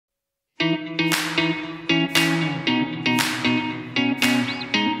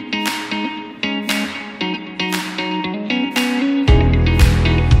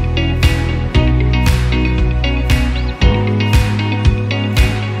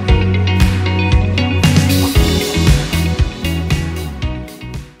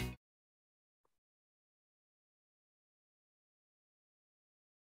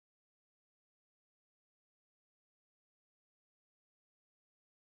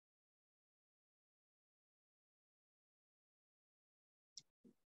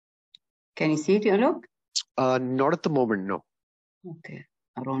Can you see it, look? Not at the moment, no. Okay.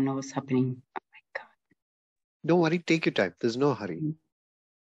 I don't know what's happening. Oh my God. Don't worry, take your time. There's no hurry.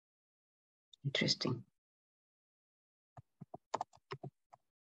 Interesting.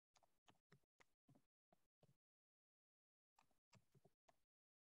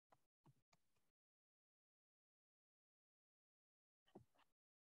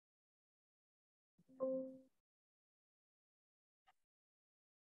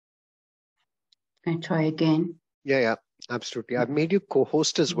 Can I try again? Yeah, absolutely. I've made you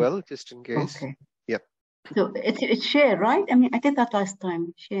co-host as well, just in case. Okay. Yep. So it's share, right? I mean, I did that last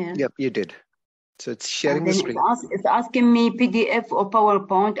time. Share. Yep, you did. So it's sharing the screen. It's asking me PDF or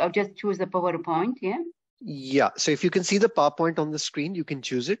PowerPoint. I'll just choose the PowerPoint, yeah? Yeah, so if you can see the PowerPoint on the screen, you can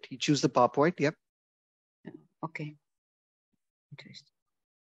choose it. You choose the PowerPoint, yep. Okay. Interesting.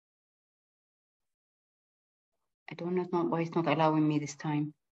 I don't know why it's not allowing me this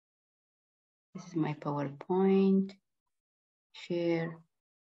time. This is my PowerPoint. Share.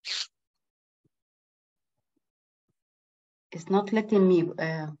 It's not letting me,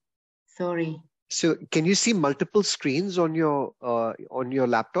 sorry. So can you see multiple screens on your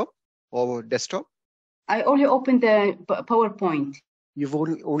laptop or desktop? I only opened the PowerPoint. You've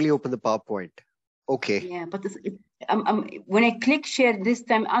only opened the PowerPoint. Okay. Yeah, but when I click share this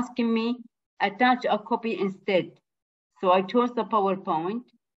time, asking me attach a copy instead. So I chose the PowerPoint.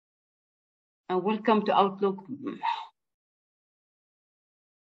 And welcome to Outlook.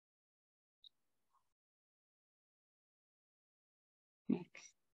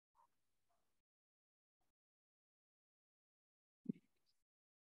 Next.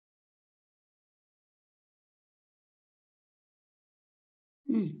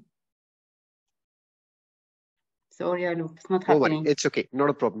 Sorry, it's not happening. It's okay, not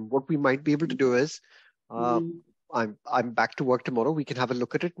a problem. What we might be able to do is, I'm back to work tomorrow. We can have a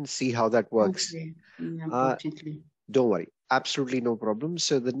look at it and see how that works. Okay. Unfortunately. Don't worry, absolutely no problem.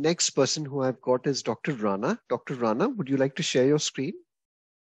 So the next person who I've got is Dr. Rana. Dr. Rana, would you like to share your screen?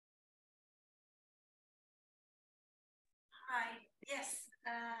 Hi. Yes.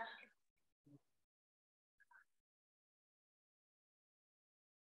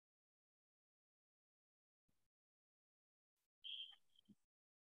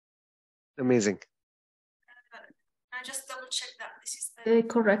 Amazing. I just double check that this is the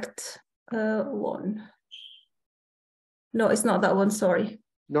correct one. No, it's not that one. Sorry.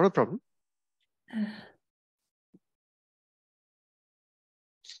 Not a problem.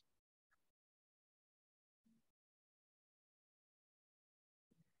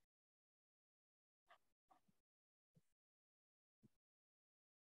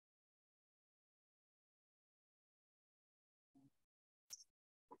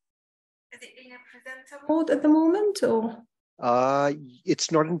 Is it in a presenter mode at the moment, or?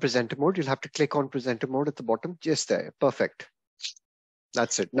 It's not in presenter mode. You'll have to click on presenter mode at the bottom, just there. Perfect.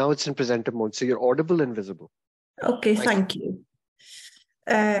 That's it. Now it's in presenter mode, so you're audible and visible. Okay, thank you.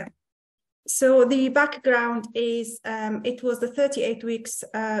 So the background is it was the 38 weeks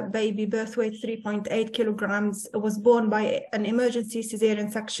baby, birth weight 3.8 kilograms, was born by an emergency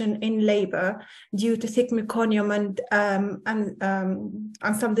cesarean section in labor due to thick meconium and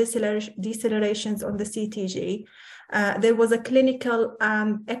some decelerations on the CTG. There was a clinical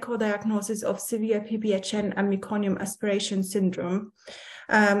echo diagnosis of severe PPHN and meconium aspiration syndrome.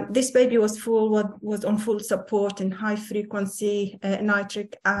 This baby was on full support in high frequency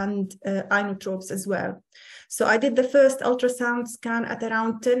nitric and inotropes as well. So I did the first ultrasound scan at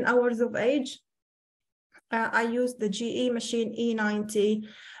around 10 hours of age. I used the GE machine E90,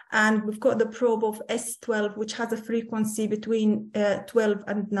 and we've got the probe of S12, which has a frequency between 12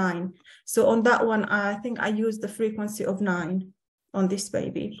 and 9. So on that one, I think I used the frequency of 9 on this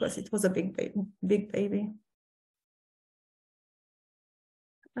baby because it was a big baby.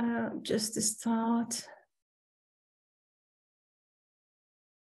 Just to start.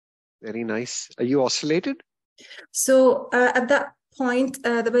 Very nice. Are you oscillated? So at that point,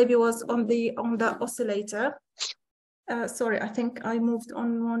 the baby was on the oscillator. Sorry, I think I moved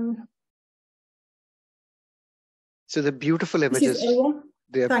on one. So the beautiful images.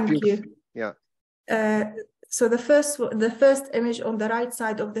 Thank you. Yeah. So the first image on the right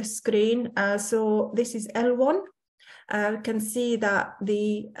side of the screen. So this is L1. You can see that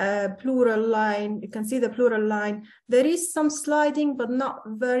the pleural line, you can see the pleural line. There is some sliding, but not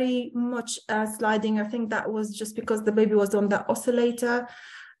very much sliding. I think that was just because the baby was on the oscillator.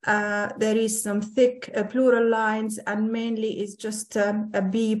 There is some thick pleural lines, and mainly is just a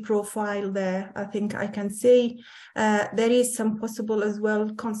B profile there. I think I can see there is some possible as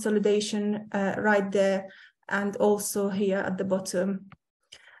well consolidation right there, and also here at the bottom.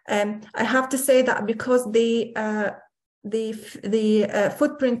 I have to say that because the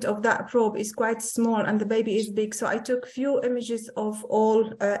footprint of that probe is quite small and the baby is big, so I took few images of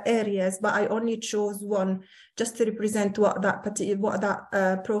all areas, but I only chose one just to represent what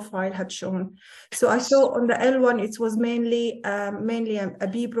that profile had shown. So I saw on the L1 it was mainly a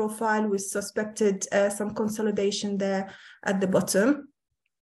B profile with suspected some consolidation there at the bottom.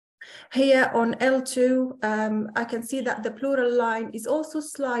 Here on L2, I can see that the pleural line is also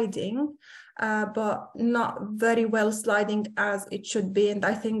sliding, but not very well sliding as it should be. And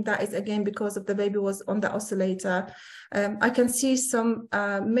I think that is again because of the baby was on the oscillator. I can see some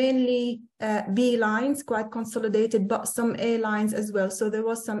mainly B lines, quite consolidated, but some A lines as well. So there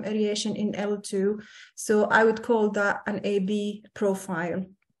was some aeration in L2. So I would call that an AB profile.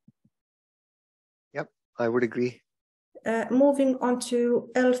 Yep, I would agree. Moving on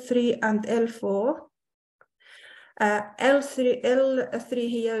to L3 and L4. L3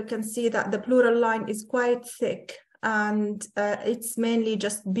 here, you can see that the pleural line is quite thick, and it's mainly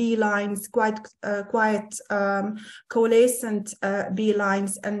just B lines, quite coalescent B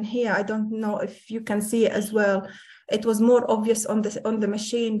lines. And here, I don't know if you can see it as well. It was more obvious on the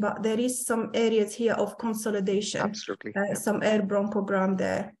machine, but there is some areas here of consolidation. Absolutely. Some air bronchogram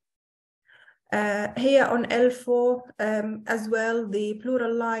there. Here on L4 as well, the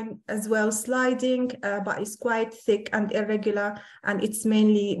pleural line as well sliding, but it's quite thick and irregular, and it's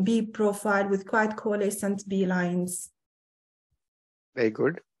mainly B profile with quite coalescent B lines. Very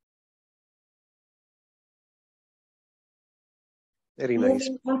good. Very nice.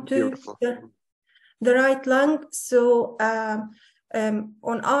 Moving on to beautiful. The right lung. So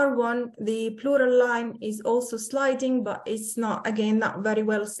on R1, the pleural line is also sliding, but it's not very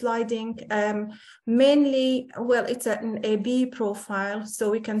well sliding. Mainly, well, it's an AB profile, so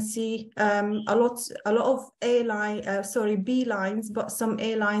we can see a lot of B lines, but some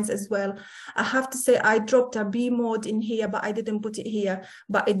A lines as well. I have to say I dropped a B mode in here, but I didn't put it here,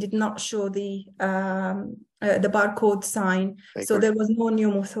 but it did not show the barcode sign. Very so good. There was no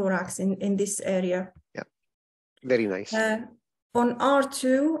pneumothorax in this area. Yeah, very nice. On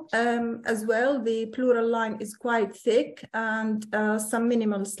R2 as well, the pleural line is quite thick and some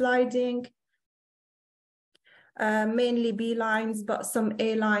minimal sliding, mainly B lines, but some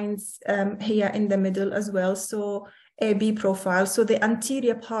A lines here in the middle as well. So AB profile. So the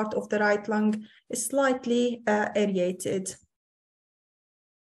anterior part of the right lung is slightly aerated.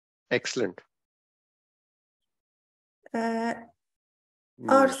 Excellent.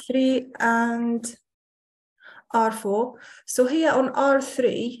 R3 and R4. So here on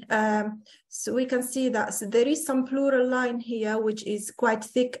R3, so we can see that there is some pleural line here, which is quite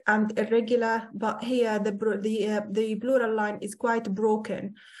thick and irregular, but here the pleural line is quite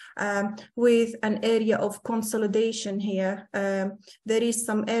broken, with an area of consolidation here. There is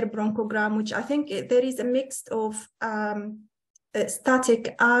some air bronchogram, which I think there is a mix of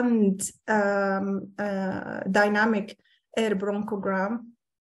static and dynamic air bronchogram.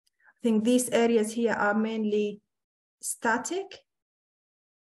 I think these areas here are mainly static,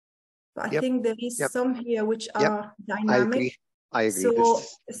 but I think there is some here which are dynamic. I agree.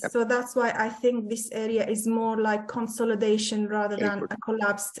 So that's why I think this area is more like consolidation rather than a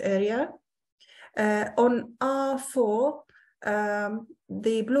collapsed area. On R4,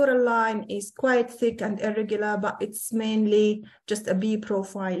 the pleural line is quite thick and irregular, but it's mainly just a B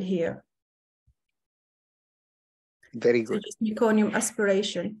profile here. Very good. So just meconium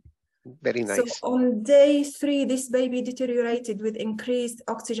aspiration. Very nice. So on day 3, this baby deteriorated with increased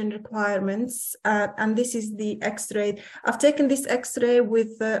oxygen requirements, and this is the X-ray. I've taken this X-ray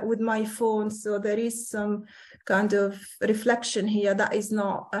with my phone, so there is some kind of reflection here that is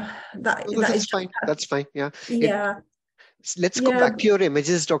not that's fine. That's fine. Yeah. Yeah. Let's go back to your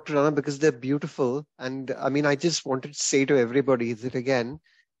images, Dr. Rana, because they're beautiful. And I mean, I just wanted to say to everybody that again,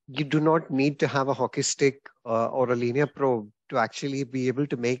 you do not need to have a hockey stick or a linear probe to actually be able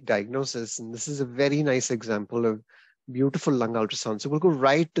to make diagnosis. And this is a very nice example of beautiful lung ultrasound. So we'll go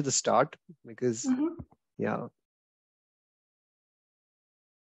right to the start because,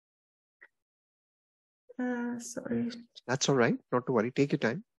 sorry. That's all right. Not to worry. Take your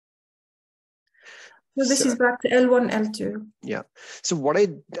time. So this is back to L1, L2. Yeah. So what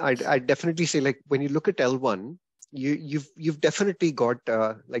I definitely say, like when you look at L1, you've definitely got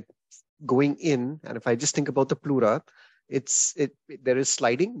like going in, and if I just think about the pleura, there is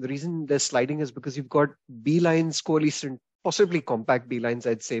sliding. The reason there's sliding is because you've got B lines coalescent, possibly compact B lines,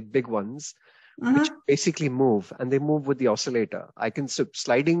 I'd say big ones, which basically move, and they move with the oscillator.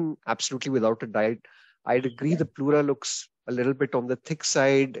 Sliding absolutely without a doubt. I'd agree the pleura looks a little bit on the thick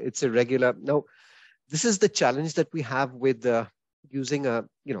side. It's irregular. Now, this is the challenge that we have with using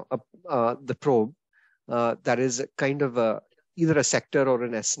the probe that is kind of either a sector or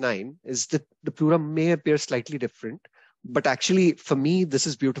an S9 is that the pleura may appear slightly different. But actually, for me, this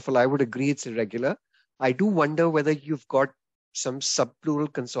is beautiful. I would agree it's irregular. I do wonder whether you've got some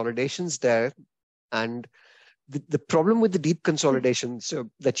subpleural consolidations there. And the problem with the deep consolidation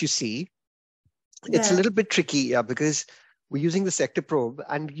that you see, it's a little bit tricky, because we're using the sector probe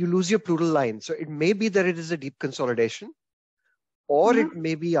and you lose your pleural line. So it may be that it is a deep consolidation, or it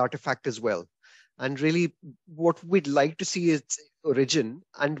may be artifact as well. And really, what we'd like to see is origin.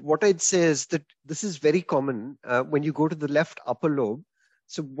 And what I'd say is that this is very common when you go to the left upper lobe.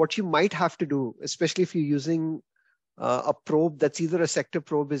 So what you might have to do, especially if you're using a probe that's either a sector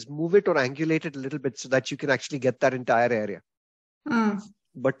probe, is move it or angulate it a little bit so that you can actually get that entire area.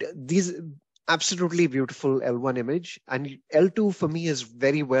 But these absolutely beautiful L1 image, and L2 for me is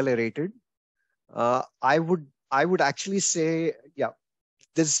very well aerated. I would actually say,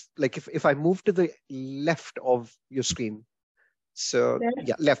 there's like if I move to the left of your screen, so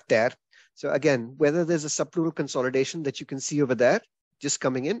left there. So again, whether there's a subpleural consolidation that you can see over there, just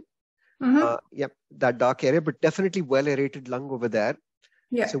coming in, that dark area, but definitely well aerated lung over there.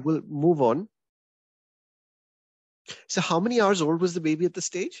 So we'll move on. So how many hours old was the baby at the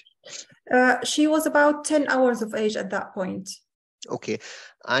stage? She was about 10 hours of age at that point. Okay.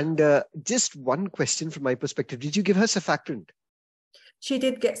 And just one question from my perspective. Did you give her surfactant? She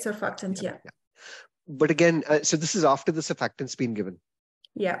did get surfactant, yeah. But again, so this is after the surfactant's been given.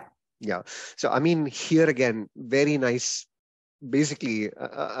 Yeah. So, I mean, here again, very nice, basically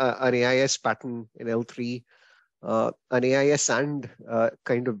an AIS pattern in L3, an AIS and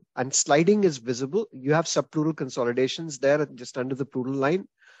and sliding is visible. You have subpleural consolidations there just under the pleural line.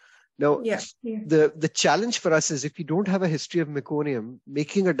 Now, the challenge for us is if you don't have a history of meconium,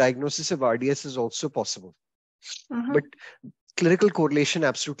 making a diagnosis of RDS is also possible. But clinical correlation,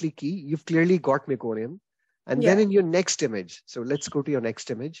 absolutely key. You've clearly got meconium. And then in your next image, so let's go to your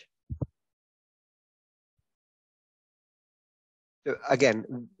next image. So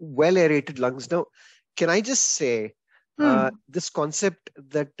again, well aerated lungs. Now, can I just say this concept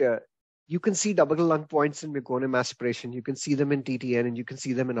that you can see double lung points in meconium aspiration, you can see them in TTN, and you can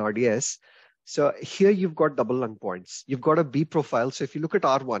see them in RDS. So here you've got double lung points. You've got a B profile. So if you look at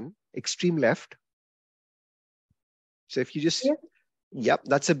R1, extreme left. So if you just,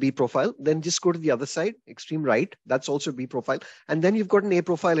 that's a B profile. Then just go to the other side, extreme right. That's also B profile. And then you've got an A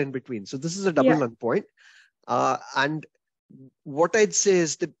profile in between. So this is a double lung point. And what I'd say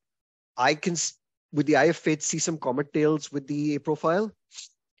is that I can, with the eye of faith, see some comet tails with the A profile.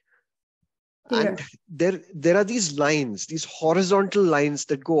 And there are these lines, these horizontal lines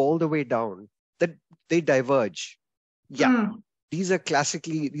that go all the way down, that they diverge. These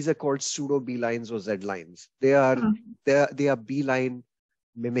are called pseudo B lines or Z lines. They are B line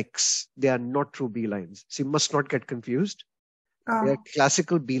mimics. They are not true B lines. So you must not get confused. They are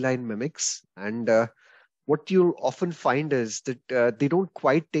classical B line mimics. And what you'll often find is that they don't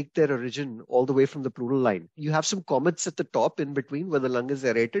quite take their origin all the way from the pleural line. You have some comets at the top in between where the lung is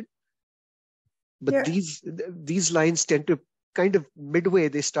aerated. But these lines tend to kind of midway,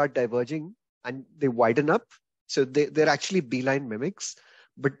 they start diverging and they widen up. So they're actually B-line mimics.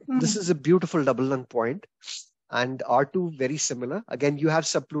 But this is a beautiful double lung point. And R2, very similar. Again, you have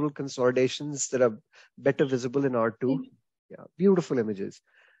subpleural consolidations that are better visible in R2. Beautiful images.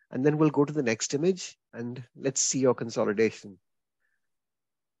 And then we'll go to the next image and let's see your consolidation.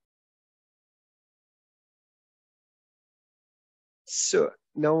 So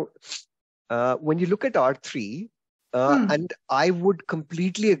now, when you look at R3, and I would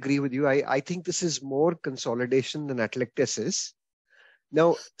completely agree with you. I think this is more consolidation than atelectasis.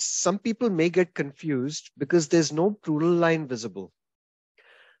 Now, some people may get confused because there's no pleural line visible.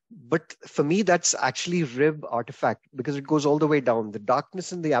 But for me, that's actually rib artifact because it goes all the way down. The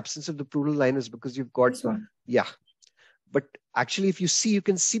darkness and the absence of the pleural line is because you've got, But actually, if you see, you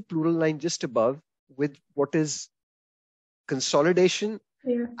can see pleural line just above with what is consolidation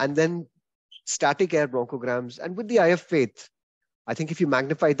and then static air bronchograms. And with the eye of faith, I think if you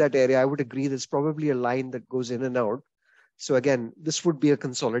magnify that area, I would agree there's probably a line that goes in and out. So again, this would be a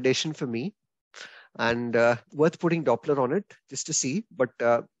consolidation for me and worth putting Doppler on it just to see. But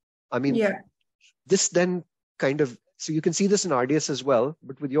I mean, this then kind of, so you can see this in RDS as well,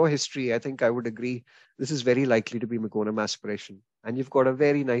 but with your history, I think I would agree this is very likely to be meconium aspiration. And you've got a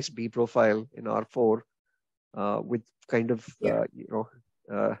very nice B profile in R4 with kind of,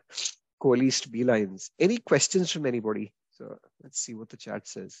 coalesced B lines. Any questions from anybody? So let's see what the chat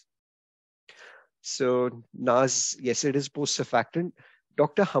says. So Naz, yes, it is post-surfactant.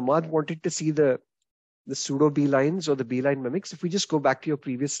 Dr. Hamad wanted to see the the pseudo B lines or the B line mimics. If we just go back to your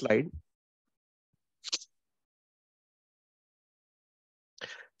previous slide.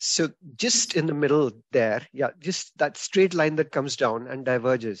 So just in the middle there, yeah, just that straight line that comes down and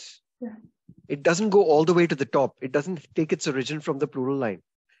diverges. Yeah. It doesn't go all the way to the top. It doesn't take its origin from the pleural line.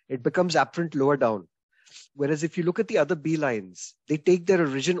 It becomes apparent lower down. Whereas if you look at the other B lines, they take their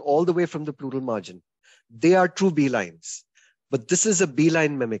origin all the way from the pleural margin. They are true B lines. But this is a B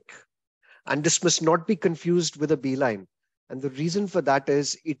line mimic. And this must not be confused with a B line. And the reason for that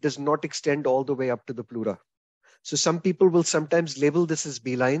is it does not extend all the way up to the pleura. So some people will sometimes label this as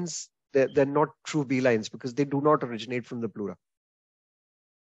B lines. They're not true B lines because they do not originate from the pleura.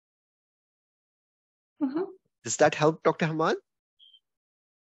 Mm-hmm. Does that help, Dr. Hamad?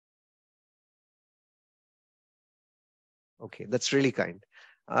 Okay, that's really kind.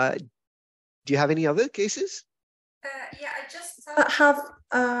 Do you have any other cases? Yeah, I just have,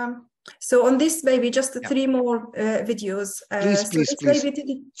 so on this baby, just 3 more videos. Please. This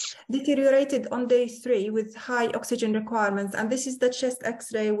baby deteriorated on day 3 with high oxygen requirements. And this is the chest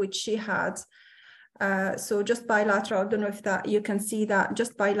x-ray which she had. So just bilateral, I don't know if that you can see that,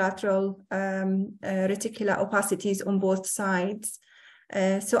 just bilateral reticular opacities on both sides.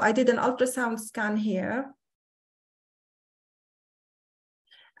 So I did an ultrasound scan here.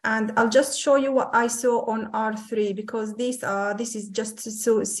 And I'll just show you what I saw on R3 because this is just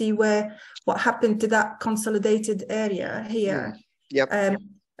to see what happened to that consolidated area here. Yep.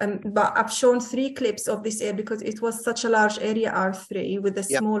 But I've shown 3 clips of this area because it was such a large area, R3, with a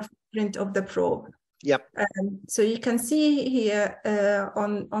small footprint of the probe. Yep. So you can see here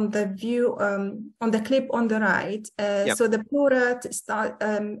on the view, on the clip on the right, so the pleura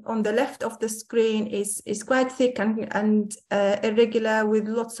on the left of the screen is quite thick and irregular with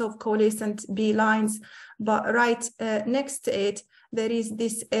lots of coalescent B lines, but right next to it, there is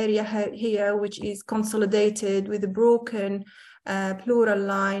this area here which is consolidated with a broken pleural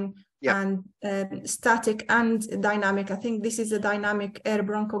line. And static and dynamic. I think this is a dynamic air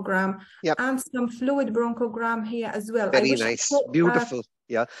bronchogram and some fluid bronchogram here as well. Very nice. Beautiful.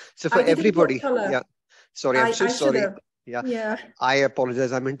 So for everybody, sorry, I'm so sorry. I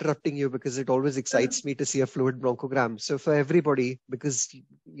apologize. I'm interrupting you because it always excites me to see a fluid bronchogram. So for everybody, because,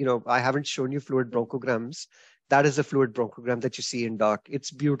 you know, I haven't shown you fluid bronchograms, that is a fluid bronchogram that you see in dark.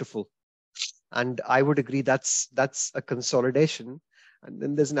 It's beautiful. And I would agree that's a consolidation. And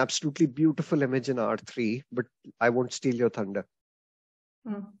then there's an absolutely beautiful image in R3, but I won't steal your thunder.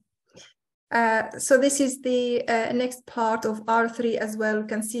 So this is the next part of R3 as well. You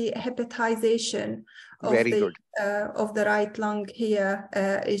can see hepatization of of the right lung here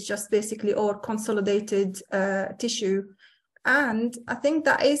is just basically all consolidated tissue. And I think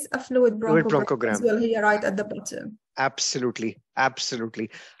that is a fluid bronchogram as well here right at the bottom. Absolutely.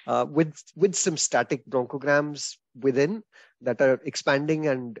 With some static bronchograms within that are expanding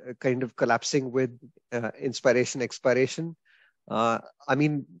and kind of collapsing with inspiration, expiration. I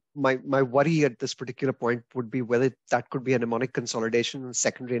mean, my worry at this particular point would be whether that could be a mnemonic consolidation and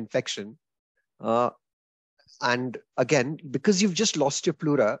secondary infection. And again, because you've just lost your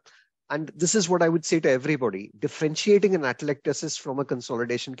pleura, and this is what I would say to everybody, differentiating an atelectasis from a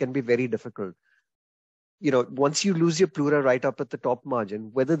consolidation can be very difficult. You know, once you lose your pleura right up at the top margin,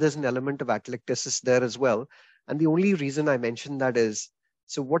 whether there's an element of atelectasis there as well. And the only reason I mentioned that is,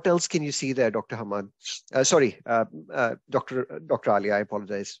 so what else can you see there, Dr. Hamad? Dr. Ali, I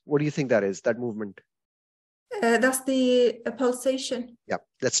apologize. What do you think that is, that movement? That's the pulsation. Yeah,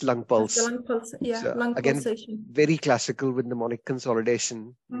 that's lung pulse. That's the lung pulse. Yeah, so lung again, pulsation. Very classical with mnemonic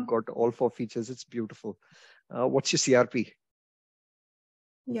consolidation. You've got all 4 features. It's beautiful. What's your CRP?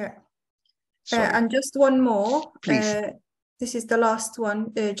 Yeah. And just one more. Please. This is the last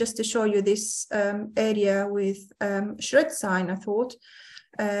one, just to show you this area with shred sign, I thought.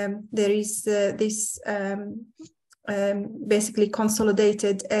 There is this basically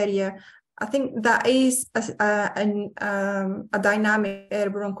consolidated area. I think that is a dynamic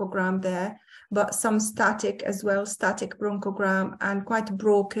air bronchogram there, but some static as well, static bronchogram and quite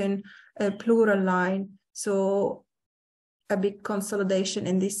broken pleural line. So a big consolidation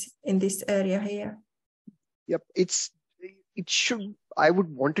in this area here. Yep, it should. I would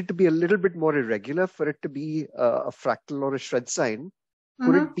want it to be a little bit more irregular for it to be a fractal or a shred sign.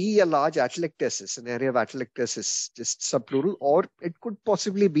 Could it be a large atelectasis, an area of atelectasis, just subpleural, or it could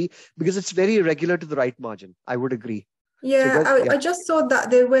possibly be because it's very irregular to the right margin. I would agree. Yeah, so I just saw that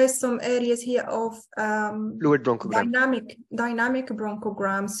there were some areas here of fluid bronchogram, dynamic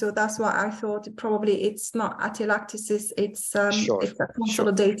bronchogram. So that's why I thought probably it's not atelectasis, it's a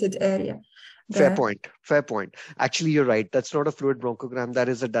consolidated area. Fair point. Fair point. Actually, you're right. That's not a fluid bronchogram. That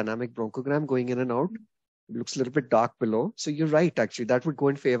is a dynamic bronchogram going in and out. It looks a little bit dark below. So you're right, actually. That would go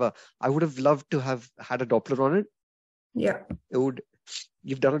in favor. I would have loved to have had a Doppler on it. Yeah. It would.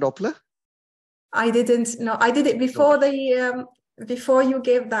 You've done a Doppler? I didn't. No, I did it before before you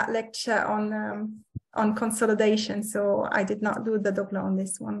gave that lecture on consolidation. So I did not do the Doppler on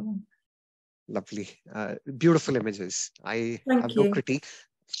this one. Lovely. Beautiful images. I Thank have you. no critique.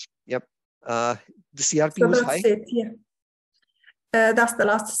 Yep. The CRP So was that's high? it, yeah. That's the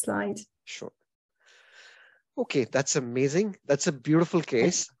last slide. Sure. Okay, that's amazing. That's a beautiful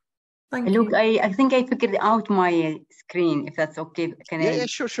case. Thank Look, you. I think I figured out my screen, if that's okay. Can I? Yeah,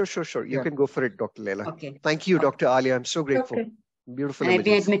 sure. You can go for it, Dr. Leila. Okay. Thank you, Dr. Alia. I'm so grateful. Okay. Beautiful And I've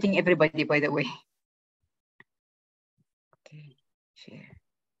been images. admitting everybody, by the way. Okay, share.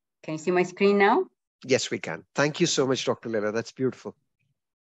 Can you see my screen now? Yes, we can. Thank you so much, Dr. Leila. That's beautiful.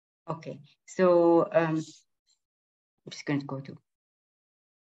 Okay, so I'm just going to go to.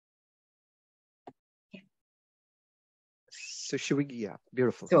 So should we? Yeah,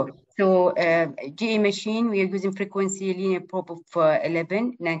 beautiful. So GE machine, we are using frequency linear probe of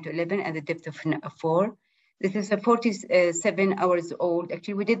 9 to 11, and the depth of 4. This is a 47 hours old.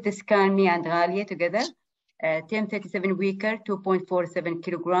 Actually, we did the scan, me and Ghalia together. 1037 weaker, 2.47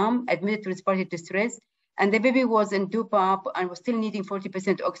 kilogram, admitted to respiratory distress. And the baby was in DUPAP and was still needing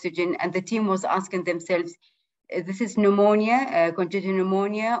 40% oxygen. And the team was asking themselves, this is pneumonia, congenital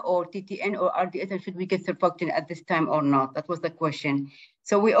pneumonia, or TTN or RDS, and should we get surfactant at this time or not? That was the question.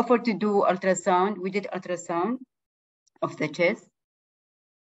 So we offered to do ultrasound. We did ultrasound of the chest.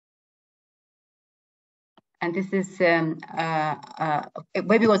 And this is,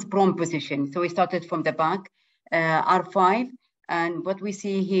 baby was prone position. So we started from the back, R5. And what we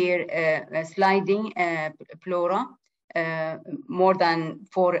see here, sliding pleura, more than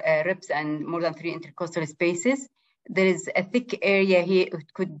 4 ribs and more than 3 intercostal spaces. There is a thick area here.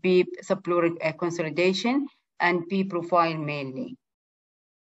 It could be subpleural consolidation and P profile mainly.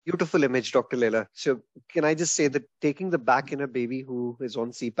 Beautiful image, Dr. Leila. So can I just say that taking the back in a baby who is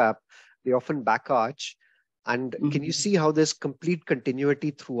on CPAP, they often back arch. And can you see how there's complete continuity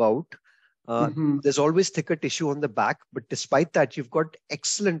throughout? There's always thicker tissue on the back, but despite that, you've got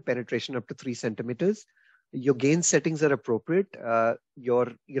excellent penetration up to 3 centimeters. Your gain settings are appropriate. I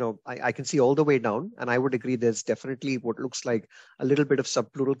can see all the way down, and I would agree there's definitely what looks like a little bit of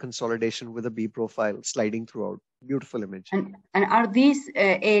subpleural consolidation with a B profile sliding throughout. Beautiful image. And are these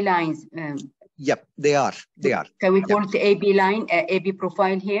A lines? Yep, they are. They are. Can we call it AB line, AB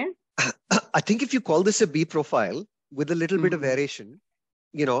profile here? I think if you call this a B profile with a little bit of variation,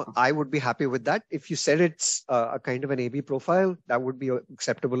 I would be happy with that. If you said it's a kind of an AB profile, that would be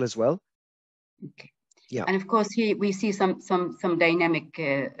acceptable as well. Okay. Yeah. And of course, here we see some dynamic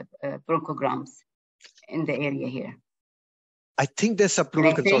bronchograms in the area here. I think there's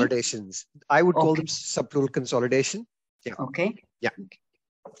subpleural consolidations. I would call them subpleural consolidation. Yeah. Okay. Yeah.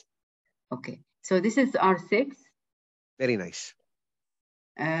 Okay. So this is R6. Very nice.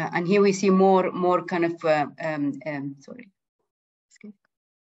 And here we see more kind of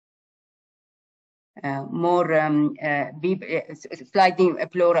sliding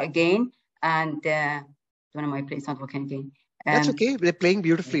pleura again, and one of my plays not working again. That's okay. They're playing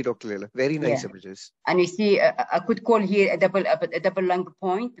beautifully, Dr. Leila. Very nice images. And you see, I could call here a double lung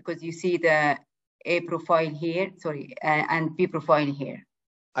point because you see the A profile here, and B profile here.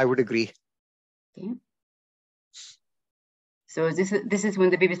 I would agree. Okay. So this is when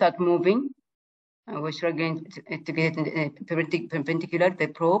the baby starts moving. We're struggling to get perpendicular, the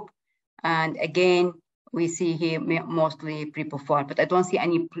probe. And again, we see here mostly pre-profile, but I don't see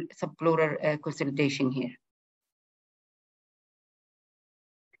any subpleural consolidation here.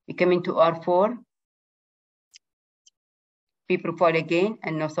 We come into R4, P-profile again,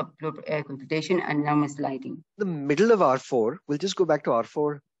 and no subpleural consolidation, and now sliding. The middle of R4, we'll just go back to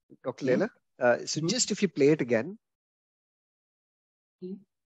R4, Dr. Leila. So just if you play it again.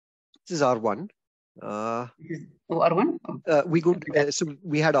 This is R1. R1? We go. So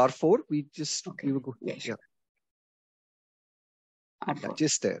we had R4. We will go. Yeah, sure. R4. Yeah,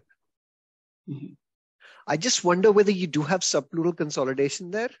 just there. I just wonder whether you do have subpleural consolidation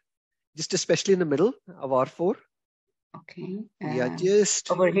there, just especially in the middle of R4. Okay. Yeah,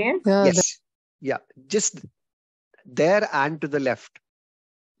 just over here. Yes. Yeah, just there and to the left.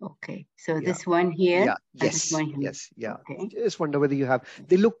 Okay, so this one here. Yeah. Yes. This one here. Yes. Yeah. Okay. Just wonder whether you have.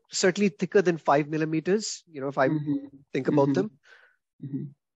 They look certainly thicker than 5 millimeters. If I think about them.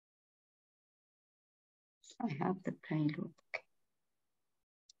 I have the payload. Okay.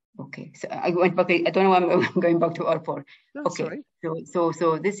 Okay, so I went back. I don't know why I'm going back to R4. No, Okay, sorry.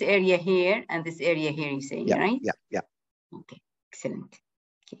 So this area here and this area here, you're saying, right? Yeah. Okay, excellent.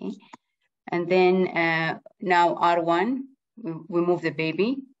 Okay, and then now R1, we move the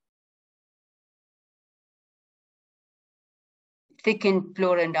baby. Thicken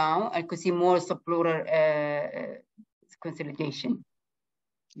pleura now. I could see more subpleural consolidation.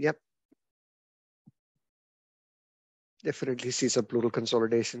 Yep. Definitely see some pleural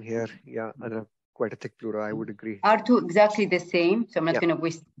consolidation here. Yeah, and quite a thick pleura, I would agree. R2 exactly the same, so I'm not going to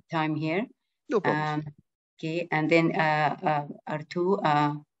waste time here. No problem. Okay, and then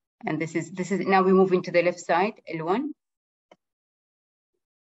R2, and this is now we move into the left side, L1.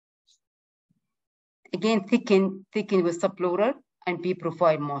 Again, thicken with subpleural and B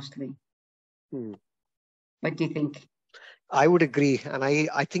profile mostly. What do you think? I would agree, and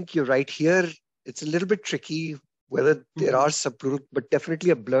I think you're right here. It's a little bit tricky whether there are subpleural, but definitely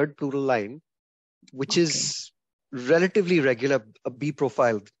a blurred pleural line, which is relatively regular, a B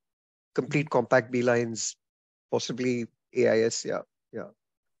profile, complete compact B lines, possibly AIS. Yeah.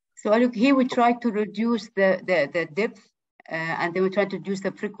 So look here, we try to reduce the depth, and then we try to reduce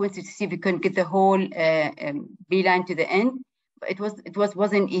the frequency to see if we can get the whole B line to the end. But it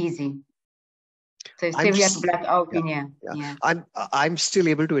wasn't easy. So still we have to black out in here. Yeah. I'm still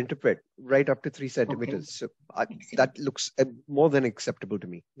able to interpret right up to 3 centimeters. So that looks more than acceptable to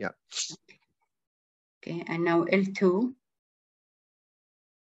me. Yeah. Okay, and now L2.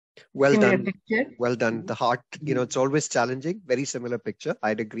 Well Similar done. Picture. Well done. The heart, it's always challenging. Very similar picture.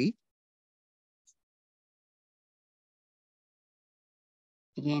 I'd agree.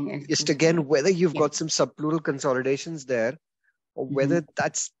 Again, L2. Just again, whether you've got some subpleural consolidations there, or whether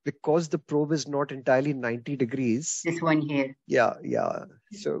that's because the probe is not entirely 90 degrees. This one here. Yeah.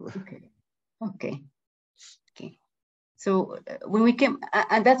 So. Okay. So when we came,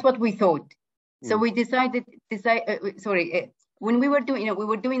 and that's what we thought. So we decided. When we were doing,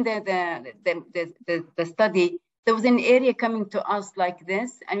 the study, there was an area coming to us like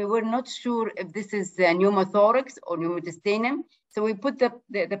this, and we were not sure if this is pneumothorax or pneumotesteinum. So we put the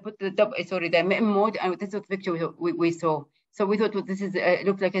MEM mode, and this is the picture we saw. So we thought, well, this is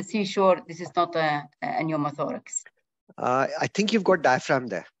looked like a seashore. This is not a pneumothorax. I think you've got diaphragm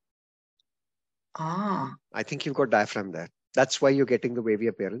there. I think you've got diaphragm there. That's why you're getting the wavy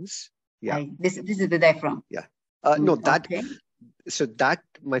appearance. Yeah. This is the diaphragm. Yeah. No, that. Okay. So that,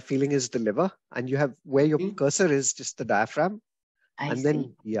 my feeling, is the liver, and you have where your cursor is just the diaphragm. I see.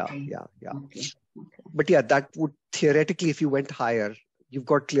 Then Okay. But yeah, that would theoretically, if you went higher, you've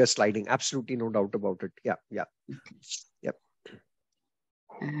got clear sliding. Absolutely no doubt about it. Yeah. Okay. Yep.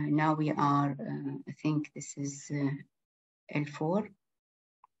 Now we are, I think this is L4.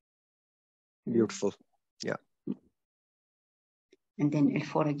 Beautiful. Yeah. And then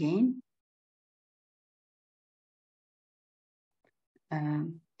L4 again.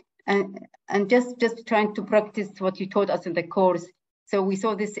 And just trying to practice what you taught us in the course. So we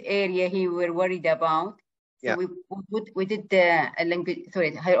saw this area here we were worried about. So we did the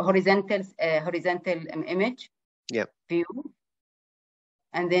horizontal image view,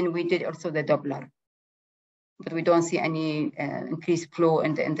 and then we did also the Doppler. But we don't see any increased flow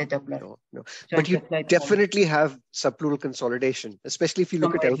in the Doppler. No. But you definitely have subpleural consolidation, especially if you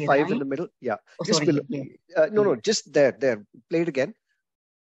look at L5 in the middle. Yeah. Just below. No, just there. Play it again.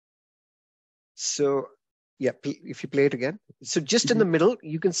 So, if you play it again. So just in the middle,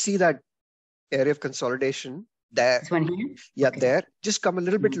 you can see that area of consolidation there. This one here? Yeah, there. Just come a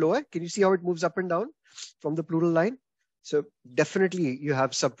little bit lower. Can you see how it moves up and down from the pleural line? So definitely you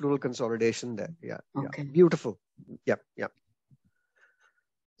have subpleural consolidation there. Yeah. Beautiful. Yep.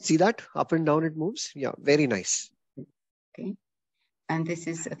 See that? Up and down it moves. Yeah, very nice. Okay. And this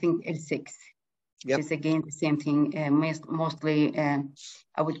is, I think, L6. Yep. Which is again the same thing. Mostly,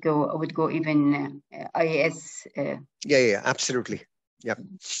 I would go even IAS. Yeah, absolutely.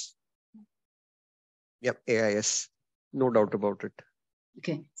 Yep, AIS, no doubt about it.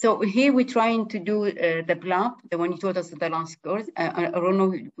 Okay, so here we're trying to do the blob, the one you taught us in the last course. I don't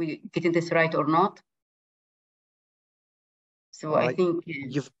know if we're getting this right or not. So I think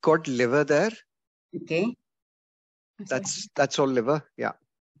you've got liver there. Okay. That's all liver. Yeah.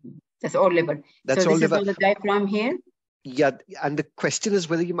 That's all liver. That's all liver. This is all the diaphragm here. Yeah, and the question is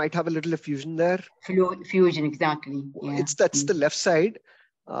whether you might have a little effusion there. Effusion, exactly. Yeah. That's the left side.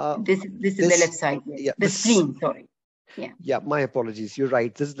 This is the left side. Yeah. The spleen. Sorry. Yeah. My apologies. You're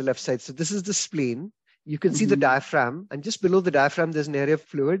right. This is the left side. So this is the spleen. You can see the diaphragm, and just below the diaphragm, there's an area of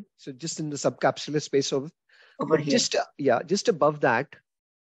fluid. So just in the subcapsular space over here. Just above that,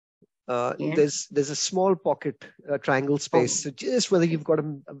 there's a small pocket, triangle space. So just whether you've got a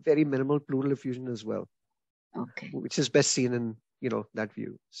very minimal pleural effusion as well. Okay. Which is best seen in, that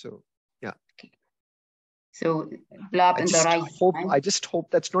view. So, yeah. Okay. So blob in the right side. I just hope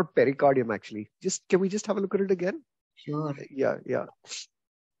that's not pericardium, actually. Can we just have a look at it again? Sure. Yeah.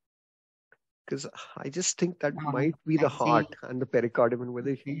 Because I just think that might be the heart and the pericardium, and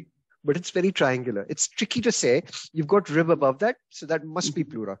whether but it's very triangular. It's tricky to say. You've got rib above that, so that must be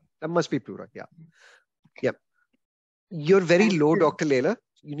pleura. That must be pleura. Yeah. Yeah. You're very low, Dr. Leila.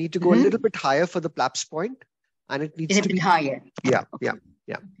 You need to go a little bit higher for the Plaps point, and it needs to be higher. Yeah. Okay.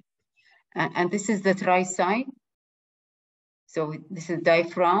 Yeah. And this is the right side. So this is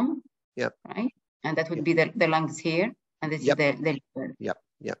diaphragm. Yeah. Right. And that would be the lungs here, and this is the liver. Yeah.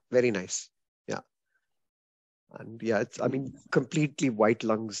 Very nice. Yeah. And completely white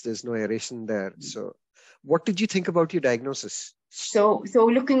lungs. There's no aeration there. So what did you think about your diagnosis? So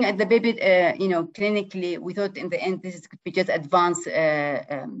looking at the baby, clinically, we thought in the end, this could be just advanced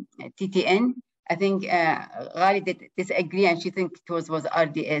TTN. I think Ghali did disagree, and she thinks it was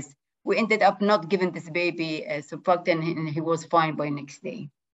RDS. We ended up not giving this baby surfactant, and he was fine by next day.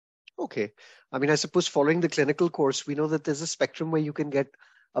 Okay. I suppose following the clinical course, we know that there's a spectrum where you can get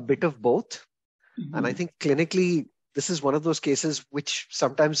a bit of both. And I think clinically, this is one of those cases which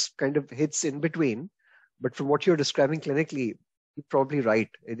sometimes kind of hits in between. But from what you're describing clinically, you're probably right.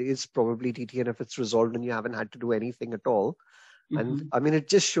 It is probably TTN if it's resolved and you haven't had to do anything at all. And it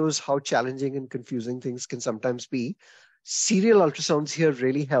just shows how challenging and confusing things can sometimes be. Serial ultrasounds here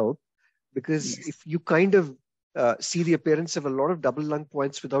really help, because if you kind of see the appearance of a lot of double lung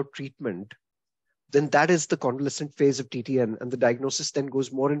points without treatment, then that is the convalescent phase of TTN, and the diagnosis then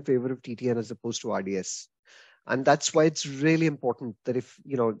goes more in favor of TTN as opposed to RDS. And that's why it's really important that if,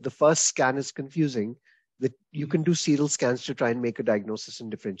 the first scan is confusing, that you can do serial scans to try and make a diagnosis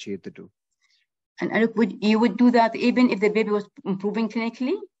and differentiate the two. And you would do that even if the baby was improving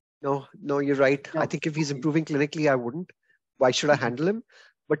clinically? No, you're right. No. I think if he's improving clinically, I wouldn't. Why should I handle him?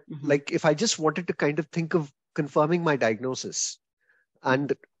 But if I just wanted to kind of think of confirming my diagnosis,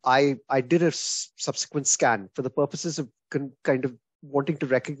 and I did a subsequent scan for the purposes of kind of wanting to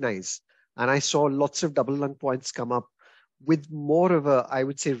recognize, and I saw lots of double lung points come up with more of a, I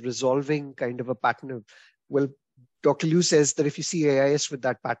would say, resolving kind of a pattern of, well, Dr. Liu says that if you see AIS with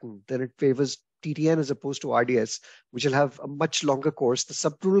that pattern, then it favors TTN as opposed to RDS, which will have a much longer course. The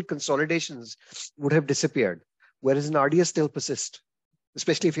subpleural consolidations would have disappeared, whereas in RDS, they'll persist,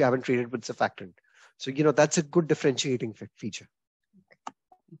 especially if you haven't treated with surfactant. So, that's a good differentiating feature.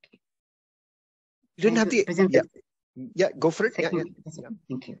 Okay. You didn't have the... Yeah, go for it. Yeah.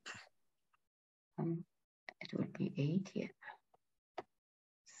 Thank you. It will be 8 here.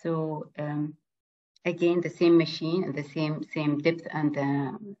 So, again, the same machine and the same depth and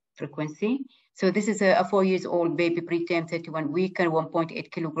frequency. So this is a 4-year-old baby, preterm, 31 week and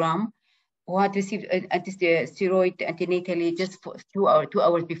 1.8 kilogram, who had received steroid antenatally just for 2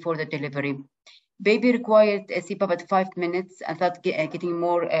 hours before the delivery. Baby required a CPAP at 5 minutes and started getting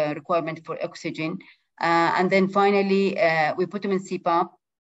more requirement for oxygen. And then finally, we put him in CPAP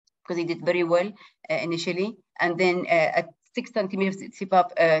because he did very well initially. And then at 6 centimeters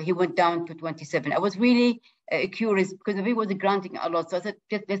CPAP, he went down to 27. I was really curious because the baby was granting a lot. So I said,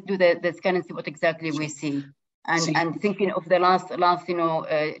 let's do the scan and see what exactly we see. And thinking of the last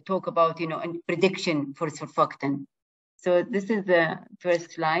talk about, prediction for surfactant. So this is the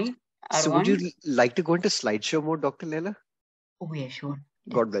first slide. R1. So would you like to go into slideshow mode, Dr. Leila? Oh, yeah, sure.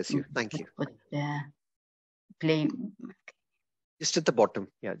 God bless you. Thank you. Play. Just at the bottom.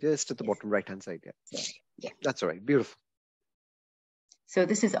 Yeah, just at the bottom right-hand side. Yeah. That's all right. Beautiful. So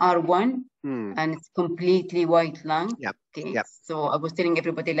this is R1, and it's completely white lung. Yeah. Okay. Yeah. So I was telling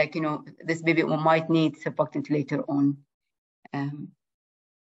everybody, this baby might need surfactant later on.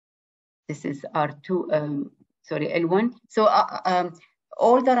 This is R2, L1. So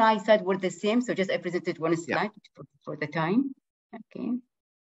all the right side were the same. So just I presented one slide for the time. Okay.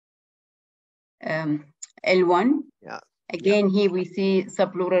 L1. Yeah. Again, here we see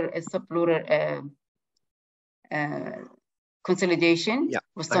subpleural consolidation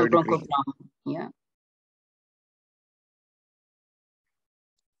with some bronchodrama. Yeah.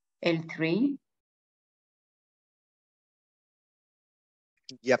 L3.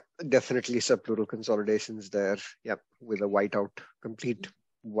 Yep, definitely subpleural consolidations there. Yep, with a whiteout, complete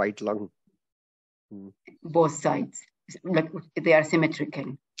white lung. Both sides, they are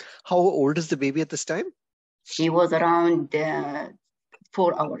symmetrical. How old is the baby at this time? He was around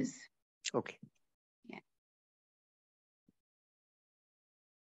 4 hours. Okay. Yeah.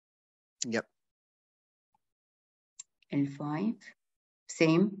 Yep. L5,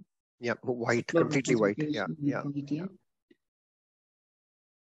 same. Yeah, white, completely white. Yeah, yeah.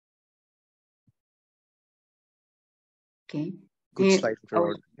 Okay. Good Here, slide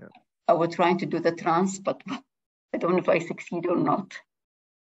forward. Yeah. I was trying to do the trans, but I don't know if I succeed or not.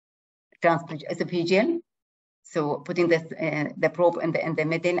 Esophageal. So putting the probe in the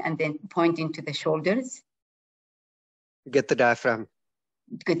middle and then pointing to the shoulders. Get the diaphragm.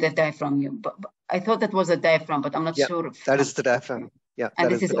 Get the diaphragm. But I thought that was a diaphragm, but I'm not sure. If that is the diaphragm. Yeah.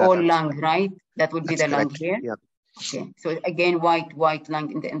 And this is all lung, right? That would be the lung here. Yeah. Okay. So again, white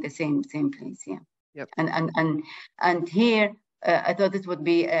lung in the same place. Yeah. Yep. And here, I thought this would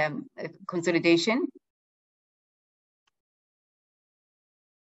be a consolidation.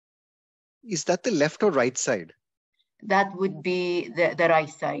 Is that the left or right side? That would be the right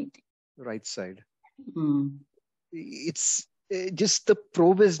side. Right side. Mm. It's just the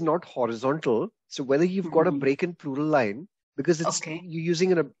probe is not horizontal. So whether you've got a break in pleural line, because it's you're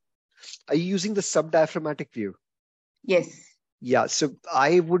using are you using the subdiaphragmatic view? Yes. Yeah. So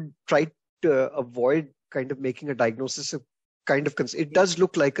I would try to avoid kind of making a diagnosis of kind of it does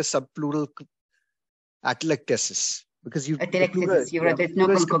look like a subpleural atelectasis because there's no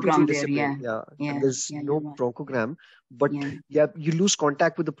bronchogram there. And there's no bronchogram, but you lose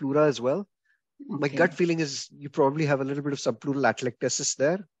contact with the pleura as well. My gut feeling is you probably have a little bit of subpleural atelectasis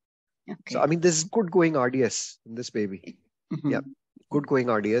there. So I mean, there's good going RDS in this baby. Yeah, good going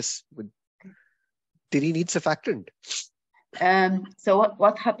RDS. Did he need surfactant? So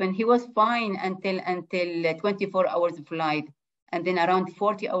what happened? He was fine until 24 hours of life, and then around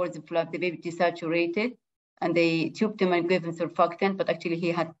 40 hours of life, the baby desaturated, and they tubed him and gave him surfactant. But actually,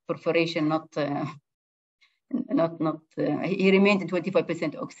 he had perforation, not. He remained in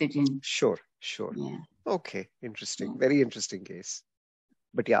 25% oxygen. Sure. Yeah. Okay, interesting. Very interesting case.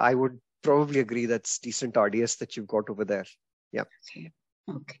 But yeah, I would probably agree that's decent RDS that you've got over there. Yeah.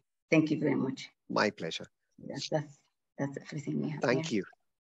 Okay. Thank you very much. My pleasure. Yes, that's everything we have. Thank you.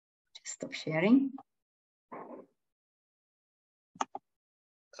 Just stop sharing.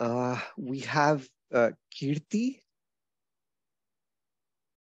 We have Kirti.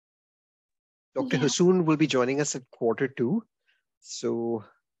 Dr. Hassoon will be joining us at 1:45. So.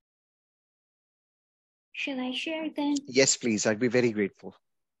 Shall I share then? Yes, please. I'd be very grateful.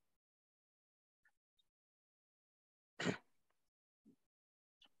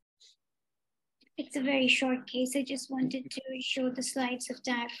 It's a very short case. I just wanted to show the slides of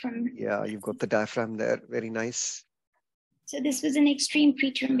diaphragm. Yeah, you've got the diaphragm there. Very nice. So this was an extreme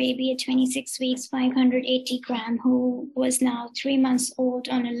preterm baby at 26 weeks, 580 gram, who was now 3 months old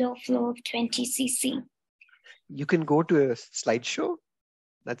on a low flow of 20 cc. You can go to a slideshow.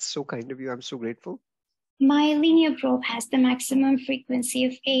 That's so kind of you. I'm so grateful. My linear probe has the maximum frequency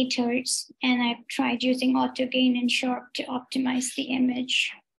of 8 Hz, and I've tried using auto gain and sharp to optimize the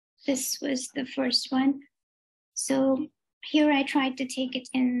image. This was the first one. So here I tried to take it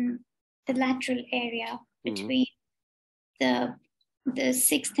in the lateral area between the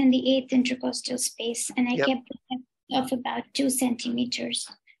 6th and the 8th intercostal space, and I kept it of about 2 centimeters.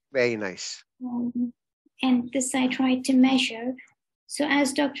 Very nice. And this I tried to measure. So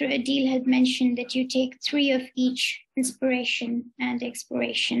as Dr. Adil had mentioned, that you take 3 of each, inspiration and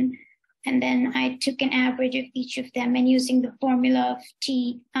expiration, and then I took an average of each of them and using the formula of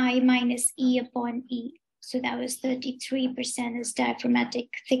Ti minus E upon E. So that was 33% as diaphragmatic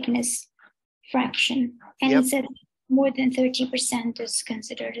thickness fraction. And it said more than 30% is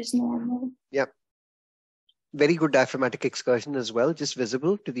considered as normal. Yep. Very good diaphragmatic excursion as well, just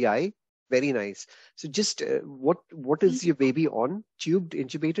visible to the eye. Very nice. So just what is your baby on? Tubed,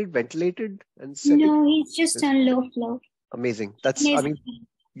 intubated, ventilated? No, he's just on low flow. Amazing. That's, I mean,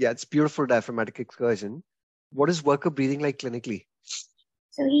 yeah, it's beautiful diaphragmatic excursion. What is worker breathing like clinically?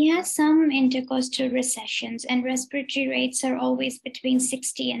 So he has some intercostal recessions and respiratory rates are always between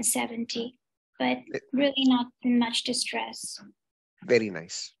 60 and 70, but really not in much distress. Very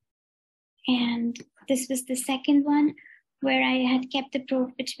nice. And this was the second one, where I had kept the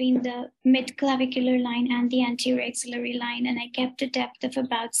probe between the mid-clavicular line and the anterior axillary line, and I kept a depth of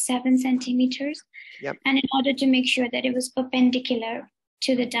about 7 centimeters. Yep. And in order to make sure that it was perpendicular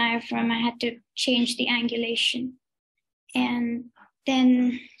to the diaphragm, I had to change the angulation. And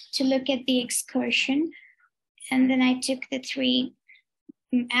then to look at the excursion, and then I took the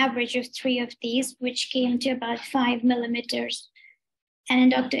average of 3 of these, which came to about 5 millimeters. And in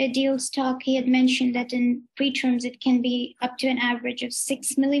Dr. Adil's talk, he had mentioned that in preterms, it can be up to an average of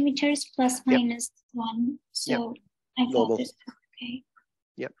 6 millimeters plus minus 1. So I thought this was okay.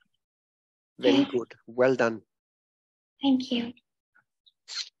 Yep. Very good. Well done. Thank you.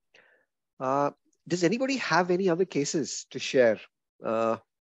 Does anybody have any other cases to share?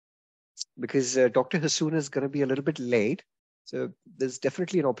 because Dr. Hassoun is going to be a little bit late. So there's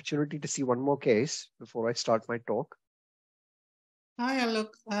definitely an opportunity to see one more case before I start my talk. Hi,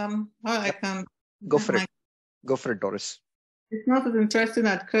 look. I can go for it. Go for it, Doris. It's not as interesting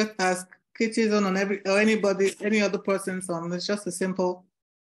as Kitty's on anybody, any other person's on. It's just a simple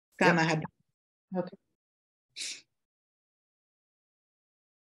scan I had. Okay.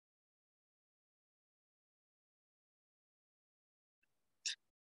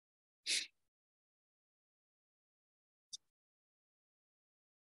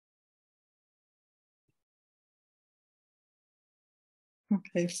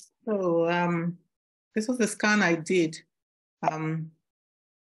 Okay, so this was the scan I did.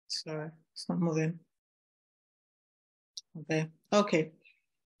 Sorry, it's not moving. Okay.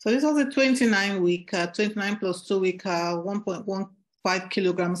 So this was a 29 plus 2 week, 1.15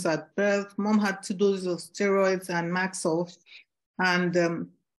 kilograms at birth. Mom had 2 doses of steroids and Maxol, and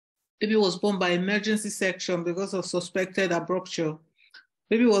baby was born by emergency section because of suspected abrupture.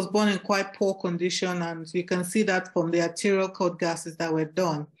 Baby was born in quite poor condition, and you can see that from the arterial cord gases that were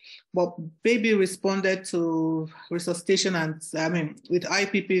done. But baby responded to resuscitation, and with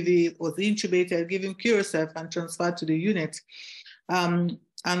IPPV, was intubated, given Curacef, and transferred to the unit. And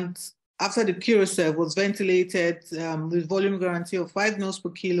after the Curacef, was ventilated with volume guarantee of 5 mL per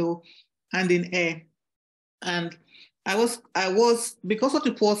kilo and in air. And I was because of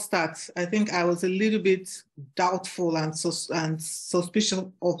the poor start, I think I was a little bit doubtful and suspicious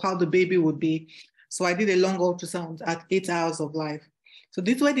of how the baby would be. So I did a long ultrasound at 8 hours of life. So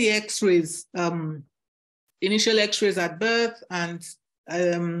these were the x-rays, initial x-rays at birth. And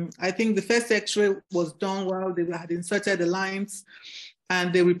I think the first x-ray was done while they had inserted the lines,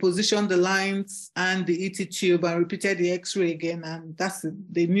 and they repositioned the lines and the ET tube and repeated the x-ray again. And that's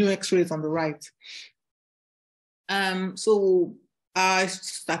the new x-rays on the right. So I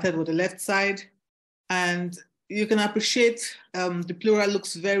started with the left side, and you can appreciate the pleural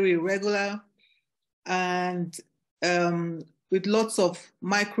looks very irregular, and with lots of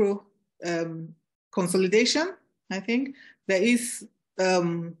micro consolidation. I think there is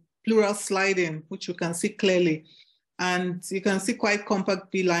pleural sliding, which you can see clearly, and you can see quite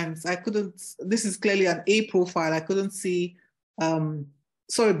compact B lines. This is clearly an A profile. I couldn't see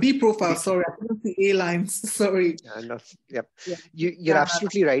B profile, sorry, I couldn't see A lines, sorry. You're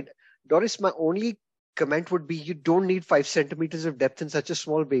absolutely right. Doris, my only comment would be you don't need 5 centimeters of depth in such a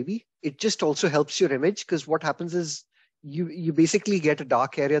small baby. It just also helps your image, because what happens is you basically get a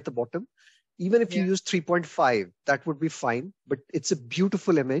dark area at the bottom. Even if you use 3.5, that would be fine, but it's a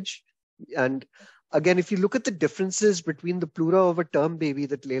beautiful image. And again, if you look at the differences between the pleura of a term baby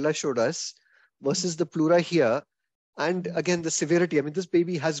that Leila showed us versus the pleura here, and again, the severity, this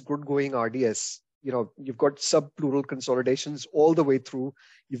baby has good going RDS. You've got subpleural consolidations all the way through.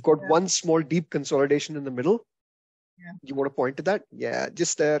 You've got one small deep consolidation in the middle. You want to point to that? Yeah,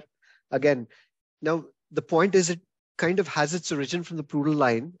 just there. Again, now the point is it kind of has its origin from the pleural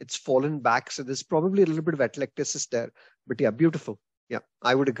line. It's fallen back. So there's probably a little bit of atelectasis there. But yeah, beautiful. Yeah,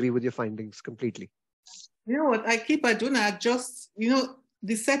 I would agree with your findings completely. You know what? I doing, I adjust,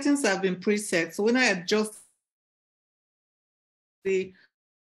 the settings have been preset. So when I adjust, they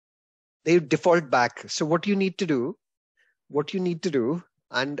default back. So what you need to do,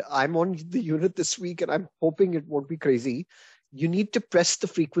 and I'm on the unit this week and I'm hoping it won't be crazy. You need to press the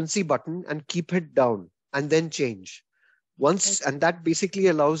frequency button and keep it down and then change. And that basically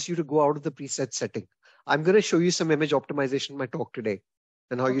allows you to go out of the preset setting. I'm going to show you some image optimization in my talk today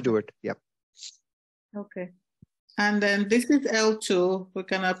and how you do it. Yeah. Okay. And then this is L2. We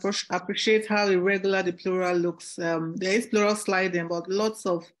can appreciate how irregular the pleural looks. There is pleural sliding, but lots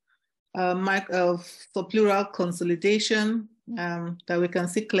of subpleural consolidation that we can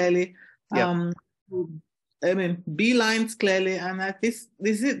see clearly. B lines clearly, and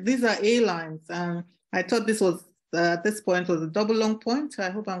these are A lines. And I thought this was at this point was a double long point. I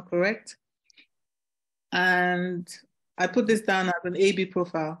hope I'm correct. And I put this down as an AB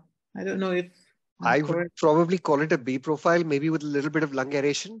profile. I don't know if I would probably call it a B profile, maybe with a little bit of lung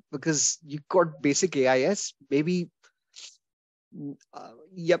aeration, because you got basic AIS. Maybe,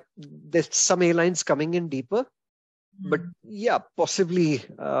 there's some A lines coming in deeper, but yeah, possibly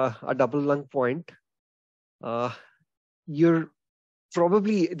a double lung point. You're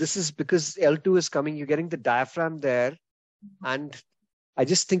probably, this is because L2 is coming, you're getting the diaphragm there, and I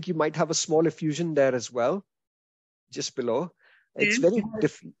just think you might have a small effusion there as well, just below. It's very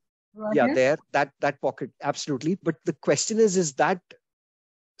different. Yeah, there, that pocket, absolutely. But the question is that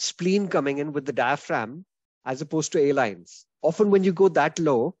spleen coming in with the diaphragm as opposed to A lines? Often when you go that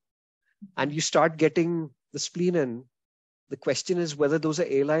low and you start getting the spleen in, The question is whether those are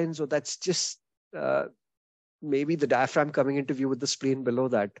A lines or that's just maybe the diaphragm coming into view with the spleen below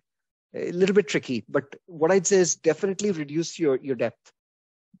that. A little bit tricky, but what I'd say is definitely reduce your depth.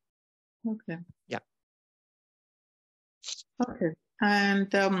 Okay. Yeah. Okay.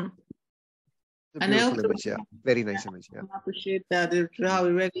 And a beautiful image, yeah. Very nice image, yeah. I appreciate that how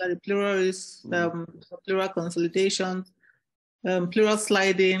irregular the pleural is, pleural consolidation, pleural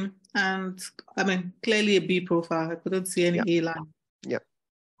sliding, and I mean clearly a B profile. I couldn't see any A line. Yeah.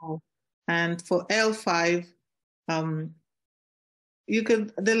 And for L5, you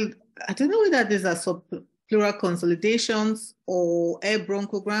could I don't know whether these are subpleural consolidations or air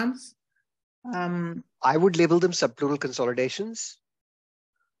bronchograms. I would label them subpleural consolidations.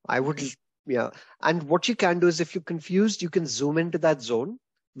 I would, yeah. And what you can do is if you're confused, you can zoom into that zone,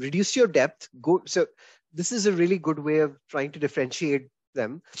 reduce your depth. So this is a really good way of trying to differentiate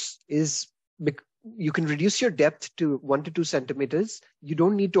them is you can reduce your depth to 1 to 2 centimeters. You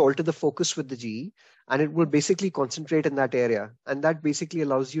don't need to alter the focus with the GE, and it will basically concentrate in that area. And that basically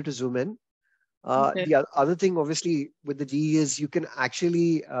allows you to zoom in. Okay. The other thing, obviously, with the GE is you can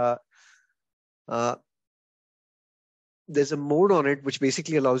actually, there's a mode on it, which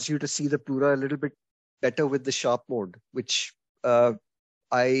basically allows you to see the pleura a little bit better with the sharp mode, which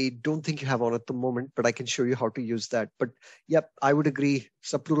I don't think you have on at the moment, but I can show you how to use that. But yep, I would agree.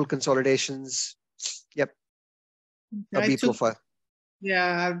 Subpleural consolidations. Yep. A B profile.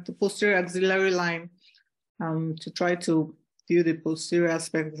 Yeah, the posterior axillary line to try to view the posterior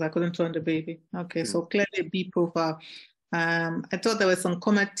aspect because I couldn't turn the baby. Okay, so clearly a B profile. I thought there were some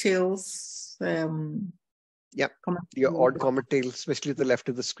comet tails. Yep, your odd comet tail, especially to the left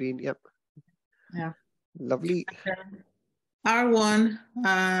of the screen. Yep. Yeah. Lovely. R1,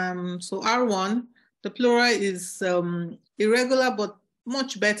 so R1, the pleura is irregular, but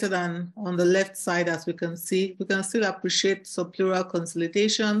much better than on the left side, as we can see. We can still appreciate subpleural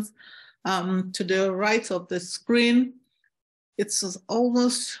consolidations. To the right of the screen, it's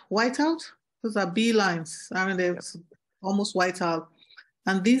almost white out. Those are B lines. I mean, they're almost white out.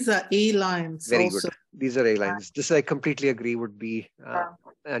 And these are A lines. Very also. good. These are A lines. This I completely agree would be.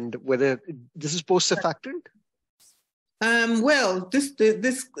 And whether this is post-surfactant? Well, this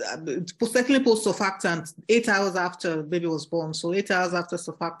certainly post-surfactant 8 hours after the baby was born. So 8 hours after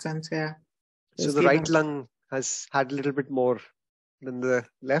surfactant, yeah. So the right lung has had a little bit more than the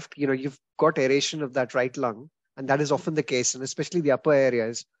left. You know, you've got aeration of that right lung, and that is often the case, and especially the upper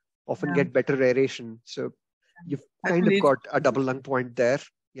areas often get better aeration. So you've kind of got a double lung point there.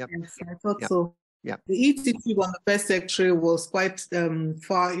 Yeah. Yes, I thought so. Yeah. The ET tube on the first X-ray was quite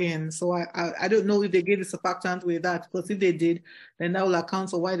far in, so I don't know if they gave the surfactant with that, because if they did, then that will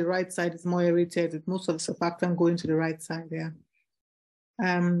account for why the right side is more aerated, with most of the surfactant going to the right side there.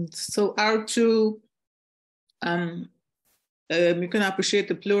 So R2, you can appreciate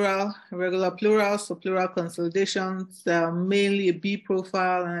the pleural, regular pleural, so pleural consolidations, mainly a B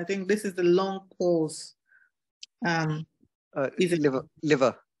profile, and I think this is the long pause. Liver.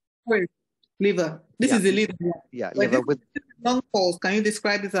 Wait. Liver. This is the liver. Yeah, liver with long pulse. Can you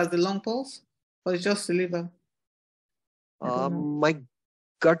describe this as the long pulse, or it's just the liver? My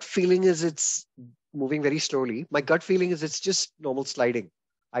gut feeling is it's moving very slowly. My gut feeling is it's just normal sliding.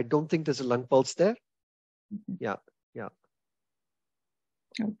 I don't think there's a lung pulse there. Yeah.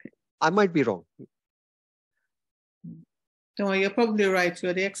 Okay. I might be wrong. No, you're probably right.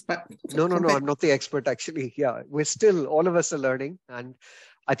 You're the expert. No, I'm not the expert actually. Yeah, we're still, all of us are learning, and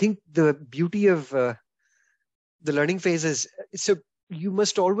I think the beauty of the learning phase is, so you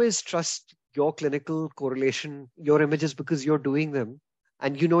must always trust your clinical correlation, your images, because you're doing them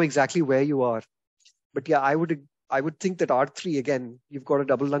and you know exactly where you are. But yeah, I would think that R3, again, you've got a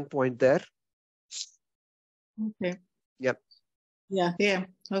double lung point there. Okay. Yep. Yeah.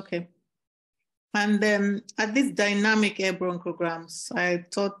 Okay. And then at these dynamic air bronchograms, I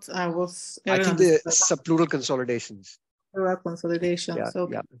thought I think the subpleural consolidations. Consolidation.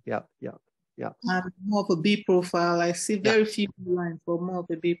 Yeah. And more of a B profile. I see very few lines, but more of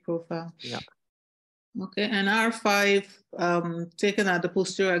a B profile. Yeah. Okay, and R5 taken at the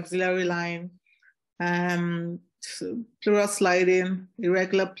posterior axillary line, pleural sliding,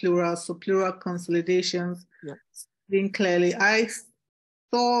 irregular pleural, so pleural consolidations. Yeah. Being clearly, I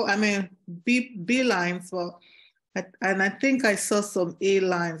saw, B lines, and I think I saw some A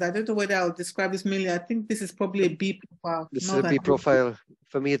lines. I don't know whether I'll describe this mainly. I think this is probably a B profile. This is a B profile.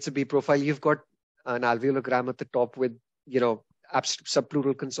 For me, it's a B profile. You've got an alveologram at the top with,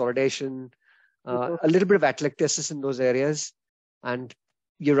 subpleural consolidation, a little bit of atelectasis in those areas. And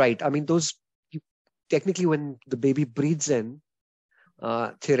you're right. Technically, when the baby breathes in,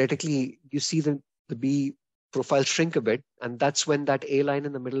 theoretically, you see the B profile shrink a bit, and that's when that A line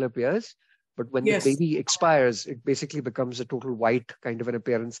in the middle appears. But when Yes. the baby expires, it basically becomes a total white kind of an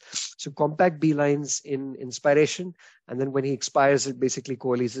appearance. So compact B lines in inspiration, and then when he expires, it basically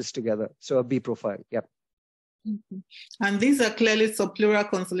coalesces together. So a B profile, yeah. And these are clearly subpleural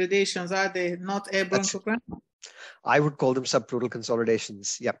consolidations, are they? Not air bronchogram? I would call them subpleural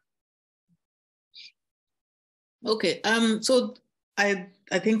consolidations, yeah. Okay, so I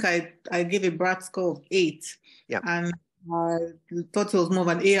think I gave a BRAT score of 8. Yeah. And I thought it was more of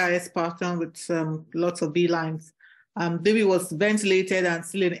an AIS pattern with lots of B lines. Baby was ventilated and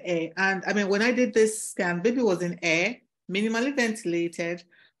still in air. And I mean, when I did this scan, baby was in air, minimally ventilated,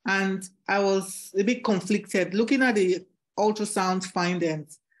 and I was a bit conflicted looking at the ultrasound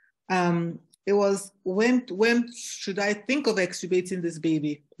findings. It was, when should I think of extubating this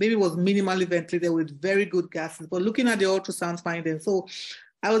baby? Baby was minimally ventilated with very good gases, but looking at the ultrasound findings, so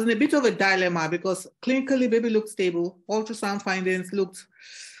I was in a bit of a dilemma because clinically baby looked stable. Ultrasound findings looked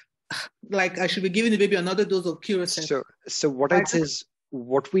like I should be giving the baby another dose of Curacet. So what I'd say is,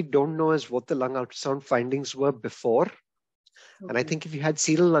 what we don't know is what the lung ultrasound findings were before. Okay. And I think if you had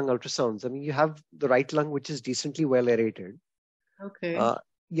serial lung ultrasounds, I mean, you have the right lung, which is decently well aerated. Okay.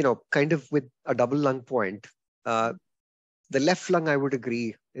 You know, kind of with a double lung point. The left lung, I would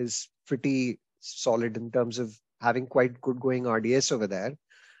agree, is pretty solid in terms of having quite good going RDS over there.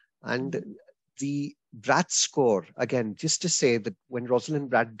 And the BRAT score, again, just to say that when Rosalind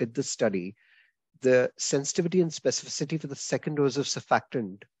Bratt did the study, the sensitivity and specificity for the second dose of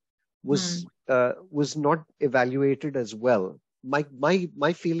surfactant was not evaluated as well.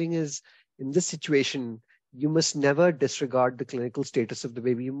 My feeling is, in this situation, you must never disregard the clinical status of the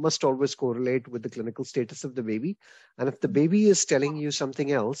baby. You must always correlate with the clinical status of the baby. And if the baby is telling you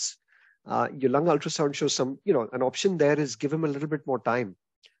something else, your lung ultrasound shows some, you know, an option there is give him a little bit more time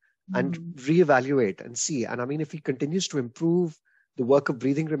and reevaluate and see. And I mean, if he continues to improve, the work of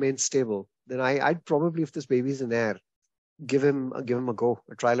breathing remains stable, then I'd probably, if this baby's in air, give him a go,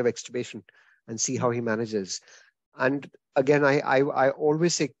 a trial of extubation, and see how he manages. And again, I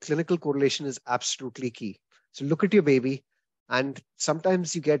always say clinical correlation is absolutely key. So look at your baby, and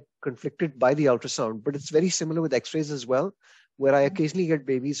sometimes you get conflicted by the ultrasound, but it's very similar with x-rays as well, where I occasionally get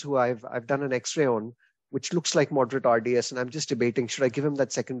babies who I've done an x-ray on, which looks like moderate RDS, and I'm just debating, should I give him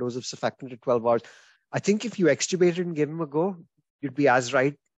that second dose of surfactant at 12 hours? I think if you extubated and gave him a go, you'd be as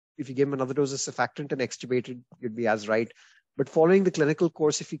right. If you gave him another dose of surfactant and extubated, you'd be as right. But following the clinical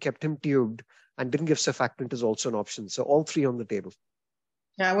course, if you kept him tubed and didn't give surfactant, is also an option. So all three on the table.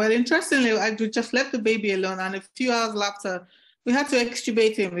 Yeah, well, interestingly, I just left the baby alone, and a few hours later, we had to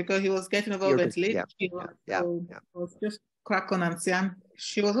extubate him because he was getting over ventilated. It was just crack on and see, and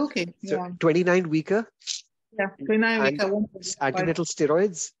she was okay. So 29 weeker. Yeah, 29 weeker. Antenatal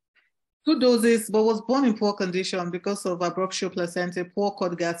steroids. 2 doses, but was born in poor condition because of abruptio placenta, poor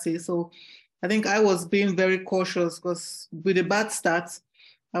cord gases. So I think I was being very cautious because with a bad start,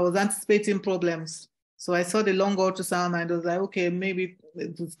 I was anticipating problems. So I saw the long ultrasound and I was like, okay, maybe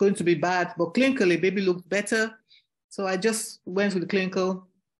it's going to be bad, but clinically, baby looked better. So I just went with the clinical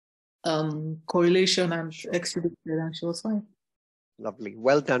correlation and extubated, and she was fine. Lovely.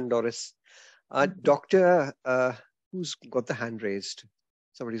 Well done, Doris. Doctor, who's got the hand raised?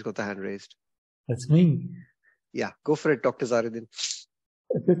 Somebody's got the hand raised. That's me. Yeah, go for it, Dr. Zaruddin.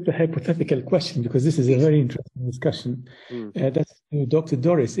 That's a hypothetical question, because this is a very interesting discussion. That's Dr.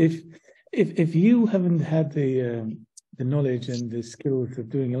 Doris. If you haven't had the knowledge and the skills of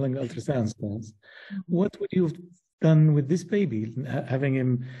doing a lung ultrasound scans, what would you have done with this baby, having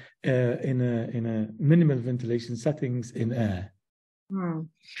him in a minimal ventilation settings in air?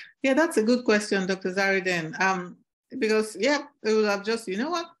 Yeah, that's a good question, Dr. Zaruddin. Because it would have just,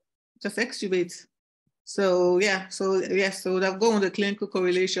 just extubate. So yes, so would have gone with the clinical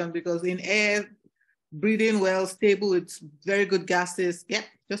correlation, because in air, breathing well, stable, it's very good gases. Yeah,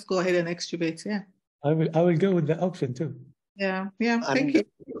 just go ahead and extubate. Yeah. I will go with the option too. Yeah. Thank you.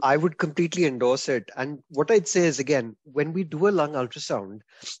 I would completely endorse it. And what I'd say is, again, when we do a lung ultrasound,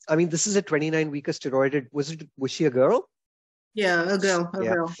 I mean, this is a 29-weeker steroided. Was she a girl? Yeah, a girl.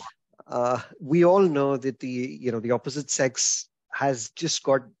 We all know that the opposite sex has just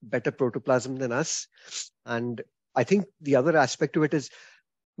got better protoplasm than us. And I think the other aspect to it is,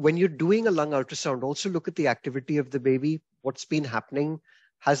 when you're doing a lung ultrasound, also look at the activity of the baby, what's been happening.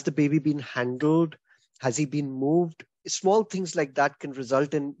 Has the baby been handled? Has he been moved? Small things like that can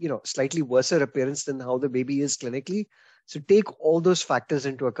result in, slightly worse appearance than how the baby is clinically. So take all those factors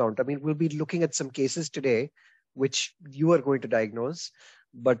into account. I mean, we'll be looking at some cases today, which you are going to diagnose.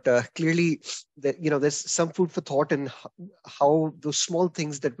 But clearly, there's some food for thought in how those small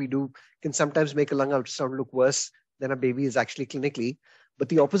things that we do can sometimes make a lung ultrasound look worse than a baby is actually clinically. But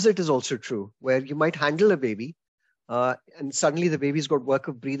the opposite is also true, where you might handle a baby and suddenly the baby's got work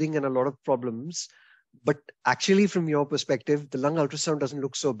of breathing and a lot of problems. But actually, from your perspective, the lung ultrasound doesn't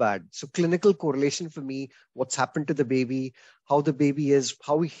look so bad. So clinical correlation for me, what's happened to the baby, how the baby is,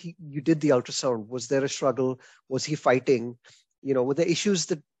 how you did the ultrasound. Was there a struggle? Was he fighting? Were there issues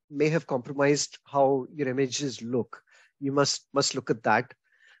that may have compromised how your images look? You must look at that.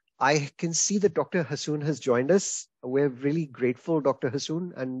 I can see that Dr. Hassoun has joined us. We're really grateful, Dr.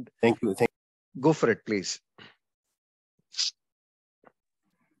 Hassoun. And thank you. Go for it, please.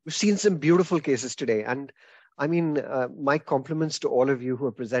 We've seen some beautiful cases today. And I mean, my compliments to all of you who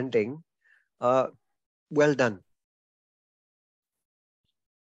are presenting. Well done.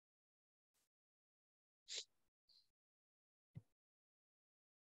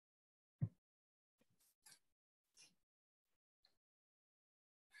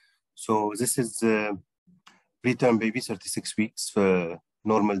 So this is preterm baby, 36 weeks for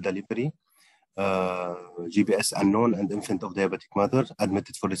normal delivery. GBS unknown and infant of diabetic mother,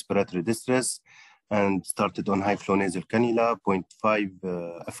 admitted for respiratory distress and started on high flow nasal cannula,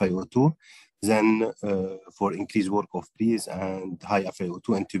 0.5 FiO2. Then for increased work of breath and high FiO2,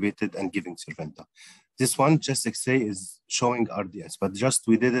 intubated and giving Surventa. This one, just X-ray, is showing RDS, but just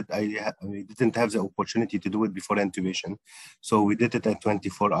we did it, we didn't have the opportunity to do it before intubation. So we did it at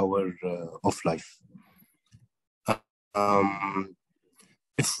 24-hour of life.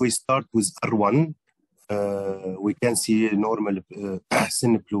 If we start with R1, we can see normal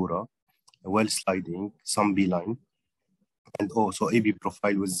thin pleura, well sliding, some B-line, and also AB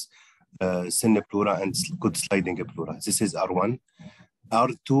profile with thin pleura and good sliding pleura. This is R1.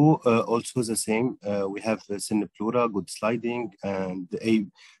 R2, also the same. We have thin pleura, good sliding, and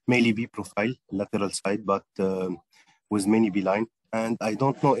mainly B profile, lateral side, but with many B-line. And I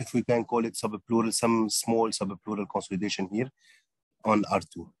don't know if we can call it subpleural, some small subpleural consolidation here on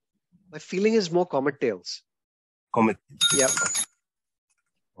R2. My feeling is more comet tails. Comet. Yeah.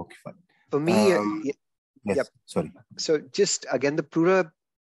 Okay, fine. For me, yes. Yep. Sorry. So just again, the pleura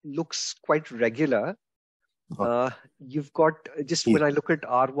looks quite regular. Okay. You've got just when I look at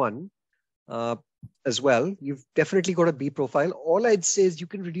R1 as well, you've definitely got a B profile. All I'd say is you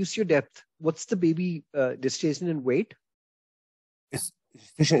can reduce your depth. What's the baby gestation and weight?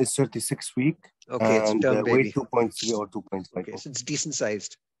 Gestation is 36 weeks. Okay, it's term baby. Weight 2.3 or 2.5. Okay, so it's decent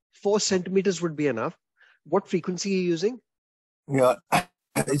sized. 4 centimeters would be enough. What frequency are you using? Yeah,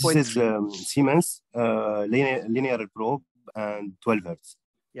 this is Siemens linear probe and 12 hertz.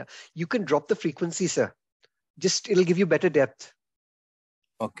 Yeah, you can drop the frequency, sir. Just it'll give you better depth.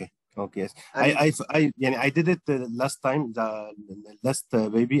 Okay. Okay. Yes. I did it last time, the last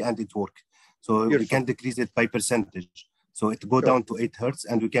baby, and it worked. So we can decrease it by percentage. So it go down to 8 hertz,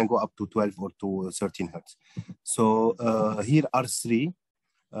 and we can go up to 12 or to 13 hertz. So here are 3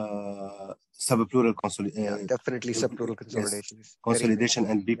 subpleural consolidation. Definitely subpleural consolidation. Yes. Consolidation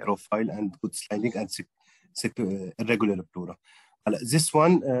and B profile and good sliding and irregular pleura. This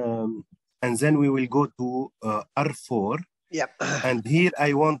one, and then we will go to R4. Yeah. And here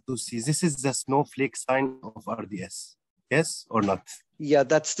I want to see, this is the snowflake sign of RDS. Yes or not? Yeah,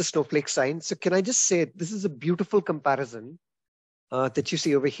 that's the snowflake sign. So can I just say, this is a beautiful comparison that you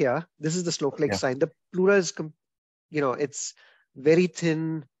see over here. This is the snowflake sign. The pleura is, it's very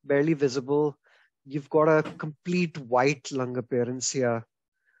thin, barely visible. You've got a complete white lung appearance here.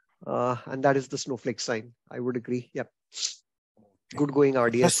 And that is the snowflake sign. I would agree. Yep. Good going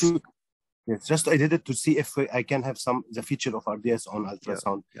RDS. Yes, just I did it to see if I can have the feature of RDS on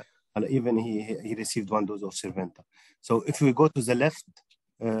ultrasound. Yeah. And even he received 1 dose of Surventa. So if we go to the left,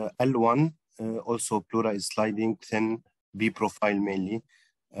 L1, also pleura is sliding, thin, B profile mainly,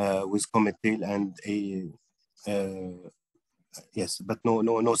 with comet tail and yes, but no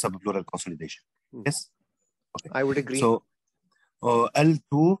subpleural consolidation. Yes? Okay. I would agree. So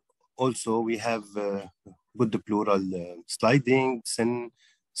L2, also we have good pleural sliding, thin,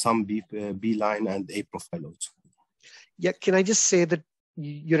 some B line and A profile also. Yeah, can I just say that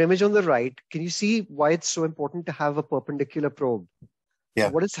your image on the right, can you see why it's so important to have a perpendicular probe? Yeah.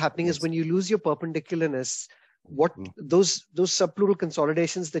 So what is happening is when you lose your perpendicularness, those subpleural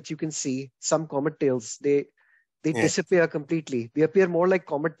consolidations that you can see, some comet tails, they disappear completely. They appear more like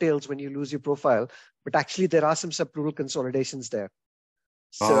comet tails when you lose your profile, but actually there are some subpleural consolidations there.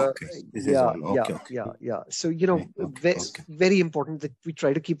 So yeah. So very important that we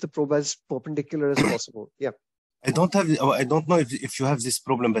try to keep the probe as perpendicular as possible. Yeah. I don't know if you have this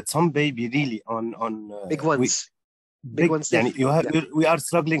problem, but some baby really on big ones. Big ones. Yani we are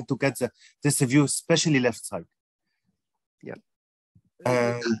struggling to get this view, especially left side. Yeah.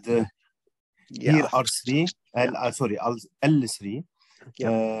 And here R3, L3.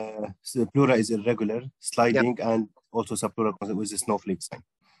 So pleura is irregular, sliding, and also subpleural with a snowflake sign.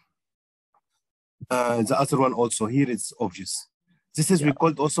 The other one also here is obvious. This is we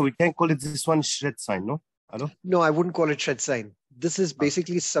can call it this one shred sign, no? Hello? No, I wouldn't call it shred sign. This is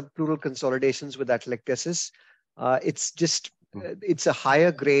basically subpleural consolidations with atelectasis. It's just it's a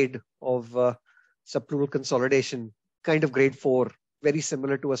higher grade of subpleural consolidation, kind of grade 4, very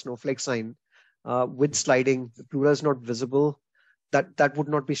similar to a snowflake sign with sliding. The pleura is not visible. That would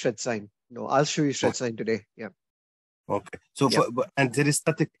not be shred sign. No, I'll show you shred sign today. Yeah. Okay. So and there is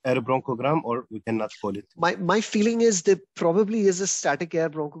static air bronchogram, or we cannot call it. My feeling is there probably is a static air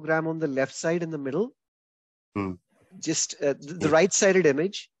bronchogram on the left side in the middle. Just the right-sided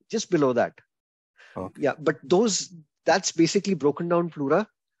image, just below that. Okay. Yeah, but that's basically broken down pleura,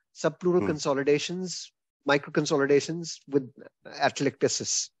 subpleural consolidations, microconsolidations with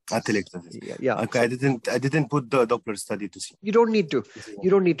atelectasis. Atelectasis. Yeah. Okay, I didn't put the Doppler study to see. You don't need to. You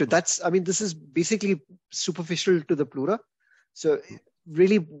don't need to. This is basically superficial to the pleura. So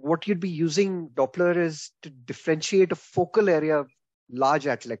really what you'd be using Doppler is to differentiate a focal area of large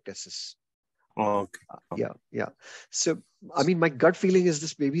atelectasis. Okay. Yeah. So, I mean, my gut feeling is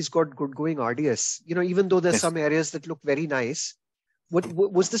this baby's got good going RDS. Even though there's some areas that look very nice. What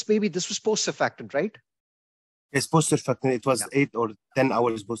was this baby? This was post-surfactant, right? Yes, post-surfactant. It was 8 or 10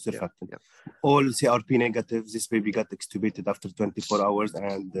 hours post-surfactant. Yeah. All CRP negative. This baby got extubated after 24 hours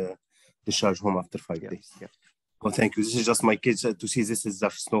and discharged home after 5 days. Yeah. Oh, thank you. This is just my kids to see this is the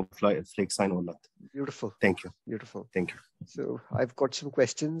snowflake sign or not. Beautiful. Thank you. Beautiful. Thank you. So I've got some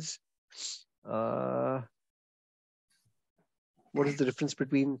questions. What is the difference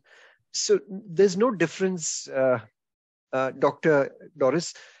between? So there's no difference, Dr.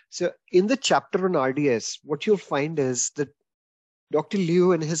 Doris. So in the chapter on RDS, what you'll find is that Dr.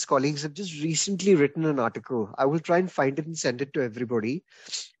 Liu and his colleagues have just recently written an article. I will try and find it and send it to everybody,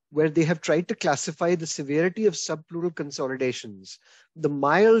 where they have tried to classify the severity of subpleural consolidations. The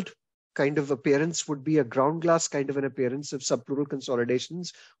mild kind of appearance would be a ground glass kind of an appearance of subpleural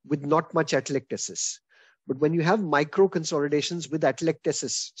consolidations with not much atelectasis. But when you have micro consolidations with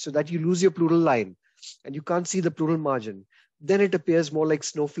atelectasis, so that you lose your pleural line and you can't see the pleural margin, then it appears more like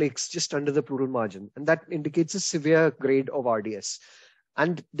snowflakes just under the pleural margin. And that indicates a severe grade of RDS.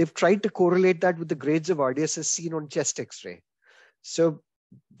 And they've tried to correlate that with the grades of RDS as seen on chest X-ray. So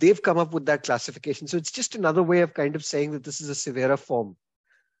they've come up with that classification. So it's just another way of kind of saying that this is a severer form.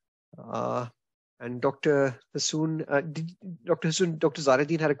 And Dr. Hassoun, Dr.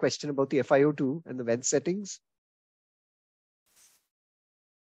 Zaradin had a question about the FiO2 and the vent settings.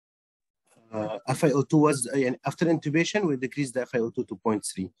 FiO2 was after intubation, we decreased the FiO2 to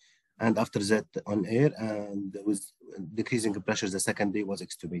 0.3, and after that on air and with decreasing the pressure, the second day was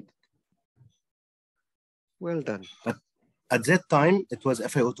extubated. Well done. But at that time, it was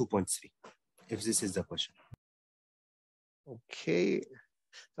FiO2 0.3. If this is the question. Okay,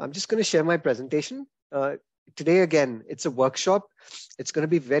 I'm just going to share my presentation. Today, again, it's a workshop. It's going to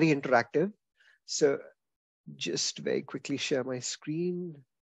be very interactive. So just very quickly share my screen.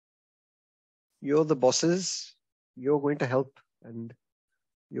 You're the bosses. You're going to help and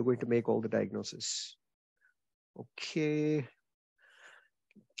you're going to make all the diagnosis. Okay.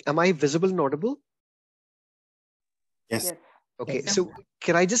 Am I visible and audible? Yes. Okay, so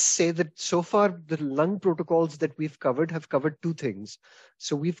can I just say that so far the lung protocols that we've covered have covered two things.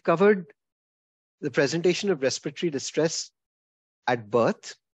 So we've covered the presentation of respiratory distress at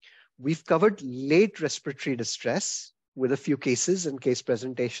birth. We've covered late respiratory distress with a few cases and case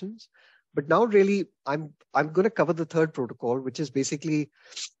presentations. But now really, I'm going to cover the third protocol, which is basically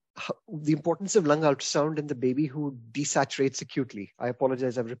the importance of lung ultrasound in the baby who desaturates acutely. I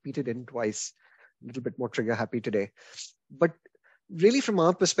apologize, I've repeated it twice. A little bit more trigger happy today. But really from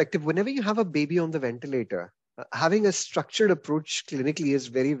our perspective, whenever you have a baby on the ventilator, having a structured approach clinically is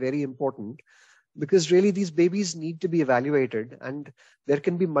very, very important, because really these babies need to be evaluated and there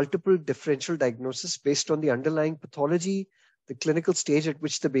can be multiple differential diagnoses based on the underlying pathology, the clinical stage at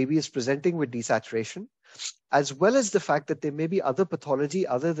which the baby is presenting with desaturation, as well as the fact that there may be other pathology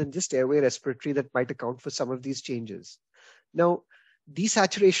other than just airway respiratory that might account for some of these changes. Now,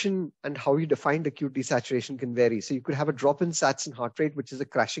 desaturation and how you define acute desaturation can vary. So you could have a drop in sats and heart rate, which is a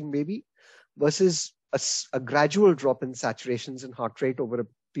crashing baby, versus a gradual drop in saturations and heart rate over a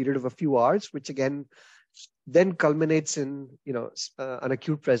period of a few hours, which again then culminates in an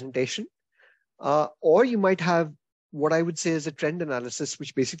acute presentation. Or you might have what I would say is a trend analysis,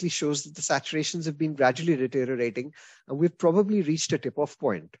 which basically shows that the saturations have been gradually deteriorating, and we've probably reached a tip-off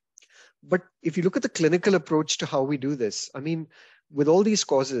point. But if you look at the clinical approach to how we do this, I mean, with all these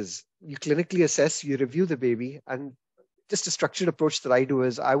causes, you clinically assess, you review the baby, and just a structured approach that I do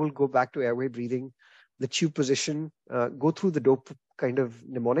is I will go back to airway breathing, the tube position, go through the dope kind of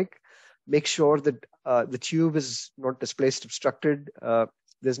mnemonic, make sure that the tube is not displaced, obstructed,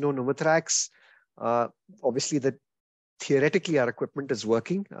 there's no pneumothorax. Obviously, that theoretically our equipment is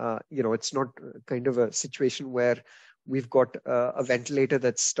working. It's not kind of a situation where we've got a ventilator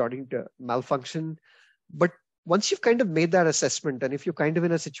that's starting to malfunction. But once you've kind of made that assessment, and if you're kind of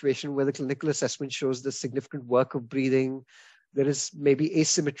in a situation where the clinical assessment shows the significant work of breathing, there is maybe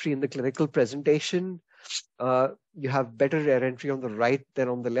asymmetry in the clinical presentation, you have better air entry on the right than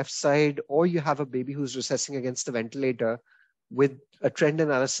on the left side, or you have a baby who's recessing against the ventilator with a trend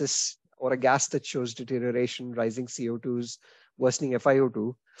analysis or a gas that shows deterioration, rising CO2s, worsening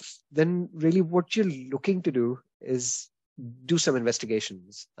FiO2, then really what you're looking to do is do some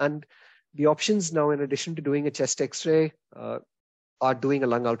investigations. And the options now, in addition to doing a chest X-ray, are doing a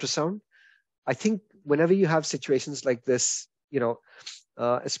lung ultrasound. I think whenever you have situations like this,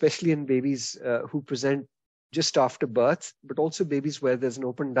 especially in babies who present just after birth, but also babies where there's an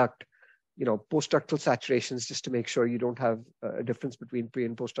open duct, post-ductal saturations, just to make sure you don't have a difference between pre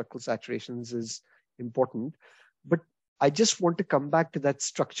and post-ductal saturations is important. But I just want to come back to that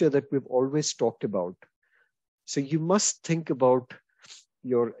structure that we've always talked about. So you must think about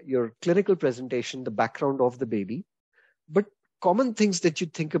your clinical presentation, the background of the baby, but common things that you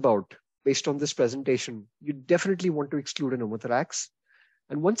think about based on this presentation, you definitely want to exclude a pneumothorax.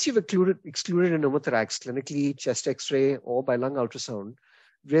 And once you've excluded a pneumothorax clinically, chest X-ray, or by lung ultrasound,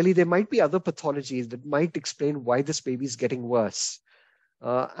 really there might be other pathologies that might explain why this baby is getting worse.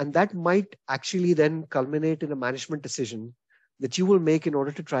 And that might actually then culminate in a management decision that you will make in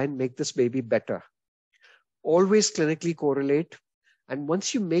order to try and make this baby better. Always clinically correlate. And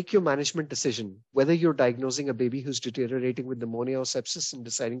once you make your management decision, whether you're diagnosing a baby who's deteriorating with pneumonia or sepsis and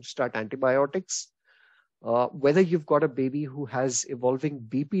deciding to start antibiotics, whether you've got a baby who has evolving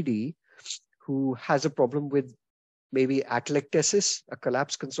BPD, who has a problem with maybe atelectasis, a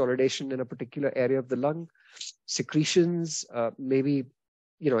collapse consolidation in a particular area of the lung, secretions, maybe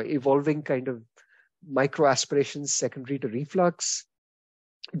evolving kind of microaspirations secondary to reflux.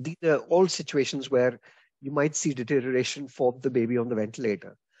 These are all situations where you might see deterioration for the baby on the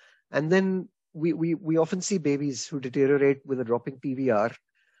ventilator. And then we often see babies who deteriorate with a dropping PVR.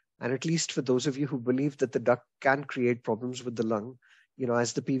 And at least for those of you who believe that the duct can create problems with the lung,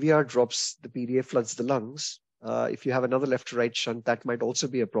 as the PVR drops, the PDA floods the lungs. If you have another left to right shunt, that might also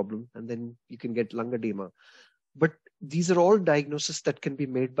be a problem. And then you can get lung edema. But these are all diagnoses that can be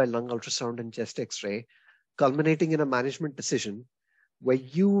made by lung ultrasound and chest X-ray, culminating in a management decision where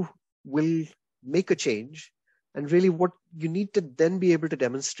you will make a change. And really what you need to then be able to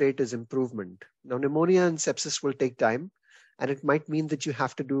demonstrate is improvement. Now, pneumonia and sepsis will take time, and it might mean that you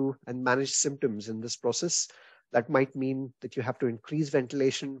have to do and manage symptoms in this process. That might mean that you have to increase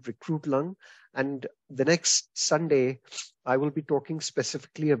ventilation, recruit lung. And the next Sunday, I will be talking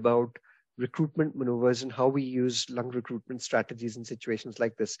specifically about recruitment maneuvers and how we use lung recruitment strategies in situations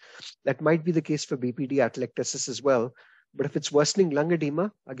like this. That might be the case for BPD atelectasis as well. But if it's worsening lung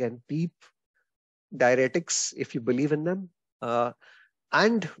edema, again, PEEP, diuretics, if you believe in them.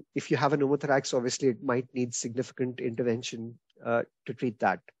 And if you have a pneumothorax, obviously it might need significant intervention to treat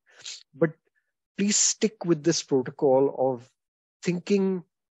that. But please stick with this protocol of thinking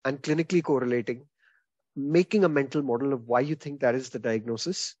and clinically correlating, making a mental model of why you think that is the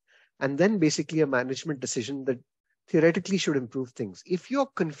diagnosis, and then basically a management decision that theoretically should improve things. If you're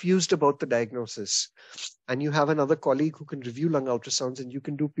confused about the diagnosis and you have another colleague who can review lung ultrasounds and you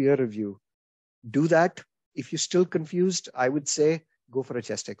can do peer review, do that. If you're still confused, I would say go for a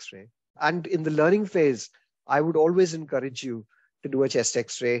chest X-ray. And in the learning phase, I would always encourage you to do a chest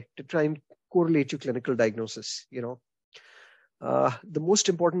X-ray to try and correlate your clinical diagnosis. The most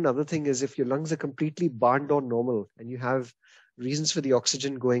important other thing is if your lungs are completely barred or normal and you have reasons for the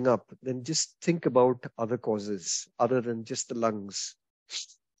oxygen going up, then just think about other causes other than just the lungs.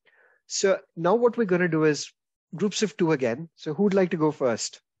 So now what we're going to do is groups of two again. So who'd like to go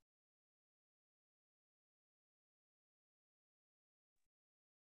first?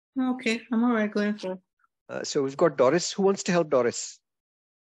 Okay, I'm all right going for it. So we've got Doris. Who wants to help Doris?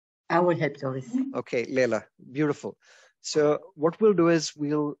 I will help Doris. Okay, Leila, beautiful. So what we'll do is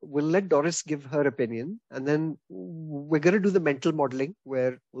we'll let Doris give her opinion, and then we're going to do the mental modeling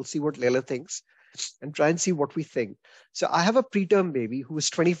where we'll see what Leila thinks and try and see what we think. So I have a preterm baby who is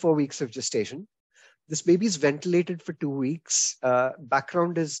 24 weeks of gestation. This baby is ventilated for 2 weeks.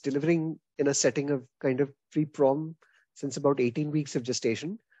 Background is delivering in a setting of kind of pre-prom since about 18 weeks of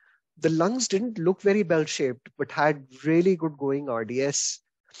gestation. The lungs didn't look very bell-shaped, but had really good going RDS.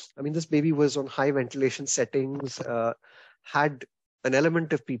 I mean, this baby was on high ventilation settings, had an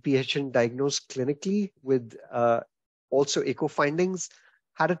element of PPHN diagnosed clinically with also echo findings,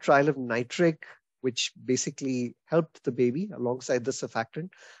 had a trial of nitric, which basically helped the baby alongside the surfactant.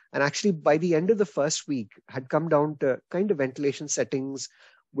 And actually, by the end of the first week, had come down to kind of ventilation settings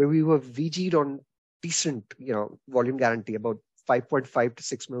where we were VG'd on decent, volume guarantee, about 5.5 to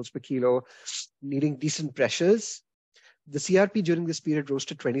 6 mils per kilo, needing decent pressures. The CRP during this period rose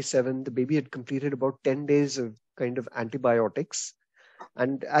to 27. The baby had completed about 10 days of kind of antibiotics.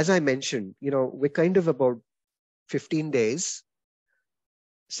 And as I mentioned, we're kind of about 15 days,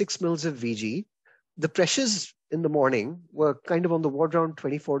 6 mils of VG. The pressures in the morning were kind of on the ward round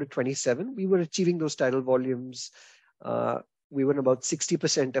 24 to 27. We were achieving those tidal volumes. We were in about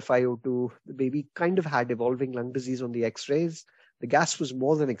 60% FiO2. The baby kind of had evolving lung disease on the x-rays. The gas was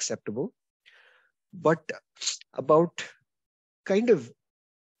more than acceptable. But about kind of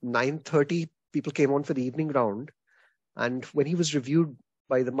 9:30, people came on for the evening round. And when he was reviewed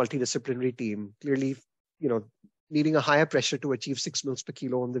by the multidisciplinary team, clearly, needing a higher pressure to achieve 6 mils per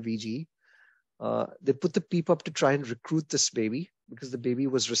kilo on the VG, they put the PEEP up to try and recruit this baby because the baby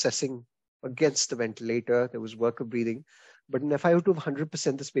was recessing against the ventilator. There was work of breathing. But in FiO2 of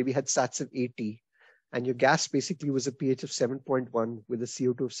 100%, this baby had SATs of 80. And your gas basically was a pH of 7.1 with a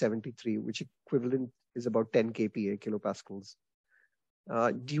CO2 of 73, which equivalent is about 10 kPa, kilopascals.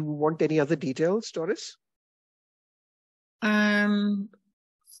 Do you want any other details, Doris?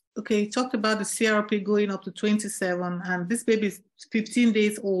 Okay, you talked about the CRP going up to 27, and this baby is 15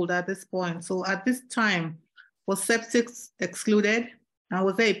 days old at this point. So at this time, was sepsis excluded? And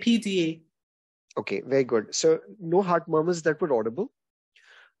was there a PDA? Okay, very good. So no heart murmurs that were audible.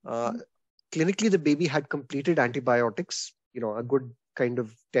 Clinically, the baby had completed antibiotics, a good kind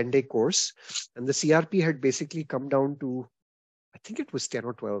of 10-day course. And the CRP had basically come down to, I think it was 10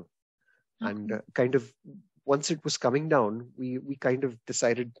 or 12. And kind of once it was coming down, we kind of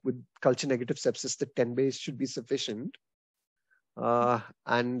decided with culture negative sepsis that 10 days should be sufficient.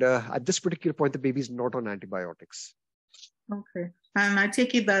 At this particular point, the baby is not on antibiotics. Okay. And I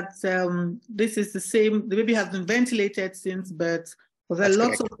take it that this is the same, the baby has been ventilated since birth. Was there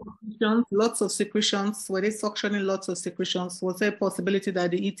lots of secretions? Were they suctioning lots of secretions? Was there a possibility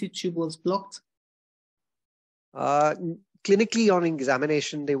that the ET tube was blocked? Clinically, on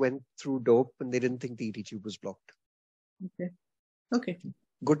examination, they went through dope and they didn't think the ET tube was blocked. Okay.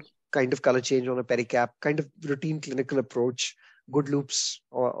 Good kind of color change on a pericap, kind of routine clinical approach. Good loops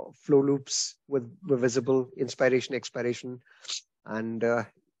or flow loops were visible, inspiration, expiration. And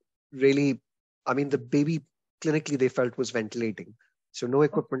really, I mean, the baby clinically they felt was ventilating. So no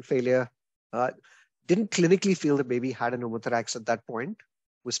equipment failure. Didn't clinically feel the baby had a pneumothorax at that point.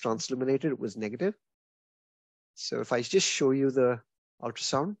 Was transilluminated, it was negative. So if I just show you the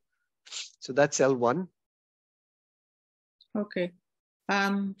ultrasound. So that's L1. Okay.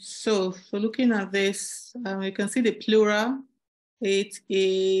 So looking at this, you can see the pleura. It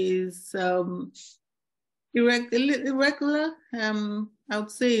is irregular. I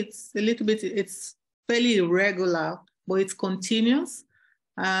would say it's a little bit, it's fairly irregular, but it's continuous.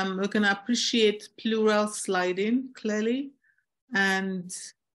 We can appreciate pleural sliding clearly. And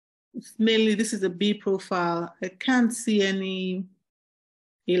mainly this is a B profile. I can't see any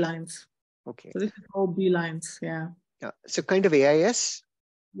A lines. Okay. So this is all B lines, yeah. So kind of AIS?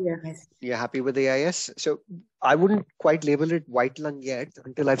 Yes. You're happy with AIS? So I wouldn't quite label it white lung yet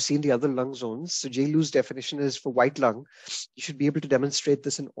until I've seen the other lung zones. So J. Lou's definition is for white lung, you should be able to demonstrate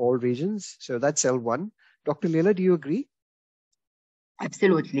this in all regions. So that's L1. Dr. Leila, do you agree?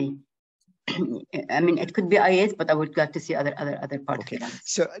 Absolutely. I mean, it could be IS, but I would like to see other parts. Okay.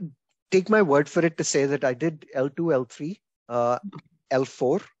 So take my word for it to say that I did L2, L3,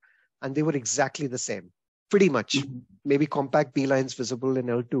 L4, and they were exactly the same. Pretty much. Maybe compact B lines visible in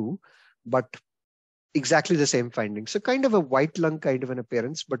L2, but exactly the same finding. So kind of a white lung kind of an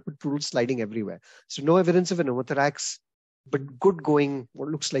appearance, but with pleural sliding everywhere. So no evidence of a pneumothorax, but good going, what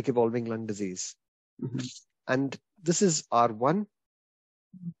looks like evolving lung disease. And this is R1.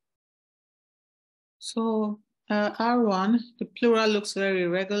 So R1, the pleural looks very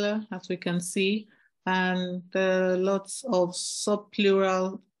irregular, as we can see, and lots of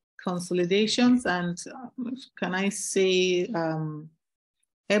subpleural consolidations, and can I say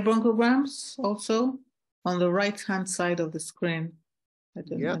air bronchograms also on the right-hand side of the screen. I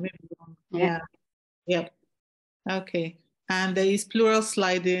don't know, maybe wrong. Yeah. Okay. And there is pleural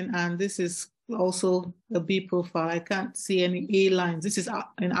sliding, and this is also a B profile. I can't see any A lines. This is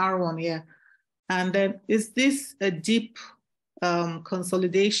in R1, yeah. And then is this a deep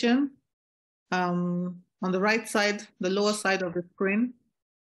consolidation on the right side, the lower side of the screen?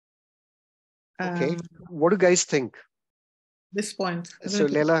 Okay, what do you guys think? This point. So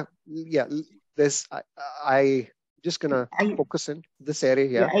Leila, yeah, there's, I just gonna focus in this area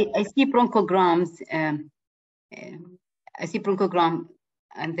here. Yeah, I see bronchograms. I see bronchogram,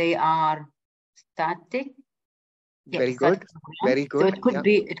 and they are static. Very good. Very good. So it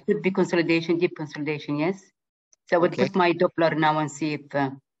could be consolidation, deep consolidation. Yes. So I would put my Doppler now and see if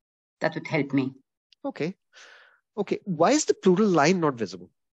that would help me. Okay. Okay. Why is the pleural line not visible?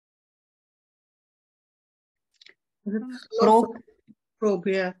 Probe,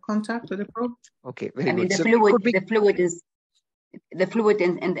 yeah. Contact with the probe. Okay, very good. The fluid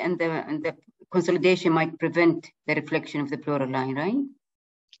and the consolidation might prevent the reflection of the pleural line, right?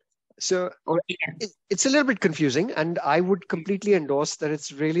 So it's a little bit confusing, and I would completely endorse that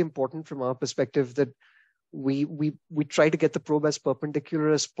it's really important from our perspective that we try to get the probe as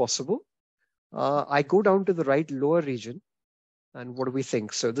perpendicular as possible. I go down to the right lower region, and what do we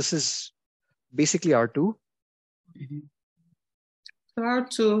think? So this is basically R2. Mm-hmm. So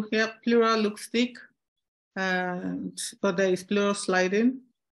R2, yeah, pleural looks thick, but there is pleural sliding,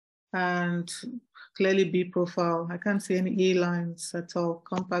 and clearly B profile. I can't see any E lines at all.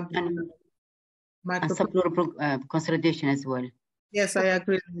 Compact and subpleural consolidation as well. Yes, I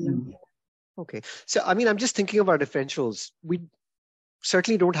agree. Mm-hmm. Okay, so I mean, I'm just thinking of our differentials. We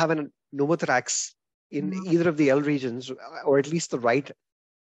certainly don't have a pneumothorax in either of the L regions, or at least the right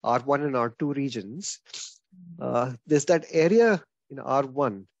R1 and R2 regions. There's that area in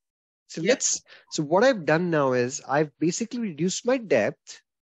R1. So so what I've done now is I've basically reduced my depth,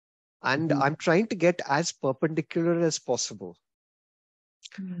 and I'm trying to get as perpendicular as possible.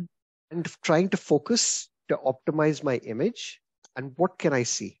 And trying to focus to optimize my image. And what can I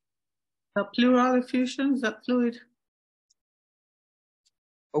see? The pleural effusion, is that fluid?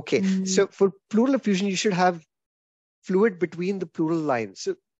 Okay, so for pleural effusion, you should have fluid between the pleural lines.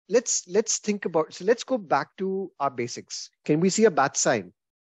 So let's think about, so let's go back to our basics. Can we see a bat sign?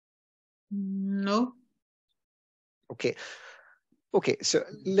 No. Okay. Okay, so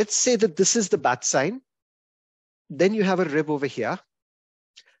let's say that this is the bat sign. Then you have a rib over here,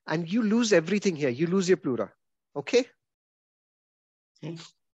 and you lose everything here. You lose your pleura. Okay?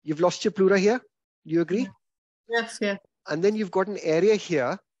 You've lost your pleura here. Do you agree? Yes, yes. And then you've got an area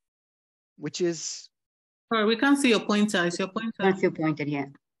here, which is... Sorry, we can't see your pointer. Is your pointer? That's your pointer, yeah.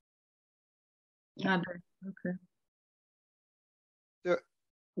 Okay. So,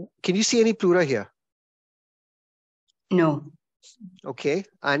 can you see any pleura here? No. Okay.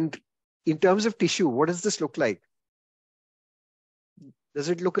 And in terms of tissue, what does this look like? Does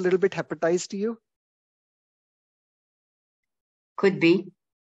it look a little bit hepatized to you? Could be.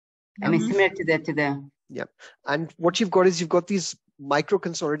 I mean, similar to the. Yeah. And what you've got is you've got these micro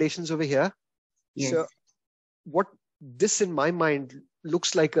consolidations over here. Yes. So what this in my mind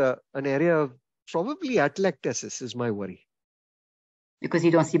looks like an area of probably atelectasis is my worry. Because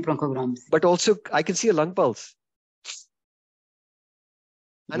you don't see bronchograms. But also I can see a lung pulse.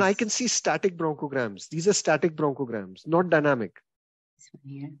 And I can see static bronchograms. These are static bronchograms, not dynamic. This one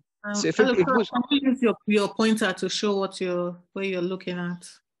here. So if it was, can you use your pointer to show where you're looking at?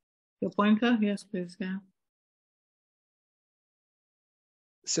 Your pointer? Yes, please. Yeah.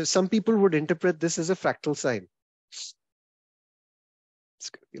 So some people would interpret this as a fractal sign. It's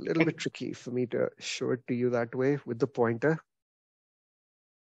going to be a little bit tricky for me to show it to you that way with the pointer.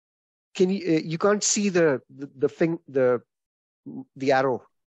 Can you can't see the arrow.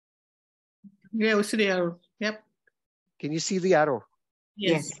 Yeah, we see the arrow. Yep. Can you see the arrow?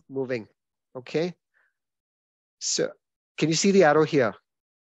 Yes. Moving. Okay. So can you see the arrow here?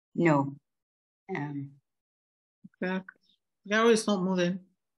 No. The arrow is not moving.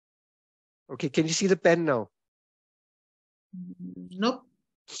 Okay. Can you see the pen now? Nope.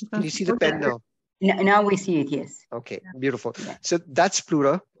 Can you see the pen now? Now we see it, yes. Okay, beautiful. Yeah. So that's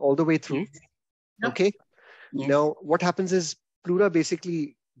pleura all the way through. Yes. Okay. Yes. Now what happens is pleura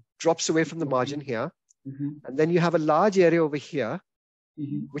basically drops away from the margin here. And then you have a large area over here,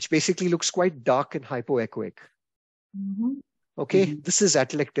 which basically looks quite dark and hypoechoic. Okay, this is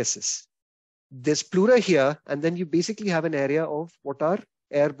atelectasis. There's pleura here, and then you basically have an area of what are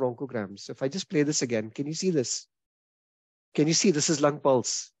air bronchograms. So if I just play this again, can you see this? Can you see this is lung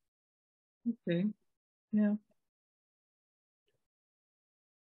pulse? Okay, yeah.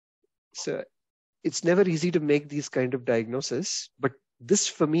 So it's never easy to make these kind of diagnoses, but this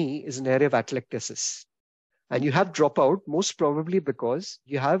for me is an area of atelectasis. And you have dropout most probably because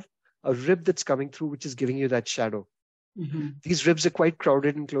you have a rib that's coming through, which is giving you that shadow. Mm-hmm. These ribs are quite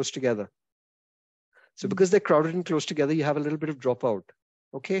crowded and close together. So because they're crowded and close together, you have a little bit of dropout.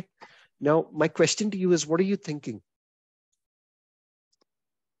 Okay. Now, my question to you is, what are you thinking?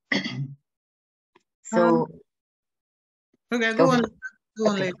 So, okay, go on. Go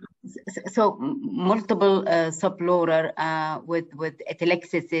on okay. later. So multiple subpleural with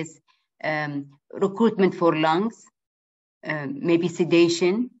atelectasis, recruitment for lungs, maybe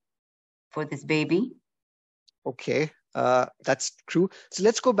sedation for this baby. Okay, that's true. So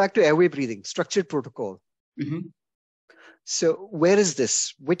let's go back to airway breathing, structured protocol. Mm-hmm. So where is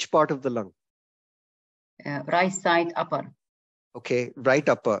this? Which part of the lung? Right side upper. Okay, right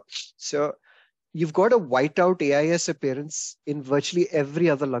upper. So you've got a whiteout AIS appearance in virtually every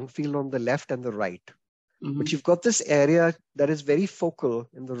other lung field on the left and the right. Mm-hmm. But you've got this area that is very focal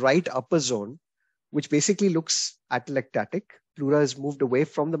in the right upper zone, which basically looks atelectatic. Pleura is moved away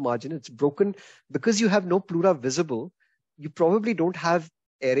from the margin. It's broken. Because you have no pleura visible, you probably don't have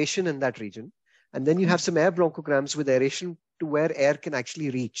aeration in that region. And then you have some air bronchograms with aeration to where air can actually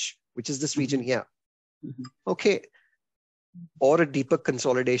reach, which is this region here. Mm-hmm. Okay. Or a deeper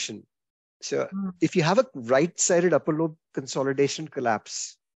consolidation. So if you have a right-sided upper lobe consolidation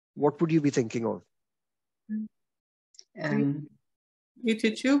collapse, what would you be thinking of?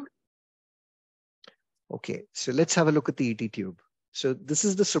 ET tube? Okay, so let's have a look at the ET tube. So this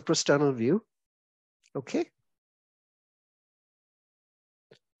is the suprasternal view. Okay.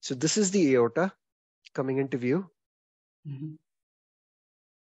 So this is the aorta coming into view. Mm-hmm.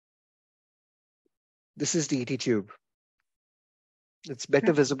 This is the ET tube. It's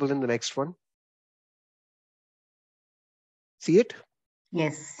better visible in the next one. See it?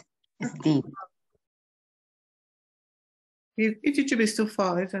 Yes, it's deep. ET tube is too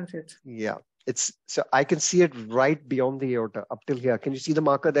far, isn't it? Yeah, it's so I can see it right beyond the aorta up till here. Can you see the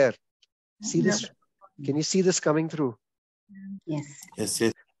marker there? See this? Can you see this coming through? Yes. Yes,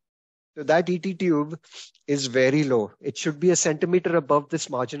 yes. So that ET tube is very low. It should be a centimeter above this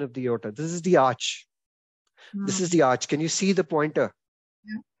margin of the aorta. This is the arch. This is the arch. Can you see the pointer?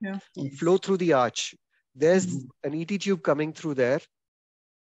 Yeah. Yes. Flow through the arch. There's an ET tube coming through there.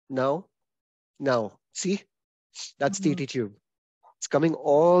 Now, see? That's the ET tube. It's coming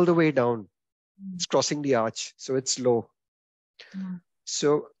all the way down. It's crossing the arch. So it's low.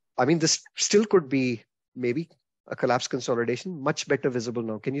 So, I mean, this still could be maybe a collapse consolidation, much better visible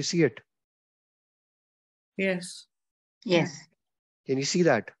now. Can you see it? Yes. Yes. Can you see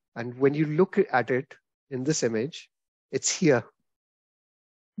that? And when you look at it in this image, it's here.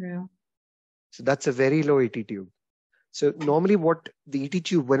 Yeah. So that's a very low ET tube. So normally what the ET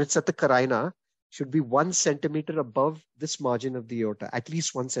tube, when it's at the carina, should be 1 centimeter above this margin of the aorta, at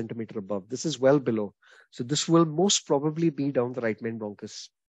least 1 centimeter above. This is well below. So this will most probably be down the right main bronchus.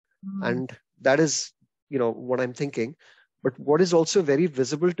 And that is, what I'm thinking. But what is also very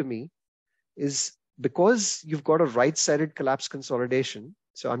visible to me is because you've got a right-sided collapse consolidation.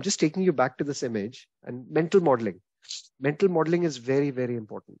 So I'm just taking you back to this image and mental modeling. Mental modeling is very, very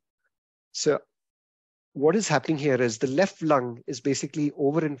important. So what is happening here is the left lung is basically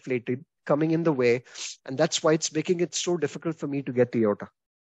overinflated, coming in the way. And that's why it's making it so difficult for me to get the aorta.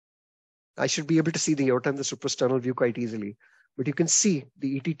 I should be able to see the aorta in the suprasternal view quite easily. But you can see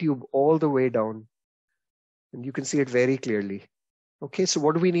the ET tube all the way down. And you can see it very clearly. Okay, so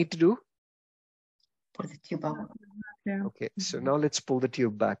what do we need to do? Pull the tube out. Yeah. Okay, so now let's pull the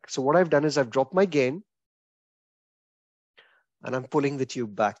tube back. So what I've done is I've dropped my gain. And I'm pulling the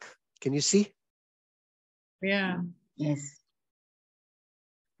tube back. Can you see? Yeah. Yes.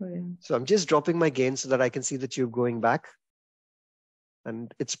 So I'm just dropping my gain so that I can see the tube going back.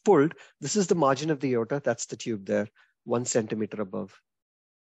 And it's pulled. This is the margin of the aorta. That's the tube there, 1 centimeter above.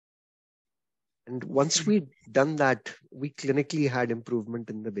 And once we'd done that, we clinically had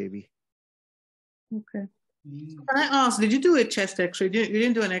improvement in the baby. Okay. Can I ask, did you do a chest x-ray? You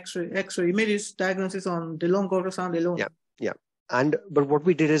didn't do an x-ray. You made this diagnosis on the lung ultrasound alone? Yeah. But what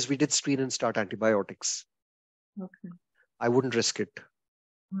we did is we did screen and start antibiotics. Okay. I wouldn't risk it.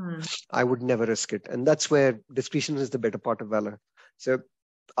 I would never risk it. And that's where discretion is the better part of valor. So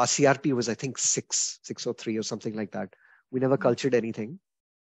our CRP was, I think, 603 or something like that. We never cultured anything.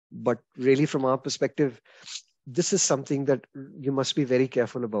 But really, from our perspective, this is something that you must be very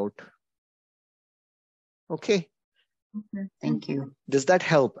careful about. Okay. Thank you. Does that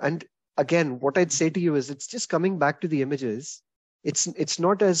help? And again, what I'd say to you is it's just coming back to the images. It's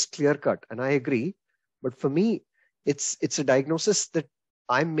not as clear cut, and I agree. But for me, it's a diagnosis that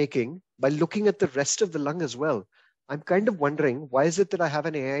I'm making by looking at the rest of the lung as well. I'm kind of wondering, why is it that I have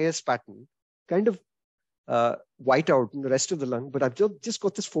an AIS pattern kind of white out in the rest of the lung, but I've just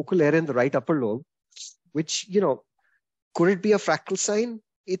got this focal area in the right upper lobe, which, you know, could it be a fractal sign?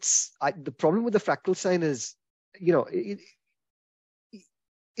 The problem with the fractal sign is, you know,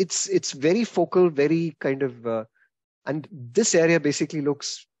 it's very focal, very kind of, and this area basically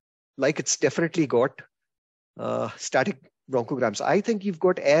looks like it's definitely got static bronchograms. I think you've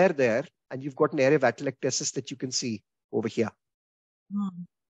got air there, and you've got an area of atelectasis that you can see over here. Mm.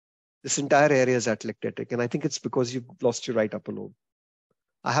 This entire area is atelectatic, and I think it's because you've lost your right upper lobe.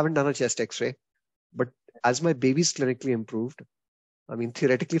 I haven't done a chest X-ray, but as my baby's clinically improved, I mean,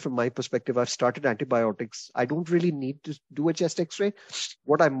 theoretically, from my perspective, I've started antibiotics. I don't really need to do a chest X-ray.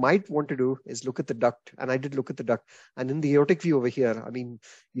 What I might want to do is look at the duct, and I did look at the duct. And in the aortic view over here, I mean,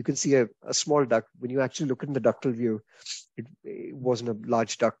 you can see a small duct. When you actually look in the ductal view, it wasn't a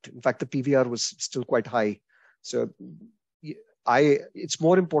large duct. In fact, the PVR was still quite high. So it's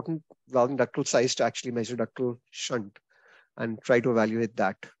more important rather than ductal size to actually measure ductal shunt and try to evaluate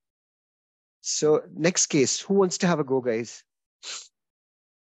that. So next case, who wants to have a go, guys?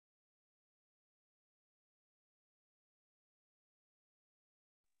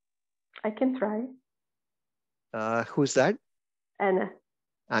 I can try. Who's that? Anna.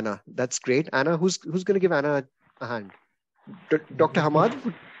 Anna, that's great. Anna, who's going to give Anna a hand? Dr.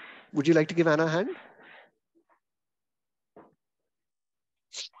 Hamad, would you like to give Anna a hand?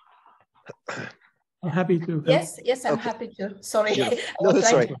 I'm happy to. Yes, I'm happy to. Sorry, Yeah. I was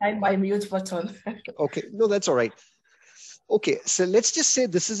trying to find my mute button. Okay, no, that's all right. Okay, so let's just say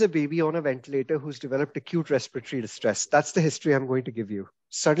this is a baby on a ventilator who's developed acute respiratory distress. That's the history I'm going to give you.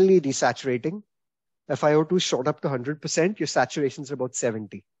 Suddenly desaturating. FiO2 shot up to 100%. Your saturation's about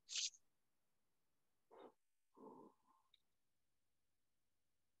 70.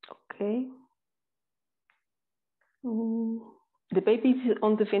 Okay. The baby is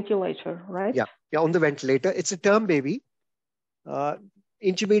on the ventilator, right? Yeah, on the ventilator. It's a term baby.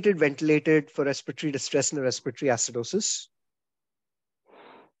 Intubated, ventilated for respiratory distress and respiratory acidosis.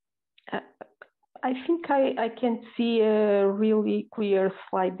 I think I can see a really clear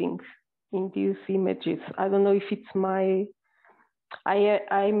sliding in these images. I don't know if it's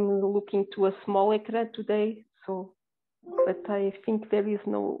I'm looking to a small ecran today, but I think there is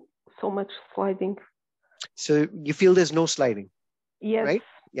no so much sliding. So you feel there's no sliding? Yes. Right?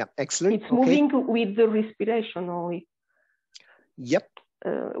 Yeah, excellent. It's moving with the respiration only. Yep.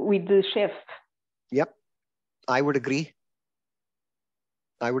 With the chest. Yep. I would agree.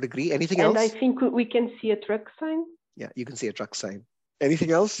 Anything else? And I think we can see a truck sign. Yeah, you can see a truck sign.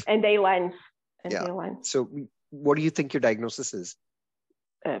 Anything else? And A lines. So what do you think your diagnosis is?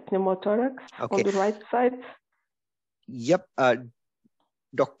 Pneumothorax on the right side. Yep.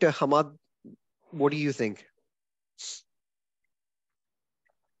 Dr. Hamad, what do you think?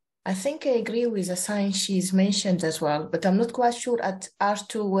 I think I agree with the sign she's mentioned as well, but I'm not quite sure at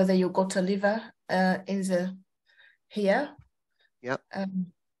R2 whether you got a liver here. Yeah.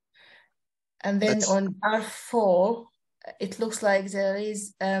 And then on R4, it looks like there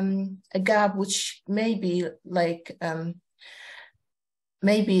is a gap which may be like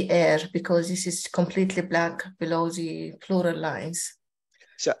maybe air, because this is completely black below the pleural lines.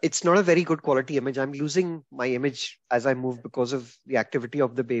 So it's not a very good quality image. I'm losing my image as I move because of the activity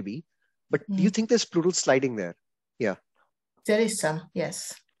of the baby. But do you think there's pleural sliding there? Yeah. There is some,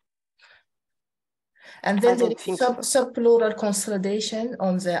 yes. And then there is subpleural consolidation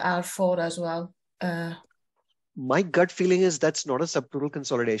on the R4 as well. My gut feeling is that's not a subpleural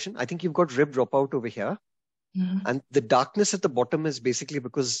consolidation. I think you've got rib dropout over here. And the darkness at the bottom is basically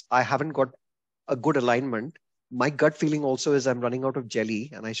because I haven't got a good alignment. My gut feeling also is I'm running out of jelly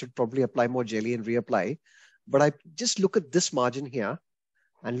and I should probably apply more jelly and reapply. But I just look at this margin here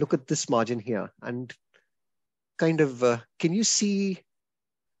and look at this margin here and kind of, can you see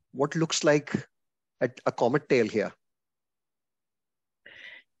what looks like a comet tail here?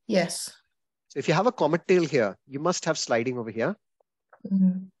 Yes. So if you have a comet tail here, you must have sliding over here.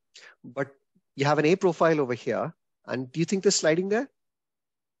 But you have an A profile over here. And do you think there's sliding there?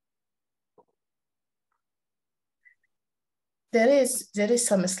 There is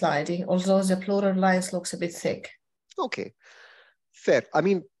some sliding, although the pleural lines looks a bit thick. Okay, fair. I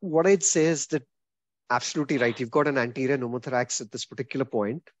mean, what I'd say is that absolutely right. You've got an anterior pneumothorax at this particular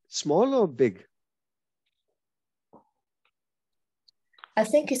point. Small or big? I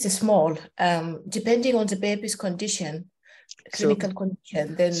think it's a small, depending on the baby's condition, clinical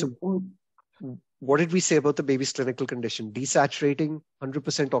condition. Then. So what did we say about the baby's clinical condition? Desaturating,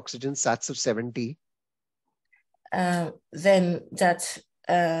 100% oxygen, SATs of 70. Then that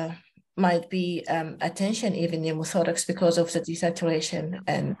might be attention even pneumothorax because of the desaturation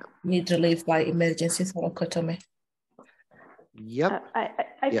and need relief by emergency thoracotomy. Yep.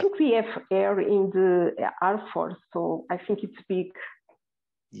 I think we have air in the R4, so I think it's big.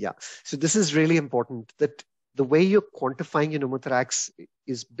 Yeah. So this is really important, that the way you're quantifying your pneumothorax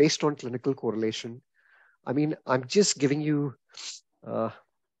is based on clinical correlation. I mean, I'm just giving you the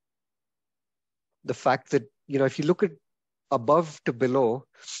fact that, if you look at above to below,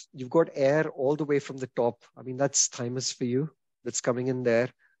 you've got air all the way from the top. I mean, that's thymus for you. That's coming in there.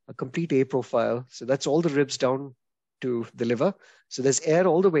 A complete A profile. So that's all the ribs down to the liver. So there's air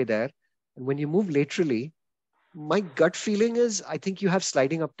all the way there. And when you move laterally, my gut feeling is I think you have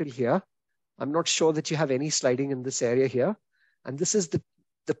sliding up till here. I'm not sure that you have any sliding in this area here. And this is the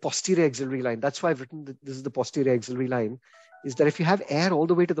posterior axillary line. That's why I've written that this is the posterior axillary line, is that if you have air all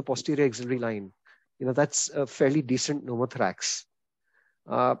the way to the posterior axillary line, that's a fairly decent pneumothorax.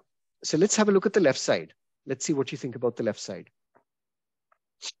 So let's have a look at the left side. Let's see what you think about the left side.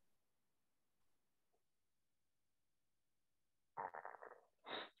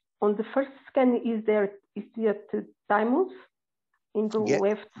 On the first scan, is there thymus in the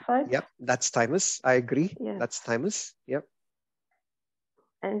left side? Yep, that's thymus. I agree. Yeah. That's thymus. Yep.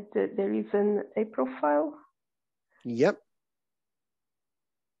 And there is an A profile? Yep.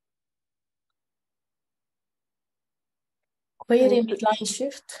 Query midline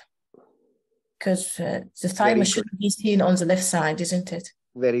shift? Because the thymus should be seen on the left side, isn't it?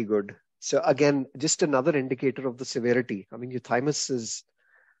 Very good. So again, just another indicator of the severity. I mean, your thymus is,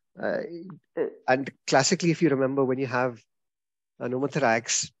 and classically, if you remember, when you have a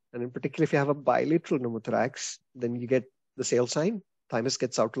pneumothorax, and in particular, if you have a bilateral pneumothorax, then you get the sail sign. Thymus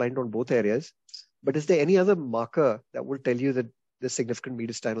gets outlined on both areas. But is there any other marker that will tell you that there's significant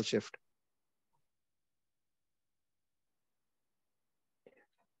mediastinal shift?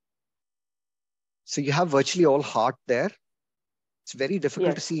 So you have virtually all heart there. It's very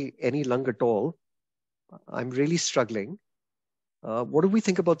difficult to see any lung at all. I'm really struggling. What do we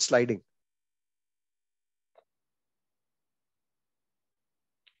think about sliding?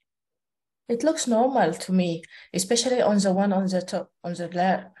 It looks normal to me, especially on the one on the top, on the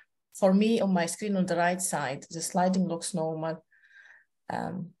left. For me, on my screen on the right side, the sliding looks normal.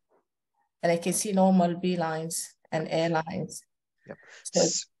 And I can see normal B lines and A lines. Yep.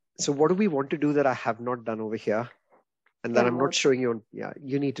 So what do we want to do that I have not done over here? And that I'm not showing you on,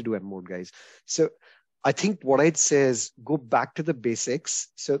 you need to do M-mode, guys. So I think what I'd say is go back to the basics.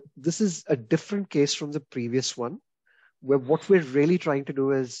 So this is a different case from the previous one, where what we're really trying to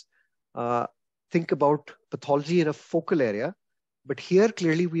do is think about pathology in a focal area. But here,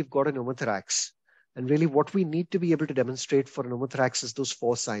 clearly, we've got a pneumothorax. And really what we need to be able to demonstrate for a pneumothorax is those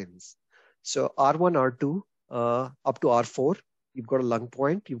 4 signs. So R1, R2, up to R4, you've got a lung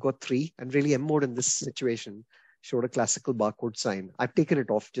point, you've got 3, and really M-mode in this situation showed a classical barcode sign. I've taken it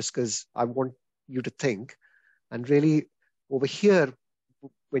off just because I want you to think. And really over here,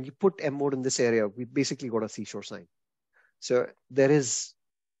 when you put M-mode in this area, we basically got a seashore sign. So there is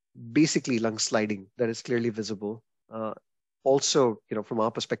basically lung sliding that is clearly visible. Also, from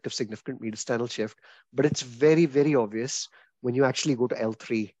our perspective, significant mediastinal shift, but it's very, very obvious when you actually go to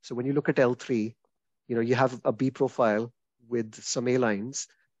L3. So when you look at L3, you have a B profile with some A lines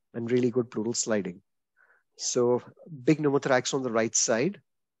and really good pleural sliding. So big pneumothorax on the right side.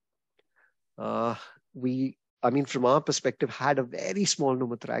 From our perspective, had a very small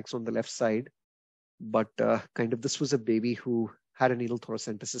pneumothorax on the left side, but this was a baby who had a needle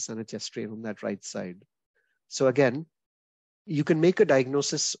thoracentesis and a chest strain on that right side. So again, you can make a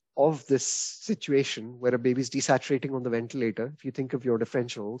diagnosis of this situation where a baby is desaturating on the ventilator, if you think of your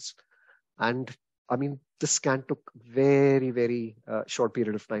differentials. And the scan took very, very short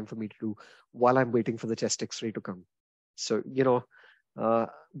period of time for me to do while I'm waiting for the chest x-ray to come. So,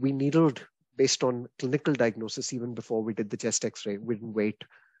 we needled based on clinical diagnosis even before we did the chest x-ray. We didn't wait.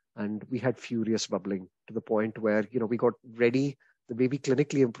 And we had furious bubbling to the point where, we got ready. The baby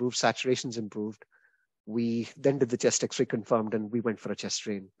clinically improved, saturations improved. We then did the chest x-ray, confirmed, and we went for a chest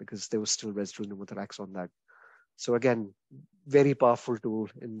strain because there was still residual pneumothorax on that. So again, very powerful tool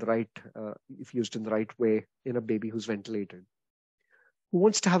in the right, if used in the right way in a baby who's ventilated. Who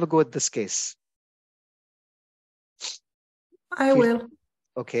wants to have a go at this case? I will.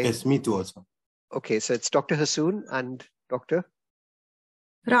 Okay. Yes, me too also. Okay, so it's Dr. Hassoun and Dr.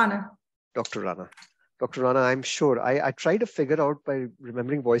 Rana. Dr. Rana. Dr. Rana, I'm sure. I try to figure out by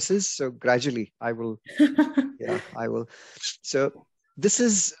remembering voices. So gradually I will. I will. So this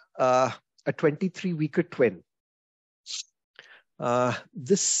is a 23-weeker twin.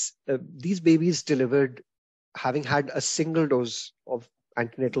 These babies delivered having had a single dose of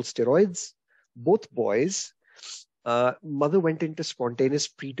antenatal steroids, both boys. Mother went into spontaneous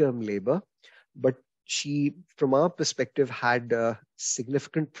preterm labor, but she, from our perspective, had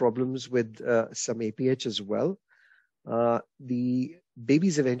significant problems with some APH as well. The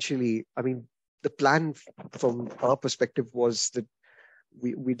babies eventually, I mean, the plan from our perspective was that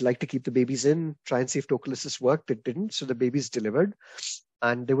we'd like to keep the babies in, try and see if tocolysis worked. It didn't, so the babies delivered.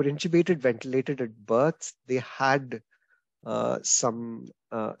 And they were intubated, ventilated at birth. They had some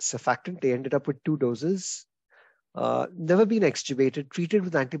surfactant. They ended up with 2 doses. Never been extubated, treated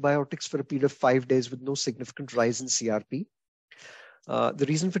with antibiotics for a period of 5 days with no significant rise in CRP. The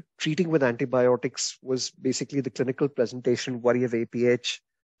reason for treating with antibiotics was basically the clinical presentation, worry of APH.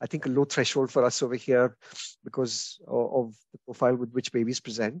 I think a low threshold for us over here because of the profile with which babies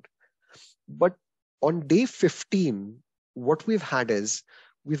present. But on day 15, what we've had is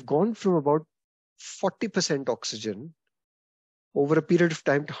we've gone from about 40% oxygen over a period of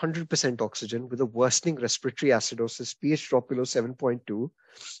time to 100% oxygen with a worsening respiratory acidosis, pH drop below 7.2.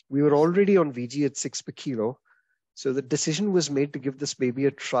 We were already on VG at 6 per kilo. So the decision was made to give this baby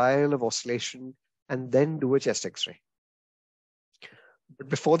a trial of oscillation and then do a chest X-ray. But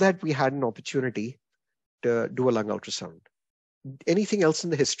before that, we had an opportunity to do a lung ultrasound. Anything else in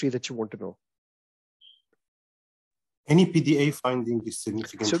the history that you want to know? Any PDA finding is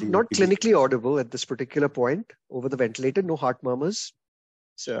significantly... So not clinically audible at this particular point over the ventilator, no heart murmurs,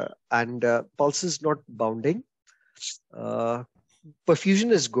 and pulse is not bounding. Perfusion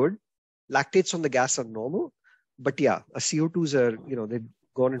is good. Lactates on the gas are normal. But yeah, CO2s are, they've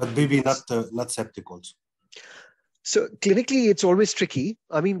gone into... But maybe not septic also. So clinically, it's always tricky.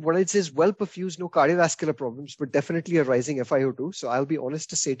 I mean, what I'd say is well perfused, no cardiovascular problems, but definitely a rising FiO2. So I'll be honest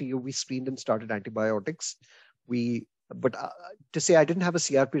to say to you, we screened and started antibiotics. But to say I didn't have a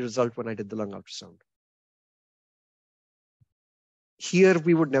CRP result when I did the lung ultrasound. Here,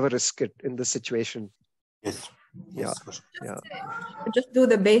 we would never risk it in this situation. Yes. Yeah. Just do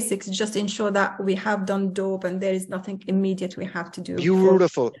the basics, just ensure that we have done dope and there is nothing immediate we have to do.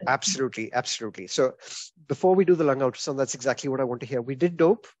 Beautiful. Absolutely. Absolutely. So before we do the lung ultrasound, that's exactly what I want to hear. We did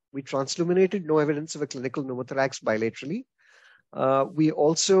dope. We transluminated, no evidence of a clinical pneumothorax bilaterally. We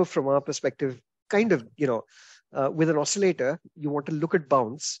also, from our perspective, kind of, with an oscillator, you want to look at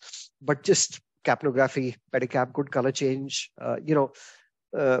bounce, but just capnography, pedicap, good color change,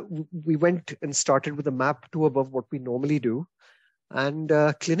 we went and started with a map 2 above what we normally do. And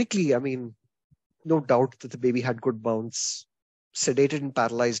clinically, I mean, no doubt that the baby had good bounce, sedated and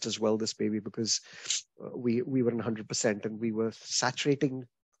paralyzed as well, this baby, because we were in 100% and we were saturating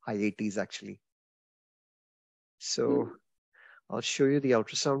high 80s actually. So I'll show you the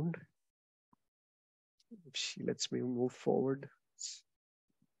ultrasound. If she lets me move forward.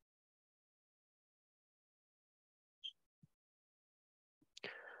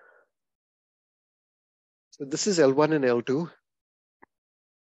 So this is L1 and L2.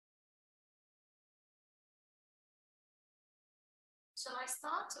 Shall I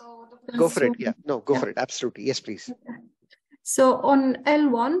start? Or go for it. Yeah, no, go for it. Absolutely. Yes, please. Okay. So on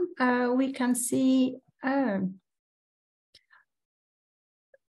L1, we can see.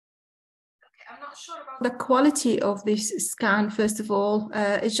 I'm not sure about the quality of this scan. First of all,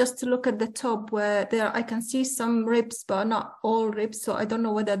 it's just to look at the top where I can see some ribs, but not all ribs. So I don't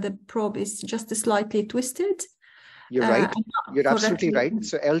know whether the probe is just slightly twisted. You're right. You're absolutely right.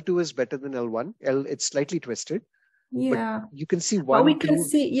 So L2 is better than L1. It's slightly twisted. Yeah, but you can see one. But we can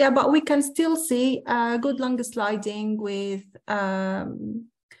see, yeah, but we can still see good lung sliding with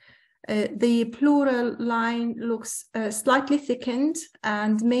the pleural line looks slightly thickened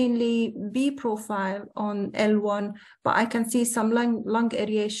and mainly B profile on L1, but I can see some lung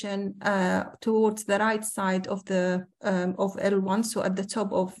aeration towards the right side of the of L1, so at the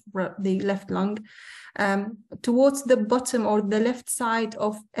top of the left lung. Towards the bottom or the left side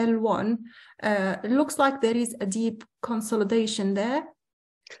of L1, it looks like there is a deep consolidation there.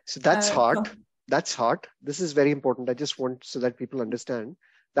 So that's heart. That's heart. This is very important. I just want so that people understand.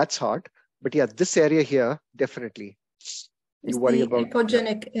 That's heart. But yeah, this area here, definitely. You worry about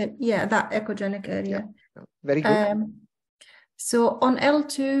echogenic, that echogenic area. Yeah. Very good. So on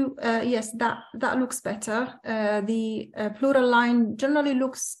L2, yes, that looks better. The pleural line generally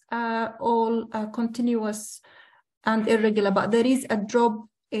looks all continuous and irregular, but there is a drop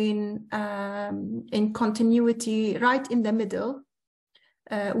in continuity right in the middle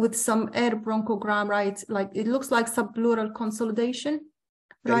with some air bronchogram, right? Like it looks like subpleural consolidation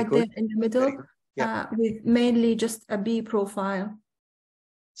right there in the middle, with mainly just a B profile.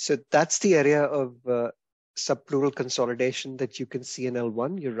 So that's the area of subpleural consolidation that you can see in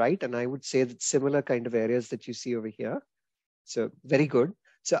L1. You're right. And I would say that similar kind of areas that you see over here So very good.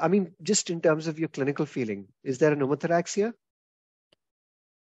 So, I mean, just in terms of your clinical feeling, is there a pneumothorax here?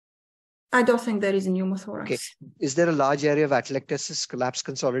 I don't think there is a pneumothorax. Okay. Is there a large area of atelectasis, collapse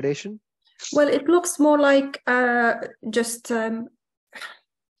consolidation? Well, it looks more like just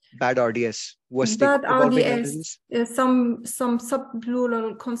bad RDS, bad RDS, some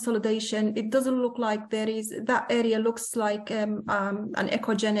subpleural consolidation. It doesn't look like there is, that area looks like an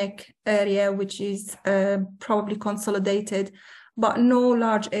echogenic area, which is probably consolidated, but no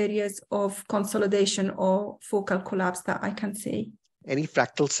large areas of consolidation or focal collapse that I can see. Any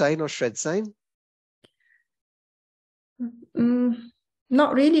fractal sign or shred sign?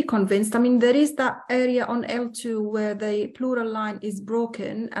 Not really convinced. I mean, there is that area on L2 where the pleural line is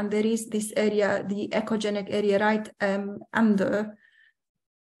broken, and there is this area, the echogenic area right under.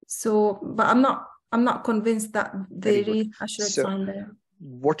 So, but I'm not convinced that there is a shred sign there.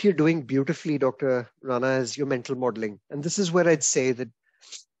 What you're doing beautifully, Dr. Rana, is your mental modeling. And this is where I'd say that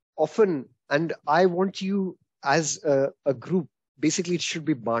often, and I want you as a group, basically it should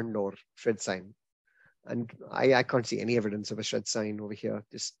be barn door shred sign. And I can't see any evidence of a shred sign over here,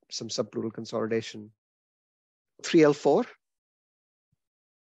 just some subpleural consolidation. 3L4.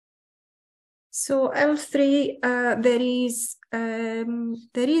 So L3,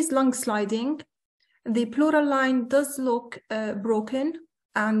 there is lung sliding. The pleural line does look broken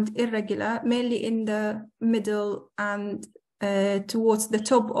and irregular, mainly in the middle and towards the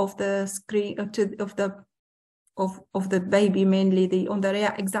top of the screen of the baby, mainly on the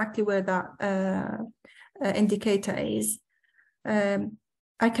area exactly where that indicator is.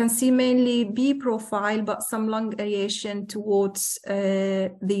 I can see mainly B profile, but some lung aeration towards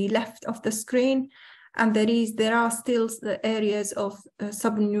the left of the screen. And there are still the areas of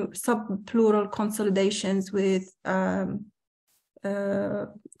subpleural consolidations with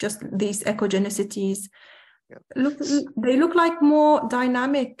just these echogenicities. They look like more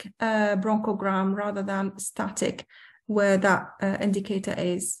dynamic bronchogram rather than static, where that indicator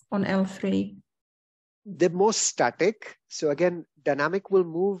is on L3. They're more static. So again, dynamic will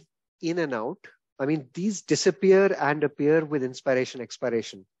move in and out. I mean, these disappear and appear with inspiration,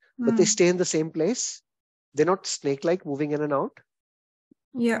 expiration, but they stay in the same place. They're not snake-like moving in and out.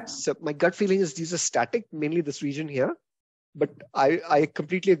 Yeah. So my gut feeling is these are static, mainly this region here. But I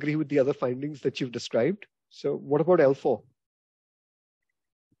completely agree with the other findings that you've described. So what about L4?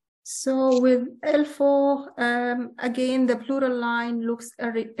 So with L4, again, the pleural line looks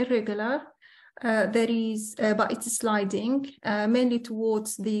irregular. There is, but it's sliding, mainly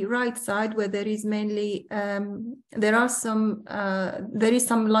towards the right side, where there is mainly, there is some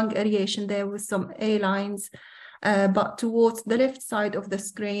lung aeration there with some A lines, but towards the left side of the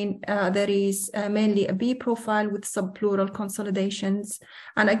screen, there is mainly a B profile with subpleural consolidations.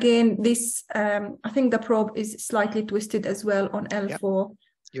 And again, this, I think the probe is slightly twisted as well on L4. Yep.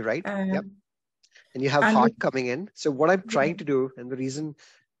 You're right. Yep. And you have heart coming in. So what I'm trying to do, and the reason,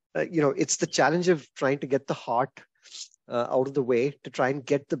 it's the challenge of trying to get the heart out of the way to try and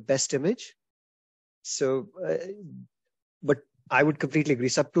get the best image. So, but I would completely agree.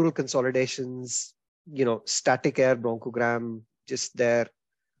 Subpleural consolidations, static air bronchogram just there.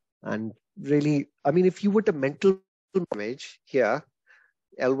 And really, I mean, if you were to mental image here,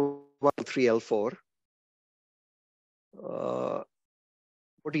 L1, L3, L4,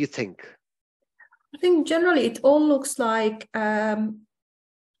 what do you think? I think generally it all looks like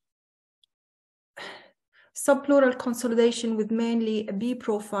subpleural consolidation with mainly a B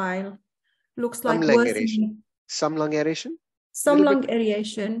profile. Looks like worsening. Some lung aeration? Some lung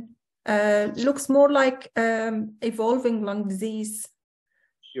aeration. Looks more like evolving lung disease.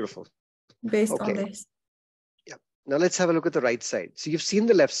 Beautiful. Based on this. Yeah. Now let's have a look at the right side. So you've seen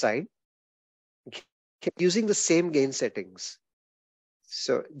the left side. Using the same gain settings.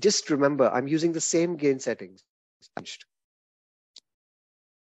 So just remember, I'm using the same gain settings.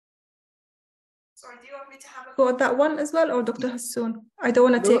 Sorry, do you want me to have a go at that one as well, or Dr. Hassoun? I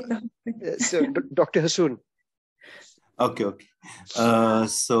don't want to take the... So Dr. Hassoun. Okay.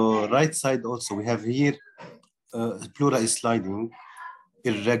 So right side also, we have here, pleura is sliding,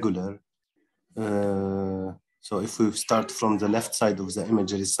 irregular. So if we start from the left side of the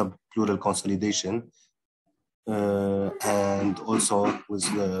image, there is subpleural consolidation. And also with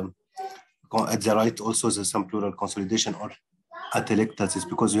at the right, also there's some pleural consolidation or atelectasis,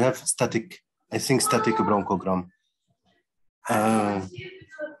 because we have static bronchogram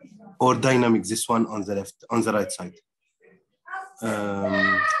or dynamic, this one on the right side.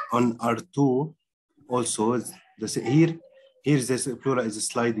 On R2 also, here this pleura is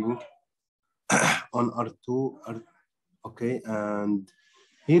sliding on R2, okay, and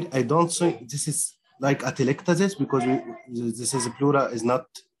here I don't think this is like atelectasis, because this is a pleura is not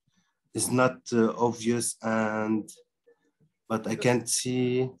obvious, but I can't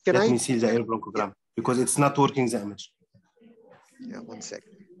see. Let me see the air bronchogram because it's not working, the image. Yeah, 1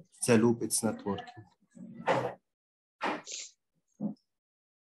 second. The loop, it's not working.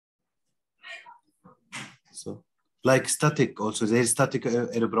 So, like static also, there is static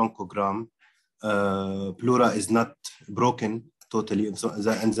air bronchogram. Pleura is not broken totally, so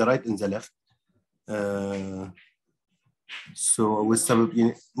in the right and the left. So with some,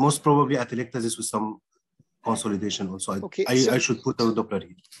 most probably atelectasis with some consolidation also. Okay, I should put a Doppler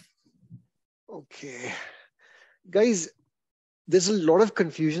here. Okay, guys, there's a lot of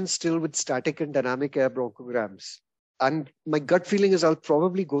confusion still with static and dynamic air bronchograms. And my gut feeling is I'll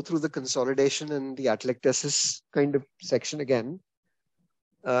probably go through the consolidation and the atelectasis kind of section again.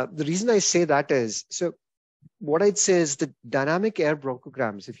 The reason I say that is, so what I'd say is the dynamic air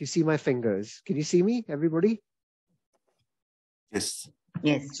bronchograms, if you see my fingers, can you see me, everybody? Yes.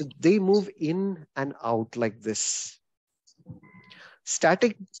 Yes. So they move in and out like this.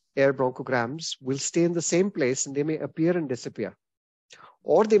 Static air bronchograms will stay in the same place and they may appear and disappear.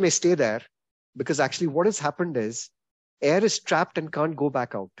 Or they may stay there because actually what has happened is air is trapped and can't go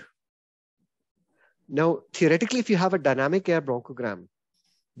back out. Now, theoretically, if you have a dynamic air bronchogram,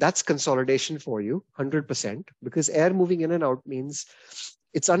 that's consolidation for you, 100%, because air moving in and out means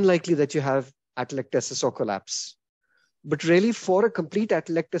it's unlikely that you have atelectasis or collapse. But really, for a complete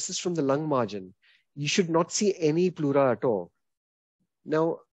atelectasis from the lung margin, you should not see any pleura at all.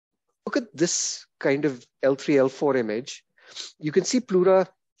 Now, look at this kind of L3, L4 image. You can see pleura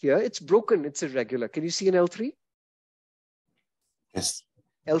here. It's broken. It's irregular. Can you see an L3? Yes.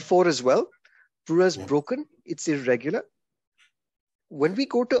 L4 as well. Pleura is broken. It's irregular. When we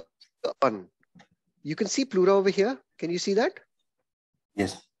go to L1, you can see pleura over here. Can you see that?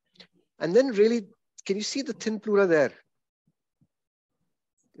 Yes. And then really, can you see the thin pleura there?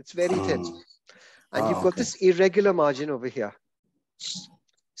 It's very thin. And you've got this irregular margin over here.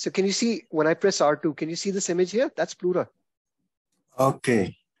 So can you see, when I press R2, can you see this image here? That's pleura.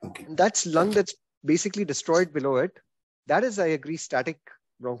 Okay. And that's lung that's basically destroyed below it. That is, I agree, static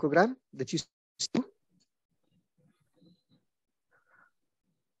bronchogram that you see. A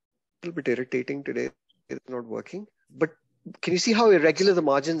little bit irritating today. It's not working. But can you see how irregular the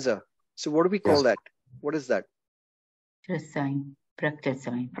margins are? So what do we call that? What is that? Sign. Fractal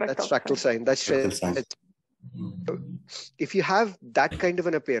sign. That's fractal sign. That's fractal sign. If you have that kind of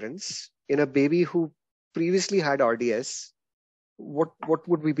an appearance in a baby who previously had RDS, what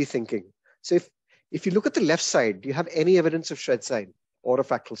would we be thinking? So if you look at the left side, do you have any evidence of shred sign or a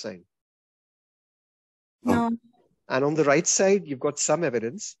fractal sign? No. And on the right side, you've got some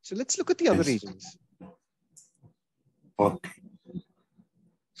evidence. So let's look at the other regions. Okay.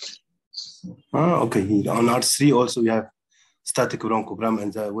 Okay. On R3 also we have static bronchogram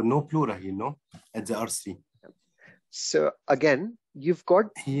and there were no pleura here, no? At the R3. So again, you've got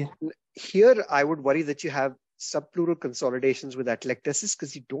here I would worry that you have subpleural consolidations with atelectasis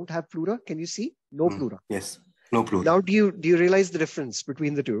because you don't have pleura. Can you see? No pleura. Yes, no pleura. Now, do you realize the difference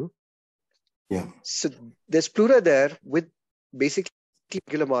between the two? Yeah. So there's pleura there with basically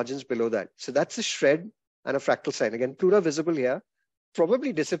regular margins below that. So that's a shred and a fractal sign. Again, pleura visible here,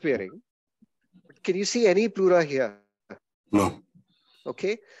 probably disappearing. But can you see any pleura here? No.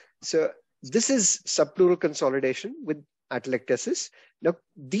 Okay. So this is subpleural consolidation with atelectasis. Now,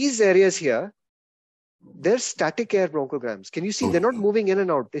 these areas here, they're static air bronchograms. Can you see? They're not moving in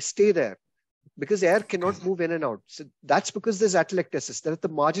and out. They stay there because air cannot move in and out. So that's because there's atelectasis. They're at the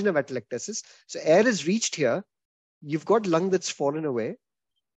margin of atelectasis. So air is reached here. You've got lung that's fallen away.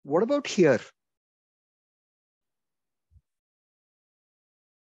 What about here?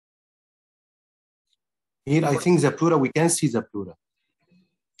 Here, I think the pleura, we can see the pleura.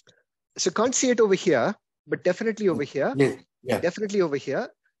 So can't see it over here, but definitely over here. Yeah. Definitely over here.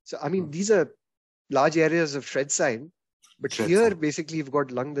 So, I mean, these are large areas of shred sign, but here, basically, you've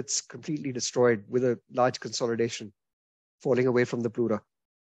got lung that's completely destroyed with a large consolidation falling away from the pleura.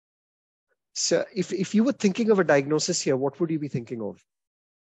 So if you were thinking of a diagnosis here, what would you be thinking of?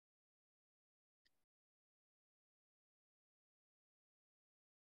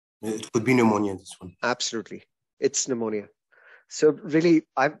 It could be pneumonia, this one. Absolutely. It's pneumonia. So really,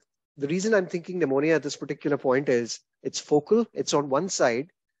 the reason I'm thinking pneumonia at this particular point is it's focal. It's on one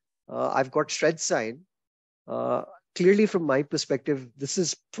side. I've got shred sign. Clearly, from my perspective, this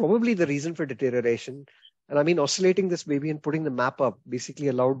is probably the reason for deterioration. And I mean, oscillating this baby and putting the map up basically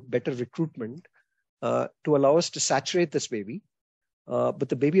allowed better recruitment to allow us to saturate this baby. But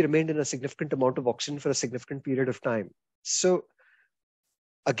the baby remained in a significant amount of oxygen for a significant period of time. So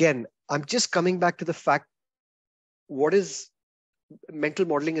again, I'm just coming back to the fact, mental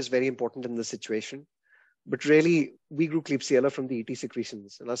modeling is very important in this situation. But really, we grew Klebsiella from the ET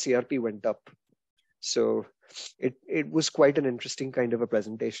secretions, and our CRP went up. So it was quite an interesting kind of a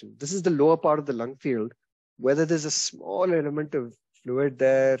presentation. This is the lower part of the lung field. Whether there's a small element of fluid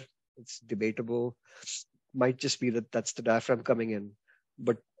there, it's debatable. Might just be that that's the diaphragm coming in.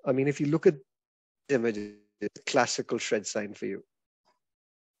 But I mean, if you look at the image, it's a classical shred sign for you.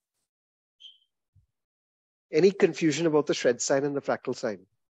 Any confusion about the shred sign and the fractal sign?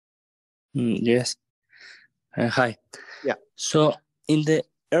 Yes. Hi. Yeah. So in the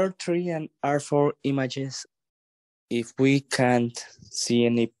R3 and R4 images, if we can't see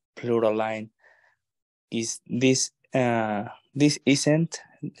any pleural line, is this isn't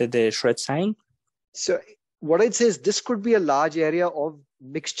the shred sign? So what I'd say is this could be a large area of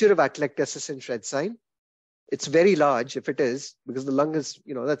mixture of atelectasis and shred sign. It's very large if it is, because the lung is,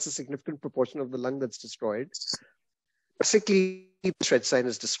 that's a significant proportion of the lung that's destroyed. Basically, the shred sign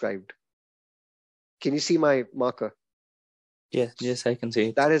is described. Can you see my marker? Yes, I can see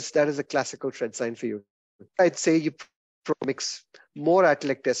it. That is a classical shred sign for you. I'd say you mix more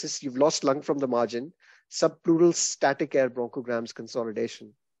atelectasis. You've lost lung from the margin. Subpleural static air bronchograms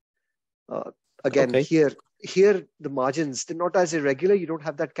consolidation. Again, okay. Here the margins, they're not as irregular. You don't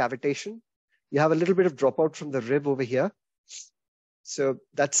have that cavitation. You have a little bit of dropout from the rib over here. So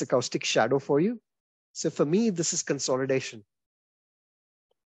that's acoustic shadow for you. So for me, this is consolidation.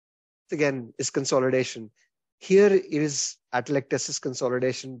 Again, is consolidation. Here it is atelectasis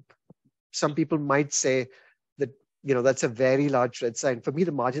consolidation. Some people might say that, that's a very large shred sign. For me,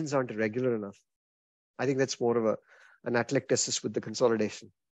 the margins aren't irregular enough. I think that's more of an atelectasis with the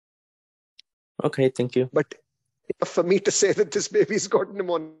consolidation. Okay, thank you. But for me to say that this baby's got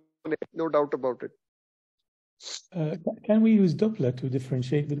pneumonia, no doubt about it. Can we use Doppler to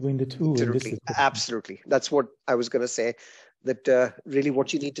differentiate between the two? Absolutely. That's what I was going to say. That really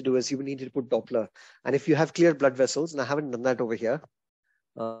what you need to do is you need to put Doppler. And if you have clear blood vessels, and I haven't done that over here,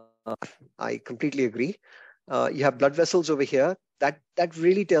 I completely agree. You have blood vessels over here. That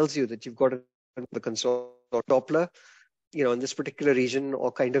really tells you that you've got the console or Doppler, in this particular region,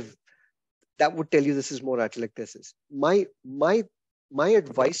 or kind of, that would tell you this is more atelectasis. My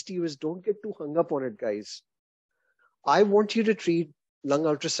advice to you is don't get too hung up on it, guys. I want you to treat lung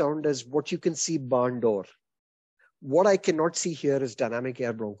ultrasound as what you can see barn door. What I cannot see here is dynamic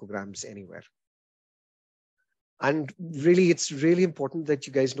air bronchograms anywhere. And really, it's really important that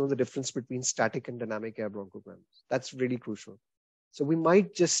you guys know the difference between static and dynamic air bronchograms. That's really crucial. So we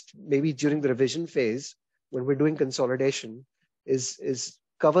might just maybe during the revision phase, when we're doing consolidation, is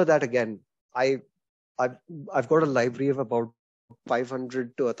cover that again. I've got a library of about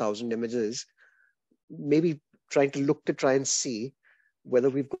 500 to 1,000 images, maybe trying to try and see whether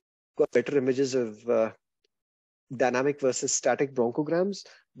we've got better images of dynamic versus static bronchograms.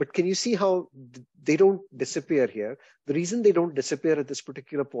 But can you see how they don't disappear here? The reason they don't disappear at this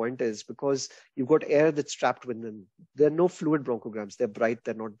particular point is because you've got air that's trapped within them. There are no fluid bronchograms. They're bright,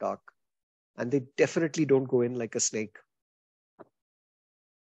 they're not dark. And they definitely don't go in like a snake.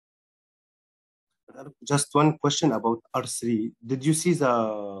 Just one question about R3. Did you see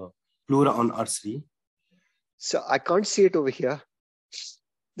the pleura on R3? So I can't see it over here.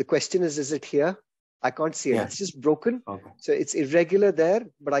 The question is it here? I can't see it. Yeah. It's just broken. Okay. So it's irregular there,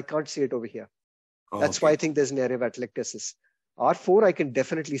 but I can't see it over here. Oh, that's why I think there's an area of atelectasis. R4, I can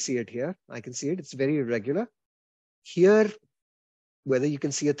definitely see it here. I can see it. It's very irregular. Here, whether you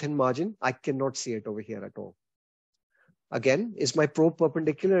can see a thin margin, I cannot see it over here at all. Again, is my probe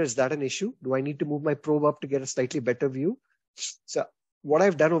perpendicular? Is that an issue? Do I need to move my probe up to get a slightly better view? So what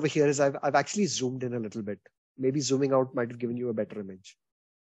I've done over here is I've actually zoomed in a little bit. Maybe zooming out might have given you a better image.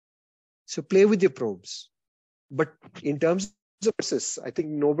 So play with your probes. But in terms of sepsis, I think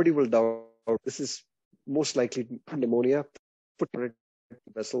nobody will doubt this is most likely pneumonia. Put on it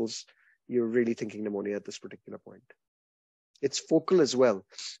vessels, you're really thinking pneumonia at this particular point. It's focal as well,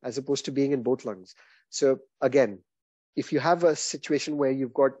 as opposed to being in both lungs. So again, if you have a situation where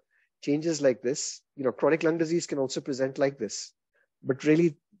you've got changes like this, chronic lung disease can also present like this. But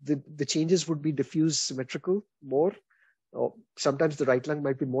really, the changes would be diffuse, symmetrical more. Or sometimes the right lung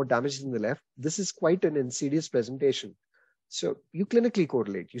might be more damaged than the left. This is quite an insidious presentation. So you clinically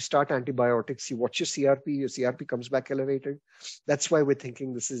correlate. You start antibiotics, you watch your CRP comes back elevated. That's why we're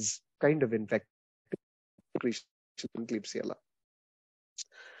thinking this is kind of infected Klebsiella.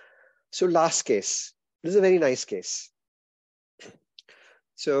 So last case. This is a very nice case.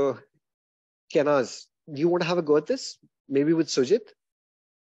 So Kenaz, do you want to have a go at this? Maybe with Sujit?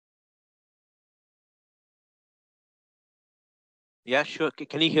 Yeah, sure.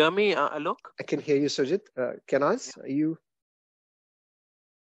 Can you hear me, Alok? I can hear you, Sujit. Kenaz, are you?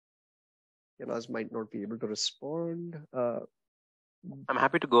 Kenaz might not be able to respond. I'm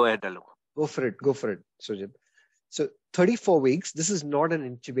happy to go ahead, Alok. Go for it, Sujit. So 34 weeks, this is not an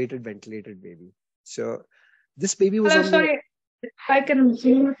intubated, ventilated baby. So this baby was Hello, sorry. I can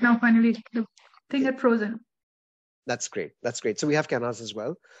see it now finally. The thing had frozen. That's great. That's great. So we have Kenaz as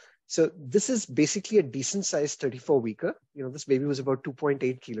well. So this is basically a decent sized 34-weeker. You know, this baby was about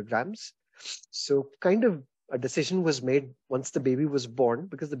 2.8 kilograms. So kind of a decision was made once the baby was born,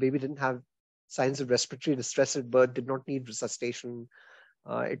 because the baby didn't have signs of respiratory distress at birth, did not need resuscitation.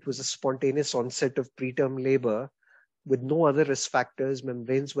 It was a spontaneous onset of preterm labor with no other risk factors.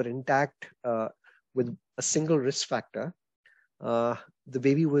 Membranes were intact with a single risk factor. The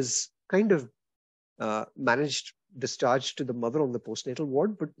baby was kind of managed, discharged to the mother on the postnatal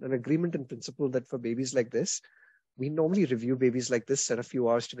ward, but an agreement in principle that for babies like this, we normally review babies like this at a few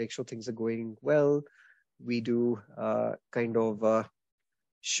hours to make sure things are going well. We do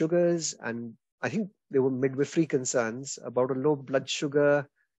sugars, and I think there were midwifery concerns about a low blood sugar.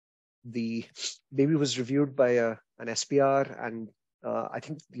 The baby was reviewed by an SPR, and I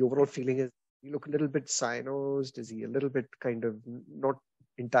think the overall feeling is you look a little bit cyanosed. Is he a little bit kind of not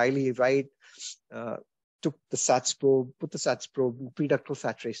entirely right? Took the SATS probe, put the SATS probe, preductal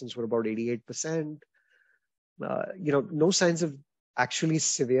saturations were about 88%. No signs of actually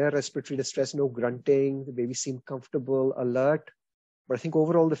severe respiratory distress, no grunting. The baby seemed comfortable, alert. But I think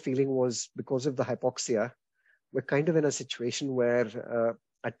overall the feeling was, because of the hypoxia, we're kind of in a situation where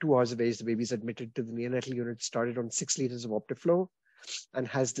at 2 hours of age, the baby's admitted to the neonatal unit, started on 6 liters of Optiflow, and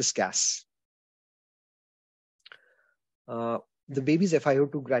has this gas. The baby's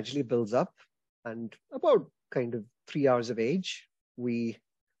FiO2 gradually builds up, and about kind of 3 hours of age, we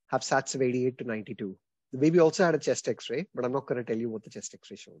have SATs of 88 to 92. The baby also had a chest X-ray, but I'm not going to tell you what the chest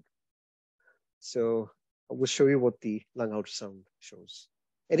X-ray showed. So I will show you what the lung ultrasound shows.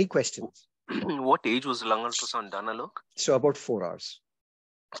 Any questions? What age was the lung ultrasound done, Alok? So about 4 hours.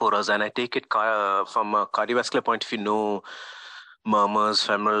 4 hours, and I take it from a cardiovascular point of view, no murmurs,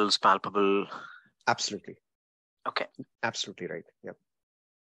 femorals, palpable. Absolutely. Okay. Absolutely right. Yep.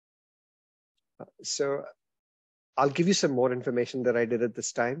 So I'll give you some more information that I did at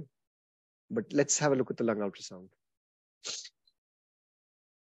this time, but let's have a look at the lung ultrasound.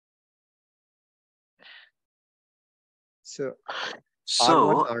 So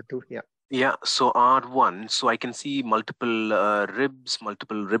R1, R2, yeah. Yeah, so R1, so I can see multiple ribs,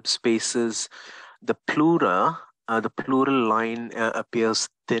 multiple rib spaces. The pleura, the pleural line appears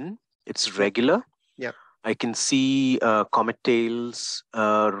thin. It's regular. Yeah. I can see comet tails.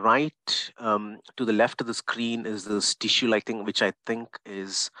 Right to the left of the screen is this tissue-like thing, which I think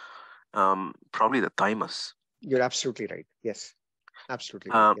is probably the thymus. You're absolutely right. Yes,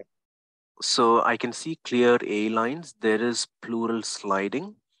 absolutely right. Yeah. So I can see clear A lines. There is pleural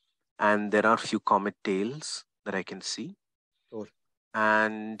sliding, and there are few comet tails that I can see. Oh.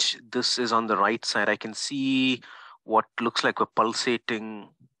 And this is on the right side. I can see what looks like a pulsating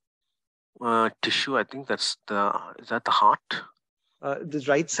tissue. I think is that the heart? The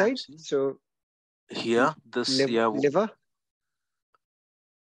right side. So here, liver.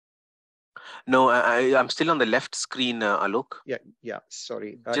 No, I'm still on the left screen, Alok. Yeah.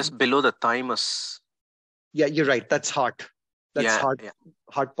 Sorry. Just below the thymus. Yeah, you're right. That's heart. That's heart. Yeah.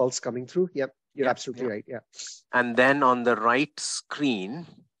 Heart pulse coming through. Yep, you're absolutely right. Yeah. And then on the right screen,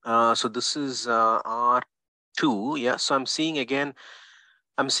 so this is R2. Yeah. So I'm seeing again.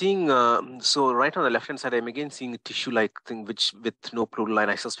 I'm seeing, so right on the left-hand side, I'm again seeing a tissue-like thing, which with no pleural line.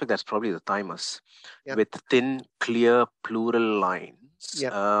 I suspect that's probably the thymus, with thin, clear pleural lines.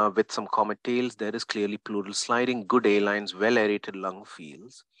 With some comet tails. There is clearly pleural sliding, good A lines, well-aerated lung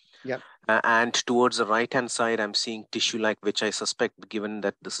fields. And towards the right-hand side, I'm seeing tissue-like, which I suspect, given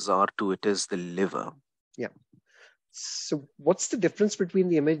that this is R2, it is the liver. Yeah. So what's the difference between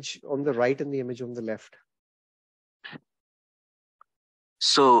the image on the right and the image on the left?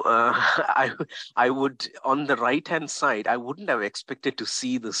 So I would, on the right-hand side, I wouldn't have expected to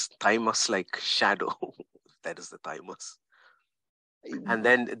see this thymus-like shadow. That is the thymus. And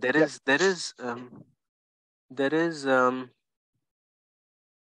then there is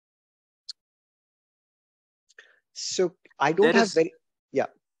so I don't have very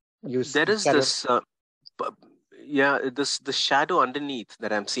the shadow underneath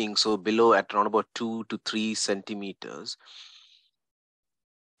that I'm seeing, so below at around about 2 to 3 centimeters.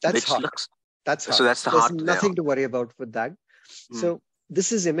 That's heart. That's heart. So that's the heart. There's nothing to worry about with that. So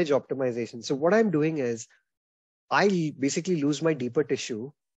this is image optimization. So what I'm doing is I basically lose my deeper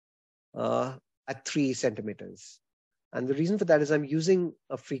tissue at 3 centimeters. And the reason for that is I'm using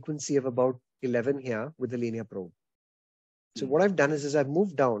a frequency of about 11 here with the linear probe. So what I've done is I've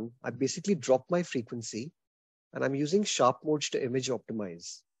moved down, I've basically dropped my frequency, and I'm using sharp modes to image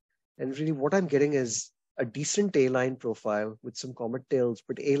optimize. And really what I'm getting is a decent A-line profile with some comet tails,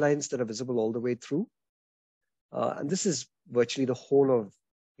 but A-lines that are visible all the way through. And this is virtually the whole of,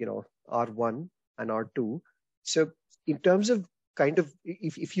 R1 and R2. So in terms of kind of,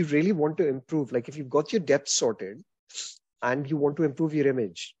 if you really want to improve, like if you've got your depth sorted and you want to improve your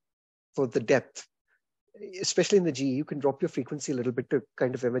image for the depth, especially in the GE, you can drop your frequency a little bit to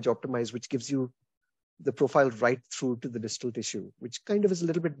kind of image optimize, which gives you the profile right through to the distal tissue, which kind of is a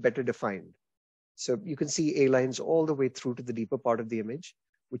little bit better defined. So you can see A-lines all the way through to the deeper part of the image,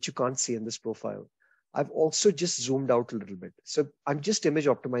 which you can't see in this profile. I've also just zoomed out a little bit. So I'm just image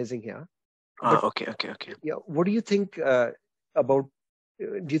optimizing here. Okay. Yeah. What do you think about,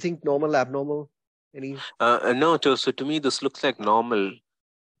 do you think normal, abnormal? Any? No, so to me, this looks like normal,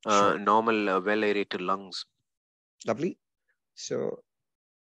 Sure. normal well-aerated lungs. Lovely. So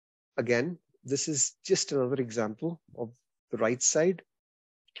again, this is just another example of the right side.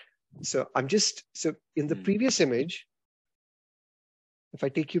 So in the previous image, if I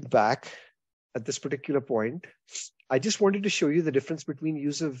take you back at this particular point, I just wanted to show you the difference between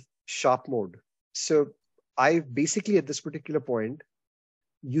use of sharp mode. So I basically at this particular point,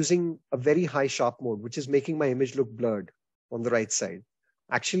 using a very high sharp mode, which is making my image look blurred on the right side.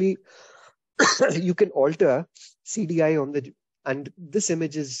 Actually, you can alter CDI and this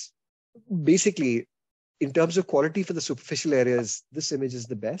image is basically, in terms of quality for the superficial areas, this image is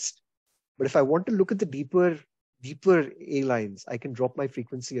the best. But if I want to look at the deeper A-lines, I can drop my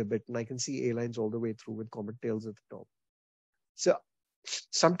frequency a bit and I can see A-lines all the way through with comet tails at the top. So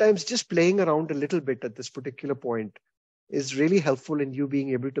sometimes just playing around a little bit at this particular point is really helpful in you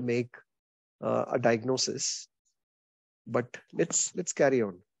being able to make a diagnosis. But let's carry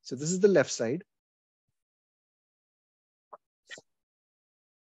on. So this is the left side.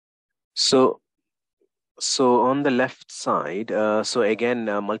 So on the left side, so again,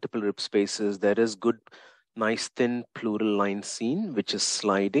 multiple rib spaces, there is good, nice thin pleural line seen, which is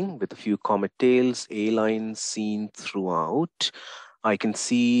sliding with a few comet tails, A-lines seen throughout. I can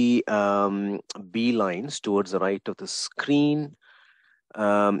see B lines towards the right of the screen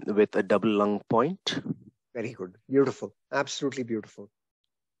with a double lung point. Very good. Beautiful. Absolutely beautiful.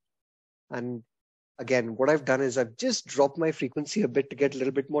 And again, what I've done is I've just dropped my frequency a bit to get a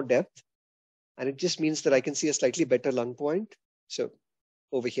little bit more depth. And it just means that I can see a slightly better lung point. So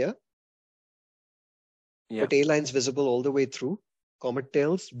over here, but A-lines visible all the way through. Comet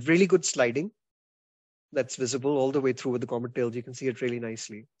tails, really good sliding. That's visible all the way through with the comet tails. You can see it really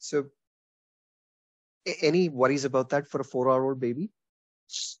nicely. So any worries about that for a 4-hour-old baby?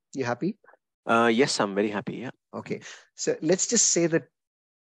 You happy? Yes, I'm very happy. Yeah. Okay. So let's just say that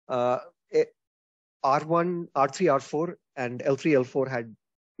R1, R3, R4 and L3, L4 had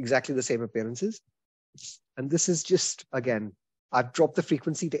exactly the same appearances. And this is just, again, I've dropped the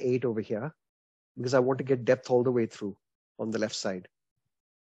frequency to 8 over here because I want to get depth all the way through on the left side.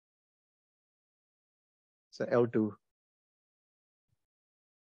 So L2.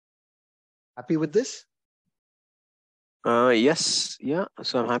 Happy with this? Yes. Yeah.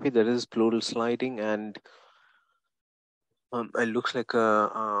 So I'm happy there is pleural sliding and it looks like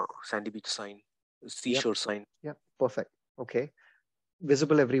a sandy beach sign, seashore sign. Yeah, perfect. Okay.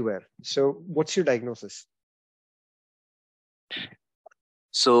 Visible everywhere. So what's your diagnosis?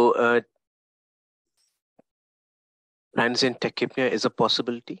 So transient tachypnea is a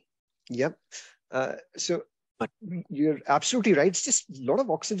possibility. Yep. But you're absolutely right. It's just a lot of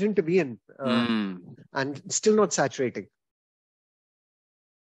oxygen to be in and still not saturating.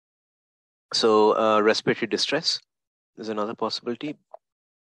 So respiratory distress is another possibility.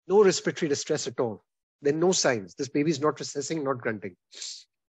 No respiratory distress at all. There are no signs. This baby is not recessing, not grunting.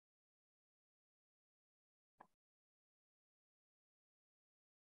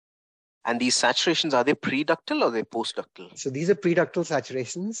 And these saturations, are they preductal or are they postductal? So these are preductal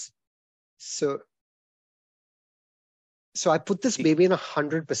saturations. So I put this baby in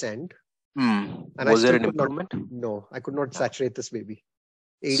 100%. And was there an improvement? No, I could not saturate this baby.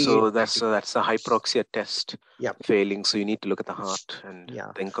 So that's a hyperoxia test failing. So you need to look at the heart and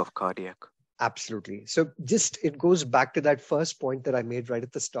think of cardiac. Absolutely. So it goes back to that first point that I made right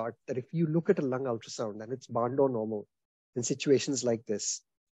at the start, that if you look at a lung ultrasound and it's Barndo normal in situations like this,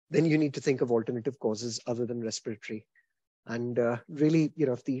 then you need to think of alternative causes other than respiratory. And really,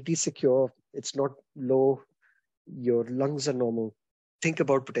 if the ET is secure, it's not low, your lungs are normal, think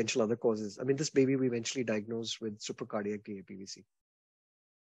about potential other causes. I mean, this baby we eventually diagnosed with supracardiac DAPVC.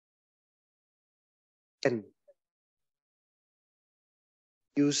 And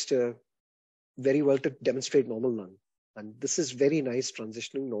used very well to demonstrate normal lung. And this is very nice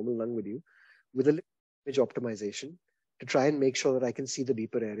transitioning normal lung with you with a image optimization to try and make sure that I can see the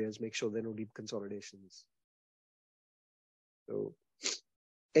deeper areas, make sure there are no deep consolidations. So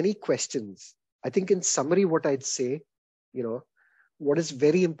any questions? I think in summary, what I'd say, what is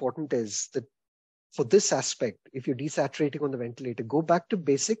very important is that for this aspect, if you're desaturating on the ventilator, go back to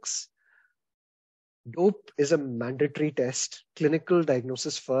basics. DOPE is a mandatory test. Clinical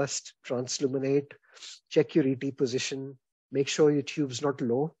diagnosis first, transluminate, check your ET position, make sure your tube's not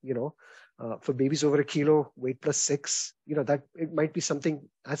low, for babies over 1 kilo, weight +6, that it might be something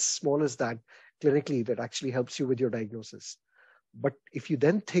as small as that clinically that actually helps you with your diagnosis. But if you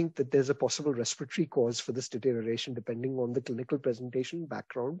then think that there's a possible respiratory cause for this deterioration, depending on the clinical presentation,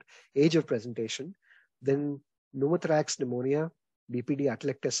 background, age of presentation, then pneumothorax pneumonia, BPD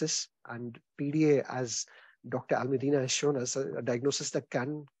atelectasis, and PDA, as Dr. Almedina has shown us, a diagnosis that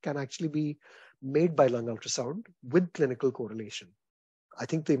can actually be made by lung ultrasound with clinical correlation. I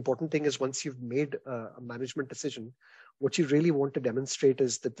think the important thing is once you've made a management decision, what you really want to demonstrate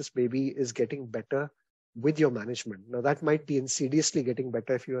is that this baby is getting better with your management. Now, that might be insidiously getting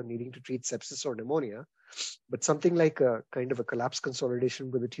better if you are needing to treat sepsis or pneumonia, but something like a kind of a collapse consolidation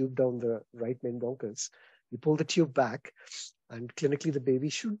with a tube down the right main bronchus, you pull the tube back, and clinically the baby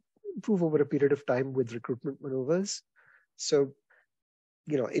should improve over a period of time with recruitment maneuvers. So,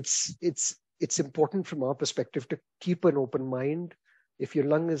 it's important from our perspective to keep an open mind. If your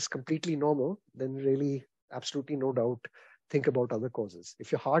lung is completely normal, then really absolutely no doubt, think about other causes.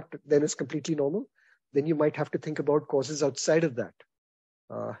 If your heart then is completely normal, then you might have to think about causes outside of that.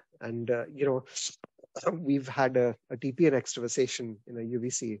 We've had a TPN extravasation in a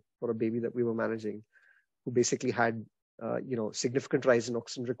UVC for a baby that we were managing, who basically had, significant rise in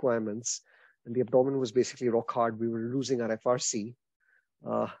oxygen requirements, and the abdomen was basically rock hard. We were losing our FRC,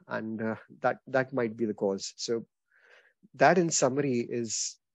 and that might be the cause. So that, in summary,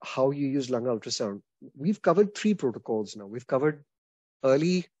 is how you use lung ultrasound. We've covered 3 protocols now. We've covered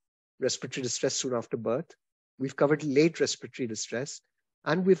early respiratory distress soon after birth. We've covered late respiratory distress,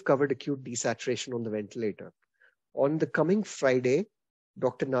 and we've covered acute desaturation on the ventilator. On the coming Friday,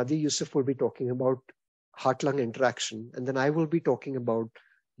 Dr. Nadia Yusuf will be talking about heart-lung interaction, and then I will be talking about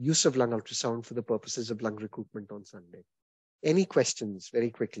use of lung ultrasound for the purposes of lung recruitment on Sunday. Any questions very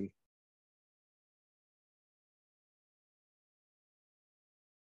quickly?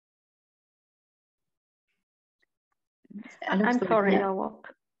 I'm sorry, Awak.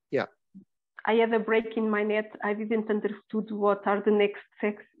 Yeah. I had a break in my net. I didn't understood what are the next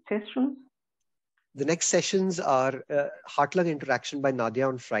sessions. The next sessions are heart-lung interaction by Nadia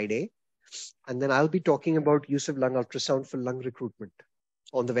on Friday. And then I'll be talking about use of lung ultrasound for lung recruitment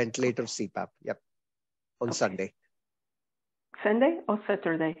on the ventilator of CPAP. Yep. On Sunday. Sunday or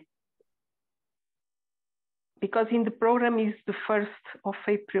Saturday? Because in the program is the 1st of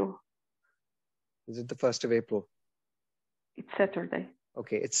April. Is it the 1st of April? It's Saturday.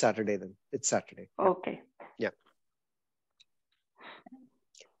 Okay, it's Saturday then. It's Saturday. Okay. Yeah.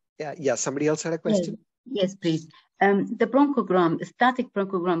 Yeah. Somebody else had a question? Yes, please. The bronchogram, static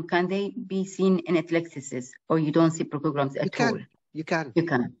bronchogram, can they be seen in atelectasis, or you don't see bronchograms at all? You can. You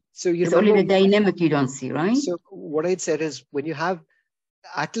can. So it's only the dynamic you don't see, right? So what I'd said is when you have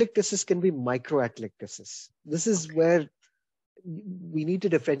atelectasis can be microatelectasis. This is where we need to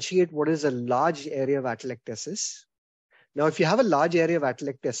differentiate what is a large area of atelectasis. Now, if you have a large area of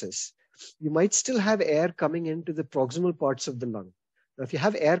atelectasis, you might still have air coming into the proximal parts of the lung. Now, if you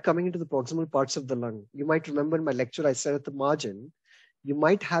have air coming into the proximal parts of the lung, you might remember in my lecture I said at the margin, you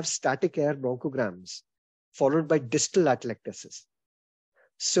might have static air bronchograms followed by distal atelectasis.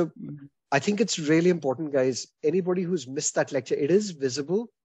 So I think it's really important, guys. Anybody who's missed that lecture, it is visible.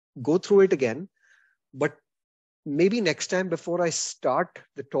 Go through it again. But maybe next time before I start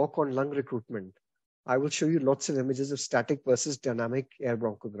the talk on lung recruitment, I will show you lots of images of static versus dynamic air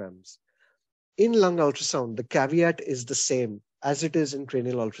bronchograms. In lung ultrasound, the caveat is the same as it is in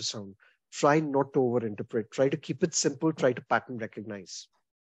cranial ultrasound. Try not to overinterpret. Try to keep it simple. Try to pattern recognize.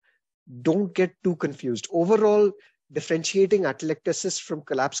 Don't get too confused. Overall, differentiating atelectasis from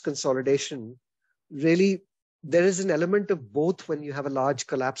collapse consolidation, really, there is an element of both when you have a large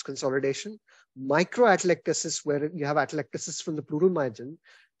collapse consolidation. Microatelectasis, where you have atelectasis from the pleural margin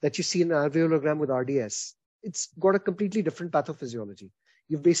that you see in an alveologram with RDS, it's got a completely different pathophysiology.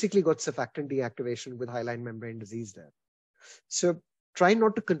 You've basically got surfactant deactivation with hyaline membrane disease there. So try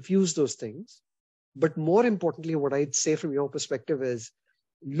not to confuse those things. But more importantly, what I'd say from your perspective is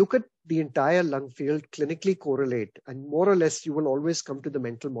look at the entire lung field, clinically correlate, and more or less you will always come to the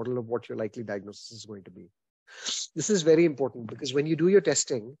mental model of what your likely diagnosis is going to be. This is very important because when you do your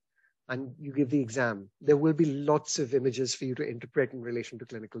testing and you give the exam, there will be lots of images for you to interpret in relation to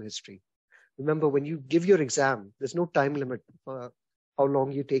clinical history. Remember, when you give your exam, there's no time limit for how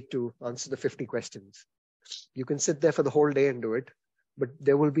long you take to answer the 50 questions. You can sit there for the whole day and do it, but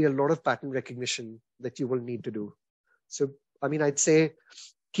there will be a lot of pattern recognition that you will need to do. So, I mean, I'd say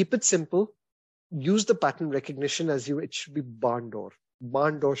keep it simple. Use the pattern recognition as it should be barn door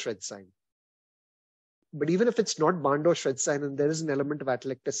shred sign. But even if it's not barn door shred sign and there is an element of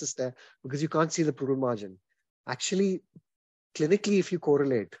atelectasis there because you can't see the pleural margin, actually, clinically, if you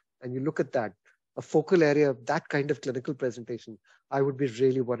correlate and you look at that, a focal area, that kind of clinical presentation, I would be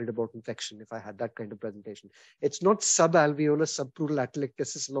really worried about infection if I had that kind of presentation. It's not subalveolar, subpleural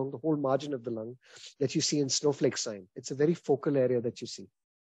atelectasis along the whole margin of the lung that you see in snowflake sign. It's a very focal area that you see.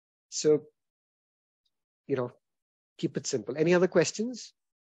 So, you know, keep it simple. Any other questions?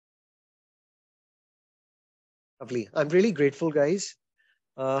 Lovely. I'm really grateful, guys.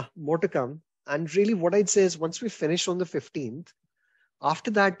 More to come. And really what I'd say is once we finish on the 15th,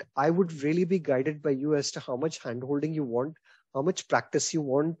 after that, I would really be guided by you as to how much handholding you want, how much practice you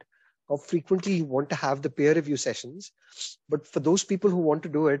want, how frequently you want to have the peer review sessions. But for those people who want to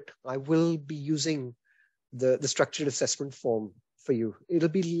do it, I will be using the structured assessment form for you. It'll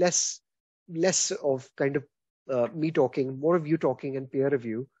be less of kind of me talking, more of you talking and peer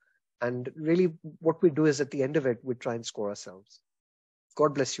review. And really what we do is at the end of it, we try and score ourselves.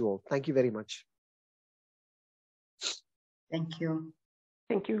 God bless you all. Thank you very much. Thank you.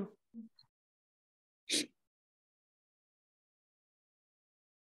 Thank you.